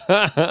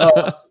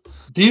 Yeah.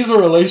 These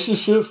are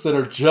relationships that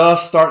are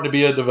just starting to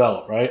be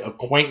developed, right?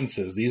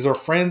 Acquaintances. These are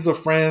friends of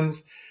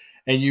friends,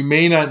 and you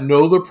may not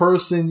know the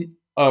person.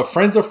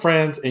 Friends of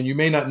friends, and you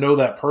may not know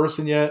that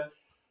person yet.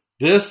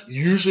 This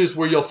usually is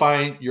where you'll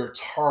find your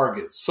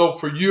targets. So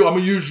for you, I'm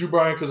going to use you,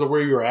 Brian, because of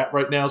where you're at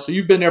right now. So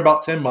you've been there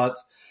about 10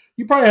 months.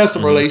 You probably have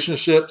some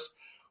relationships,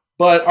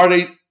 but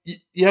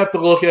you have to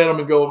look at them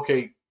and go,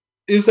 okay,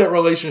 is that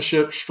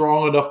relationship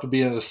strong enough to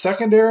be in the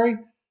secondary?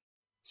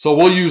 So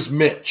we'll use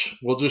Mitch.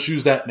 We'll just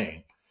use that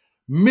name.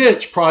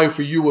 Mitch probably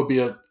for you would be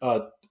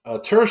a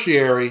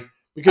tertiary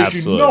because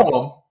Absolutely. You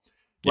know him,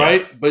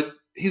 right? Yeah. But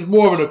he's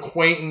more of an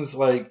acquaintance,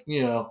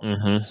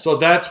 So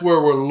that's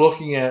where we're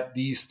looking at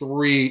these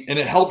three, and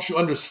it helps you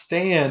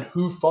understand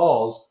who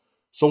falls.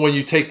 So when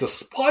you take the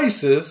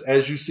splices,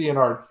 as you see in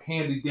our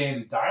handy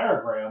dandy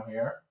diagram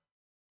here,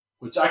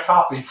 which I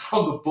copied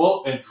from the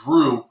book and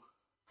drew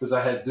because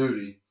I had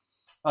duty.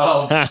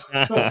 So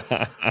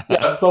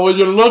when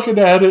you're looking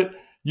at it,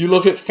 you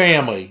look at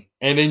family.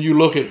 And then you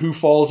look at who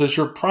falls as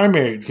your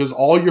primary, because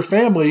all your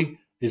family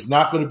is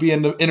not going to be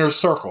in the inner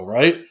circle,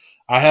 right?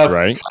 I have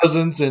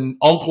cousins and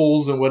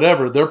uncles and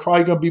whatever. They're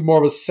probably going to be more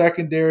of a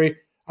secondary.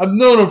 I've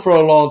known them for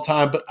a long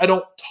time, but I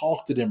don't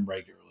talk to them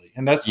regularly.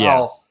 And that's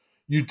how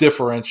you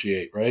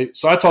differentiate, right?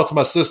 So I talk to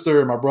my sister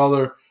and my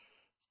brother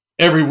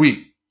every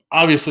week.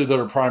 Obviously, they're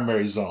the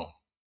primary zone.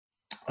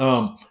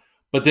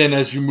 But then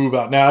as you move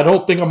out, now I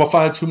don't think I'm going to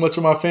find too much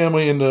of my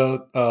family in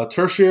the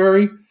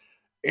tertiary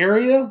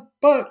area,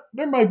 but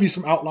there might be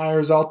some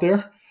outliers out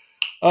there.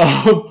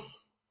 That's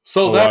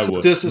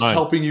what this is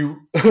helping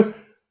you.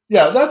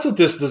 That's what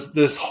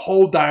this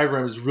whole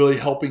diagram is really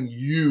helping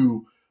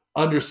you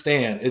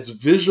understand. It's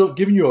visual,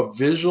 giving you a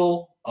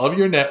visual of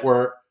your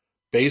network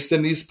based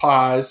in these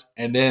pies,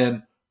 and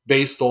then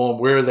based on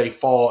where they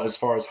fall as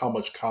far as how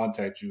much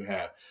contact you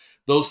have.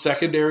 Those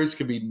secondaries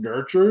can be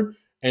nurtured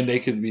and they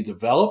can be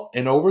developed,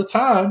 and over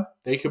time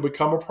they can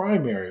become a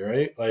primary,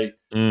 right?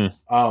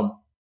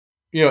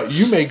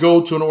 You may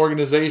go to an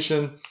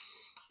organization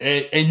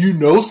and you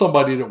know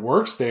somebody that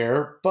works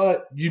there,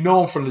 but you know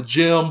them from the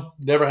gym,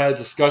 never had a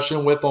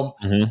discussion with them.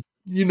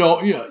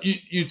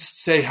 You'd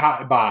say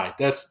hi, bye.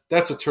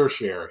 That's a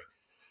tertiary,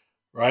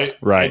 right?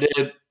 Right.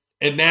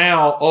 And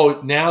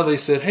now they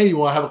said, hey, you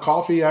want to have a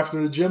coffee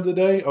after the gym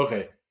today?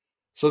 Okay.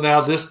 So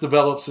now this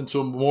develops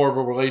into more of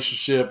a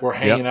relationship. We're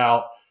hanging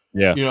out.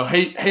 Yeah.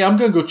 Hey, I'm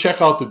going to go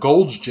check out the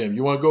Gold's Gym.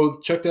 You want to go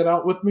check that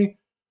out with me?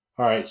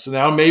 All right. So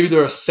now maybe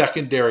they're a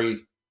secondary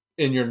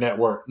in your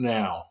network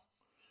now.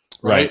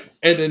 Right.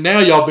 And then now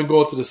y'all been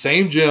going to the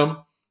same gym.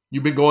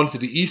 You've been going to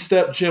the East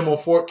Step Gym on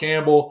Fort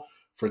Campbell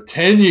for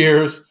 10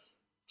 years,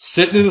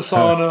 sitting in the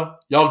sauna.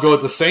 Y'all go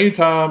at the same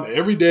time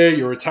every day.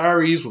 You're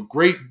retirees with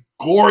great,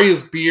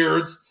 glorious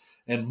beards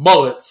and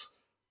mullets.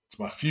 It's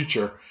my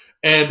future.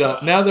 And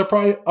now they're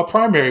probably a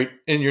primary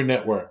in your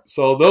network.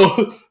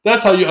 So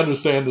that's how you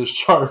understand this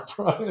chart,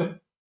 Brian.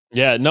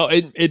 Yeah, no,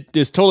 it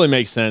just totally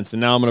makes sense. And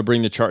now I'm going to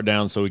bring the chart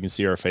down so we can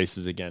see our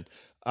faces again.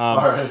 All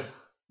right.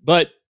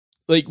 But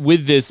like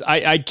with this,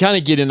 I kind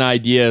of get an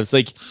idea. It's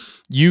like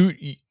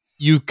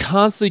you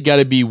constantly got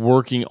to be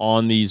working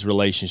on these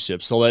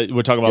relationships. So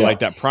we're talking about like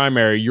that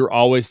primary, you're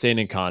always staying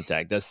in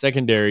contact. That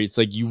secondary, it's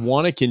like you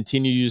want to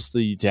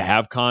continuously to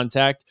have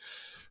contact,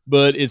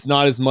 but it's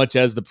not as much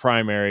as the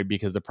primary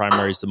because the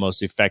primary is the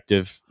most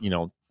effective. You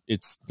know,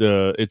 it's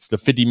the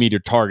 50-meter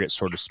target,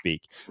 so to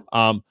speak.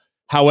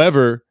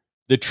 However,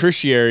 the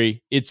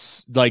tertiary,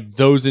 it's like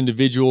those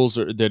individuals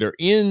that are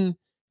in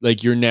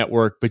like your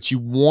network, but you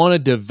want to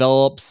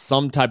develop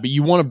some type of,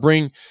 you want to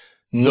bring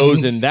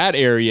those in that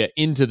area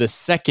into the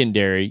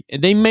secondary,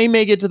 and they may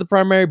make it to the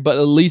primary, but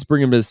at least bring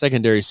them to the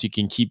secondary so you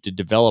can keep to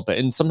develop it.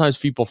 And sometimes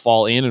people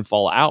fall in and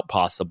fall out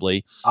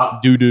possibly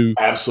due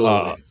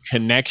to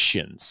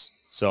connections.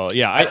 So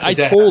yeah, I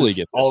totally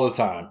get this. All the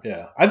time.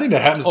 Yeah. I think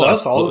that happens to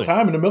us all the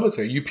time in the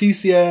military. You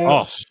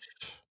PCS,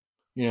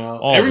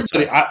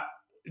 everybody,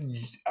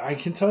 I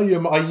can tell you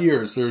in my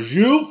years, there's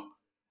you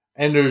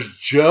and there's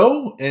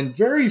Joe and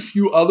very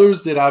few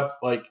others that I've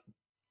like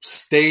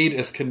stayed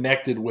as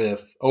connected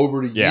with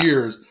over the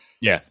years.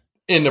 Yeah.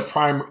 In the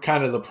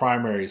the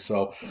primary.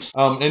 So,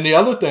 and the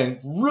other thing,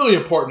 really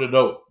important to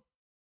note,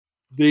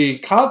 the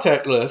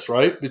contact list,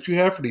 right, that you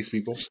have for these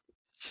people,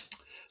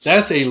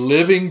 that's a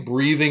living,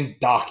 breathing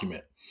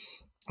document.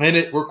 And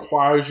it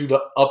requires you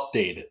to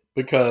update it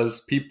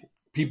because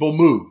people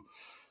move.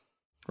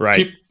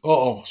 Right.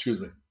 Excuse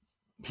me.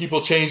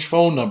 People change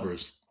phone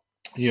numbers.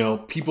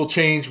 People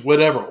change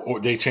whatever,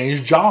 or they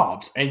change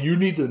jobs. And you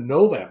need to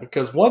know that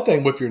because one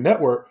thing with your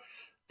network,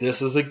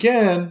 this is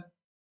again,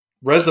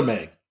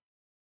 resume.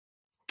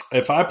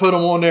 If I put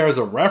them on there as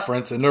a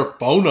reference and their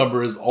phone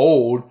number is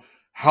old,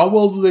 how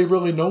well do they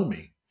really know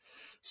me?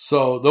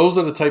 So those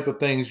are the type of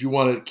things you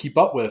want to keep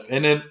up with.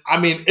 And then, I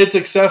mean, it's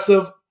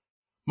excessive.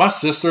 My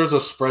sister's a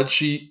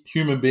spreadsheet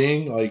human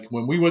being. Like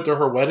when we went to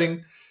her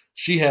wedding,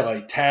 she had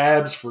like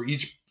tabs for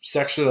each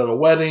section of the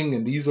wedding,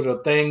 and these are the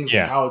things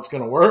and how it's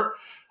going to work.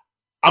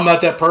 I'm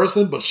not that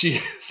person, but she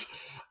is.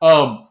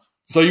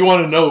 So you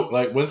want to note,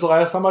 like, when's the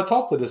last time I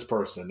talked to this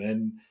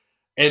person?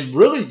 And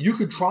really, you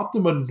could drop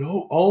them a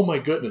note. Oh my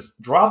goodness.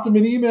 Drop them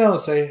an email and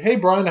say, hey,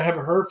 Brian, I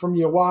haven't heard from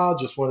you in a while.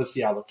 Just want to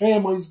see how the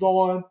family's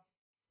doing.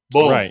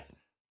 Boom. Right.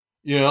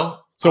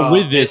 So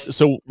with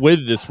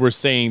this, we're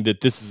saying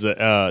that this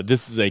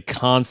is a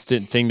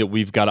constant thing that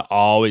we've got to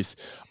always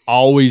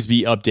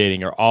be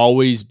updating or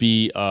always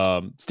be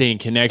stay in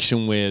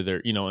connection with,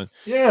 or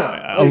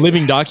a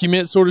living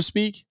document, so to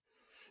speak.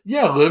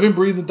 Yeah, living,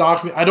 breathing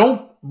document. I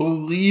don't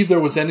believe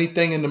there was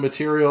anything in the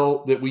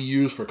material that we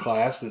used for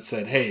class that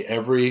said, hey,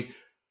 every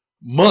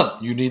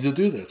month you need to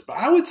do this. But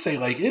I would say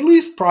like at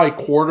least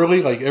probably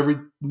quarterly, like every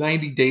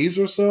 90 days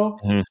or so.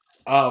 Mm-hmm.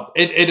 And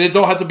it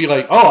don't have to be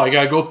like, I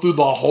got to go through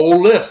the whole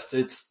list.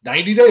 It's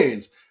 90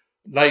 days.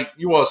 Like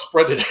you want to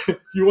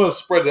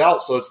spread it,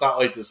 out. So it's not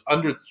like this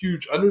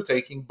huge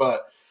undertaking,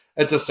 but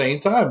at the same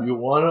time, you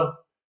want to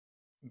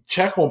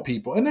check on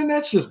people. And then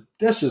that's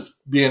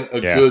just being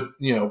a good,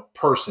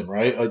 person,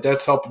 right? Like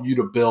that's helping you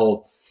to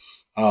build,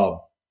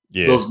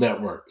 those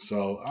networks.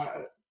 So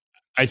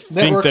I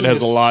think that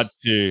has a lot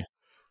to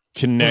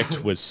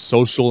connect with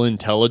social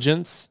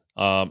intelligence.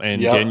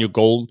 And Daniel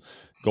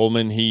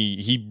Goldman,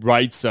 he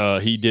writes,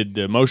 he did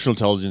the emotional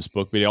intelligence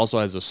book, but he also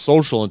has a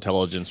social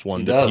intelligence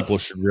one that people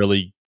should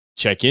really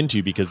check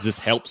into because this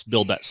helps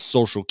build that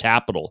social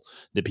capital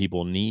that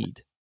people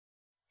need.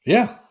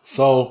 Yeah.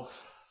 So,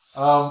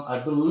 I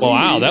believe.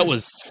 Wow, that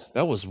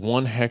was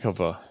one heck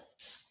of a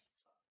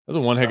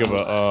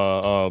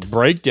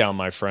breakdown,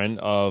 my friend,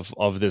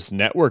 of this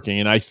networking.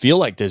 And I feel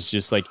like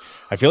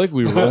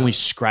we were only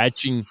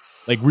scratching,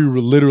 like we were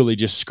literally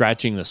just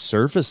scratching the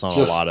surface on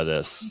a lot of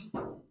this.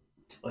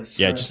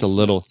 Just a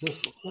little.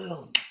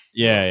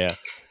 Yeah.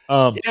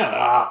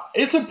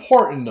 It's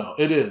important though.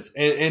 It is.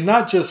 And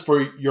not just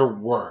for your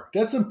work.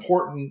 That's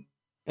important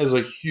as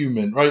a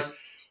human, right?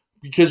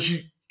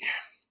 Because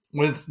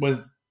when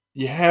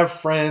you have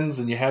friends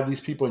and you have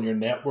these people in your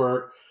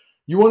network,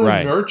 you want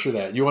to nurture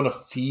that. You want to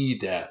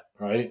feed that,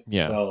 right?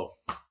 Yeah. So,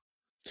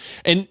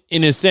 and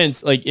in a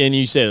sense, like, and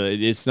you said,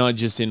 it's not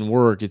just in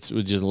work, it's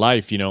just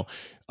life,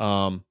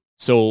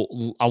 So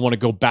I want to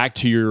go back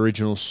to your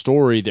original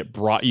story that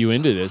brought you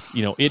into this.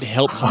 It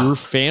helped your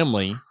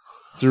family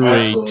through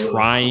a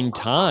trying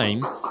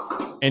time.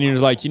 And you're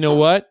like, you know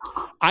what?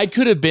 I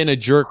could have been a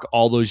jerk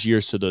all those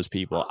years to those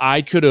people.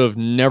 I could have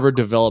never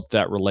developed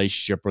that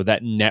relationship or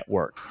that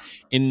network.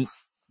 And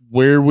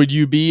where would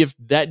you be if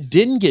that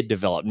didn't get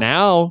developed?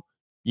 Now,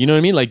 you know what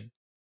I mean? Like,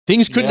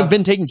 things couldn't have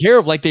been taken care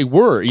of like they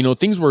were. You know,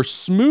 things were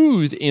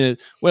smooth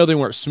well, they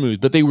weren't smooth,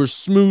 but they were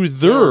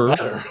smoother.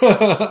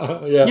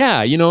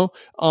 Yeah, you know.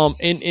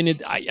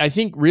 I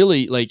think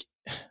really, like,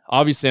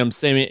 obviously I'm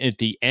saying it at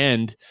the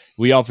end.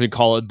 We often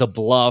call it the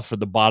bluff or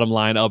the bottom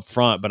line up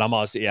front, but I'm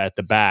obviously at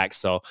the back.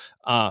 So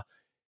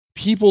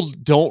people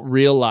don't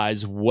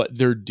realize what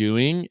they're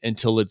doing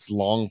until it's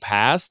long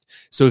past.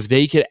 So if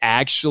they could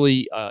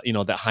actually,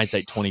 that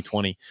hindsight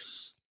 2020,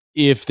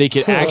 if they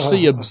could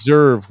actually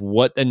observe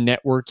what the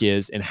network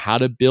is and how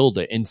to build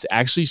it and to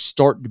actually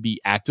start to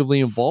be actively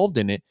involved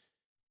in it,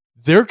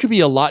 there could be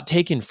a lot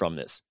taken from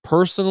this.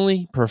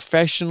 Personally,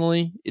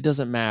 professionally, it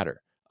doesn't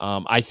matter.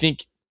 I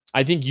think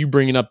you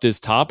bringing up this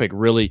topic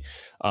really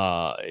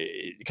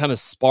it kind of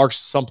sparks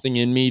something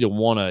in me to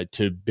want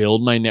to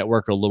build my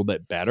network a little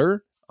bit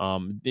better.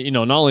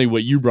 Not only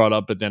what you brought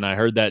up, but then I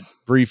heard that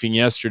briefing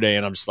yesterday,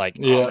 and I'm just like,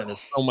 oh man,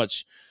 there's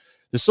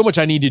so much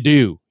I need to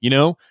do. You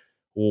know,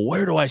 well,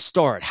 where do I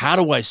start? How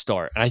do I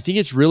start? And I think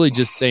it's really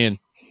just saying,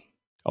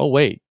 oh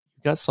wait,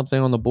 you got something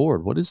on the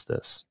board. What is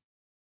this?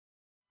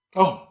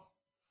 Oh,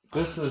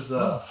 this is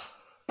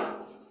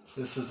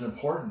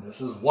important.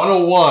 This is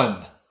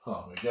 101.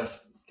 Oh, I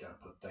guess you gotta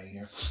put a thing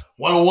here.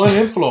 101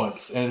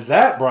 influence. And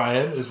that,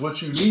 Brian, is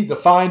what you need to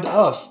find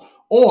us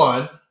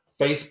on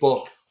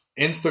Facebook,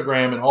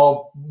 Instagram, and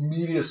all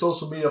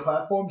social media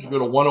platforms. You go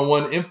to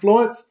 101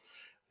 Influence.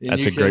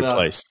 That's a great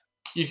place.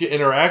 You can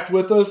interact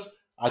with us.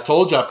 I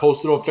told you I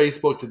posted on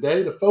Facebook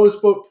today. The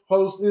Facebook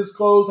post is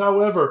closed.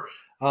 However,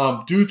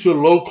 due to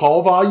low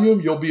call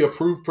volume, you'll be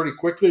approved pretty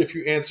quickly if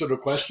you answer the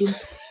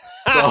questions.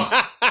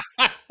 So,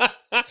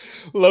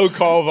 low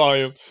call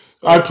volume.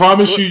 I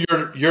promise you,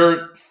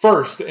 you're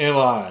first in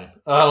line.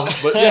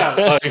 But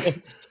yeah,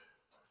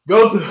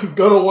 go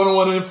to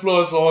 101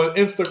 Influence on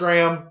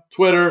Instagram,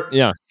 Twitter,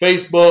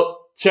 Facebook.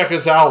 Check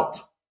us out.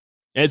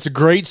 It's a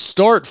great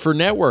start for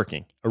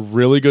networking. A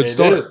really good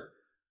start. It is.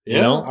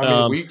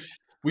 Yeah,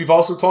 we've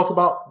also talked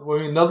about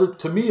another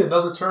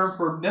term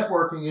for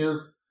networking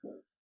is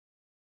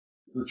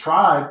the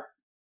tribe.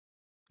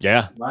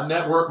 Yeah, my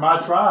network, my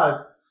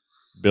tribe.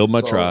 Build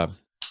my tribe.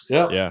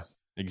 Yeah,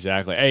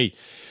 exactly. Hey,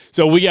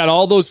 so we got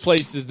all those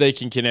places they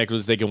can connect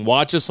with. They can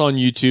watch us on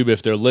YouTube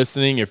if they're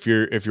listening. If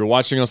you're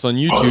watching us on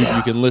YouTube,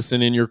 you can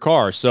listen in your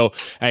car. So,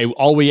 hey,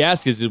 all we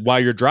ask is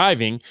while you're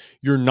driving,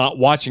 you're not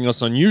watching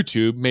us on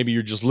YouTube. Maybe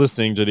you're just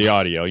listening to the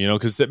audio,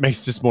 because it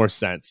makes just more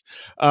sense.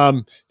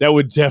 That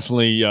would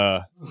definitely.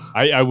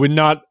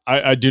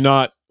 I do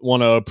not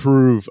want to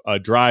approve a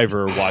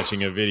driver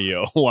watching a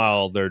video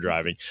while they're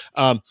driving.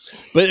 But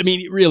I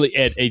mean, really,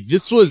 Ed,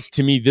 this was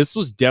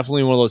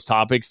definitely one of those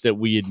topics that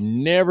we had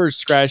never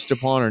scratched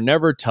upon or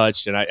never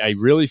touched. And I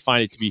really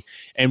find it to be,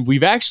 and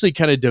we've actually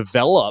kind of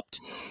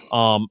developed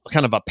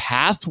kind of a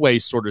pathway,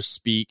 so to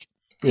speak,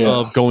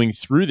 of going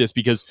through this,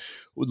 because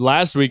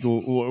last week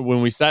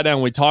when we sat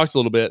down, we talked a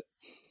little bit,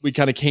 we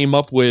kind of came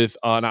up with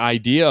an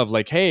idea of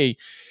like, hey,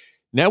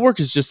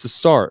 network is just the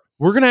start.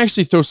 We're going to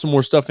actually throw some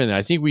more stuff in there.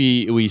 I think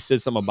we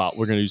said something about,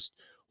 we're going to do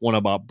one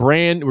about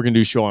brand. We're going to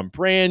do a show on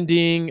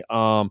branding.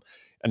 And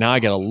now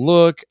I got to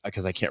look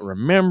because I can't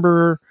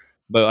remember,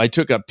 but I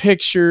took a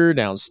picture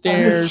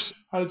downstairs.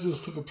 I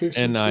just took a picture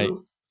and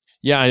too.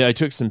 I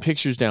took some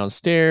pictures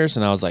downstairs,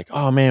 and I was like,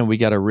 oh man, we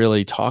got to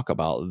really talk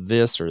about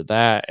this or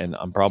that. And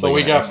I'm probably, so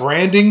we got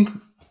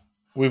branding.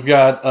 We've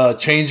got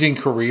changing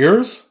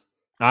careers.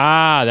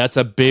 That's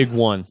a big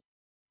one.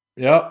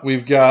 Yeah,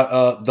 we've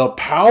got the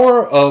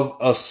power of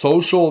a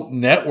social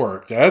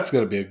network. That's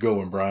going to be a good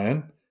one,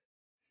 Brian.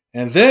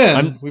 And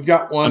then we've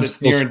got one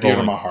that's near and dear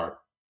to my heart.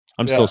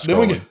 I'm still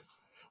scrolling.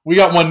 We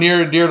got one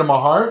near and dear to my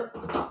heart.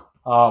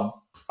 I'm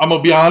going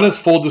to be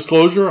honest, full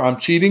disclosure, I'm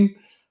cheating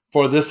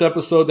for this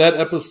episode.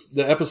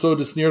 The episode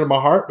is near to my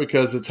heart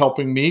because it's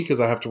helping me because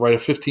I have to write a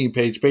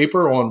 15-page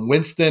paper on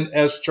Winston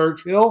S.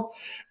 Churchill.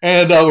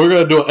 And we're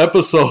going to do an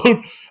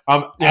episode.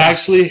 I'm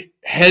actually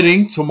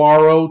heading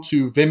tomorrow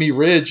to Vimy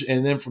Ridge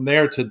and then from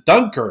there to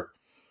Dunkirk.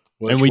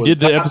 And we did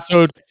the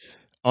episode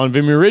on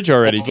Vimy Ridge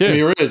already, too.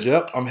 Vimy Ridge,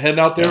 yep. I'm heading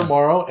out there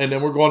tomorrow, and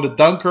then we're going to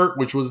Dunkirk,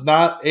 which was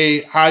not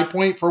a high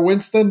point for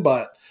Winston,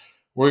 but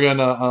we're going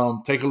to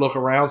take a look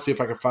around, see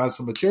if I can find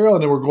some material,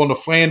 and then we're going to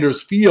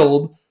Flanders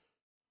Field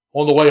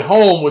on the way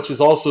home, which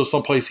is also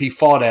someplace he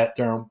fought at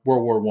during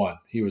World War I.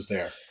 He was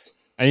there.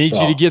 I need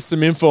you to get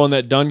some info on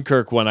that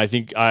Dunkirk one. I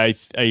think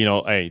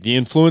the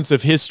influence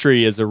of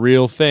history is a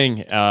real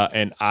thing,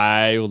 and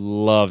I would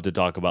love to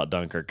talk about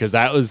Dunkirk because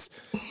that's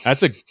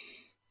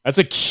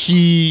a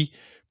key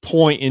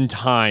point in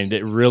time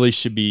that really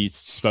should be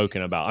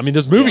spoken about. I mean,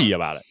 there's a movie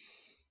about it,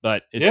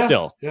 but it's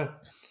still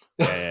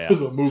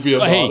there's a movie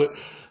about it.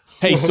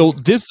 Hey, so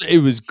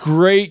it was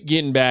great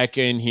getting back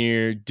in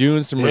here,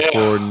 doing some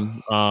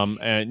recording,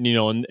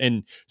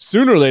 and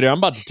sooner or later, I'm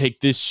about to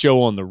take this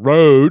show on the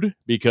road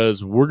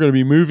because we're going to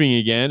be moving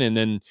again. And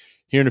then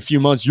here in a few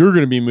months, you're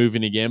going to be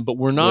moving again, but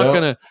we're not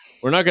going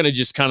to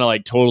just kind of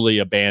like totally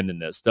abandon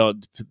this.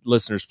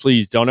 Listeners,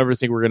 please don't ever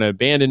think we're going to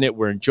abandon it.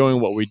 We're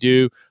enjoying what we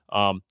do.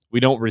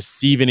 We don't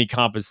receive any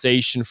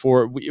compensation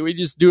for it. We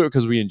just do it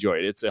because we enjoy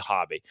it. It's a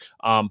hobby.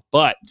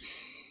 But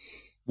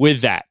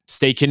with that,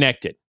 stay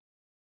connected.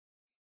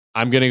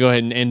 I'm going to go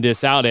ahead and end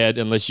this out, Ed,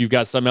 unless you've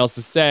got something else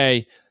to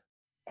say.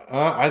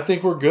 I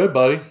think we're good,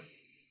 buddy.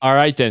 All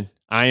right, then.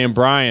 I am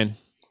Brian.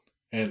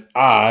 And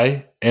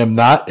I am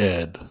not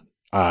Ed.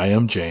 I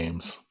am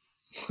James.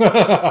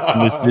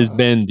 And this has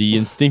been the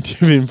Instinctive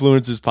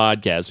Influencers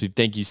Podcast. We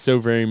thank you so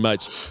very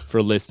much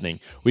for listening.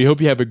 We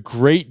hope you have a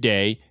great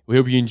day. We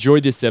hope you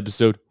enjoyed this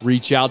episode.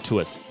 Reach out to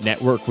us.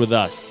 Network with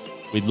us.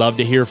 We'd love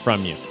to hear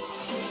from you.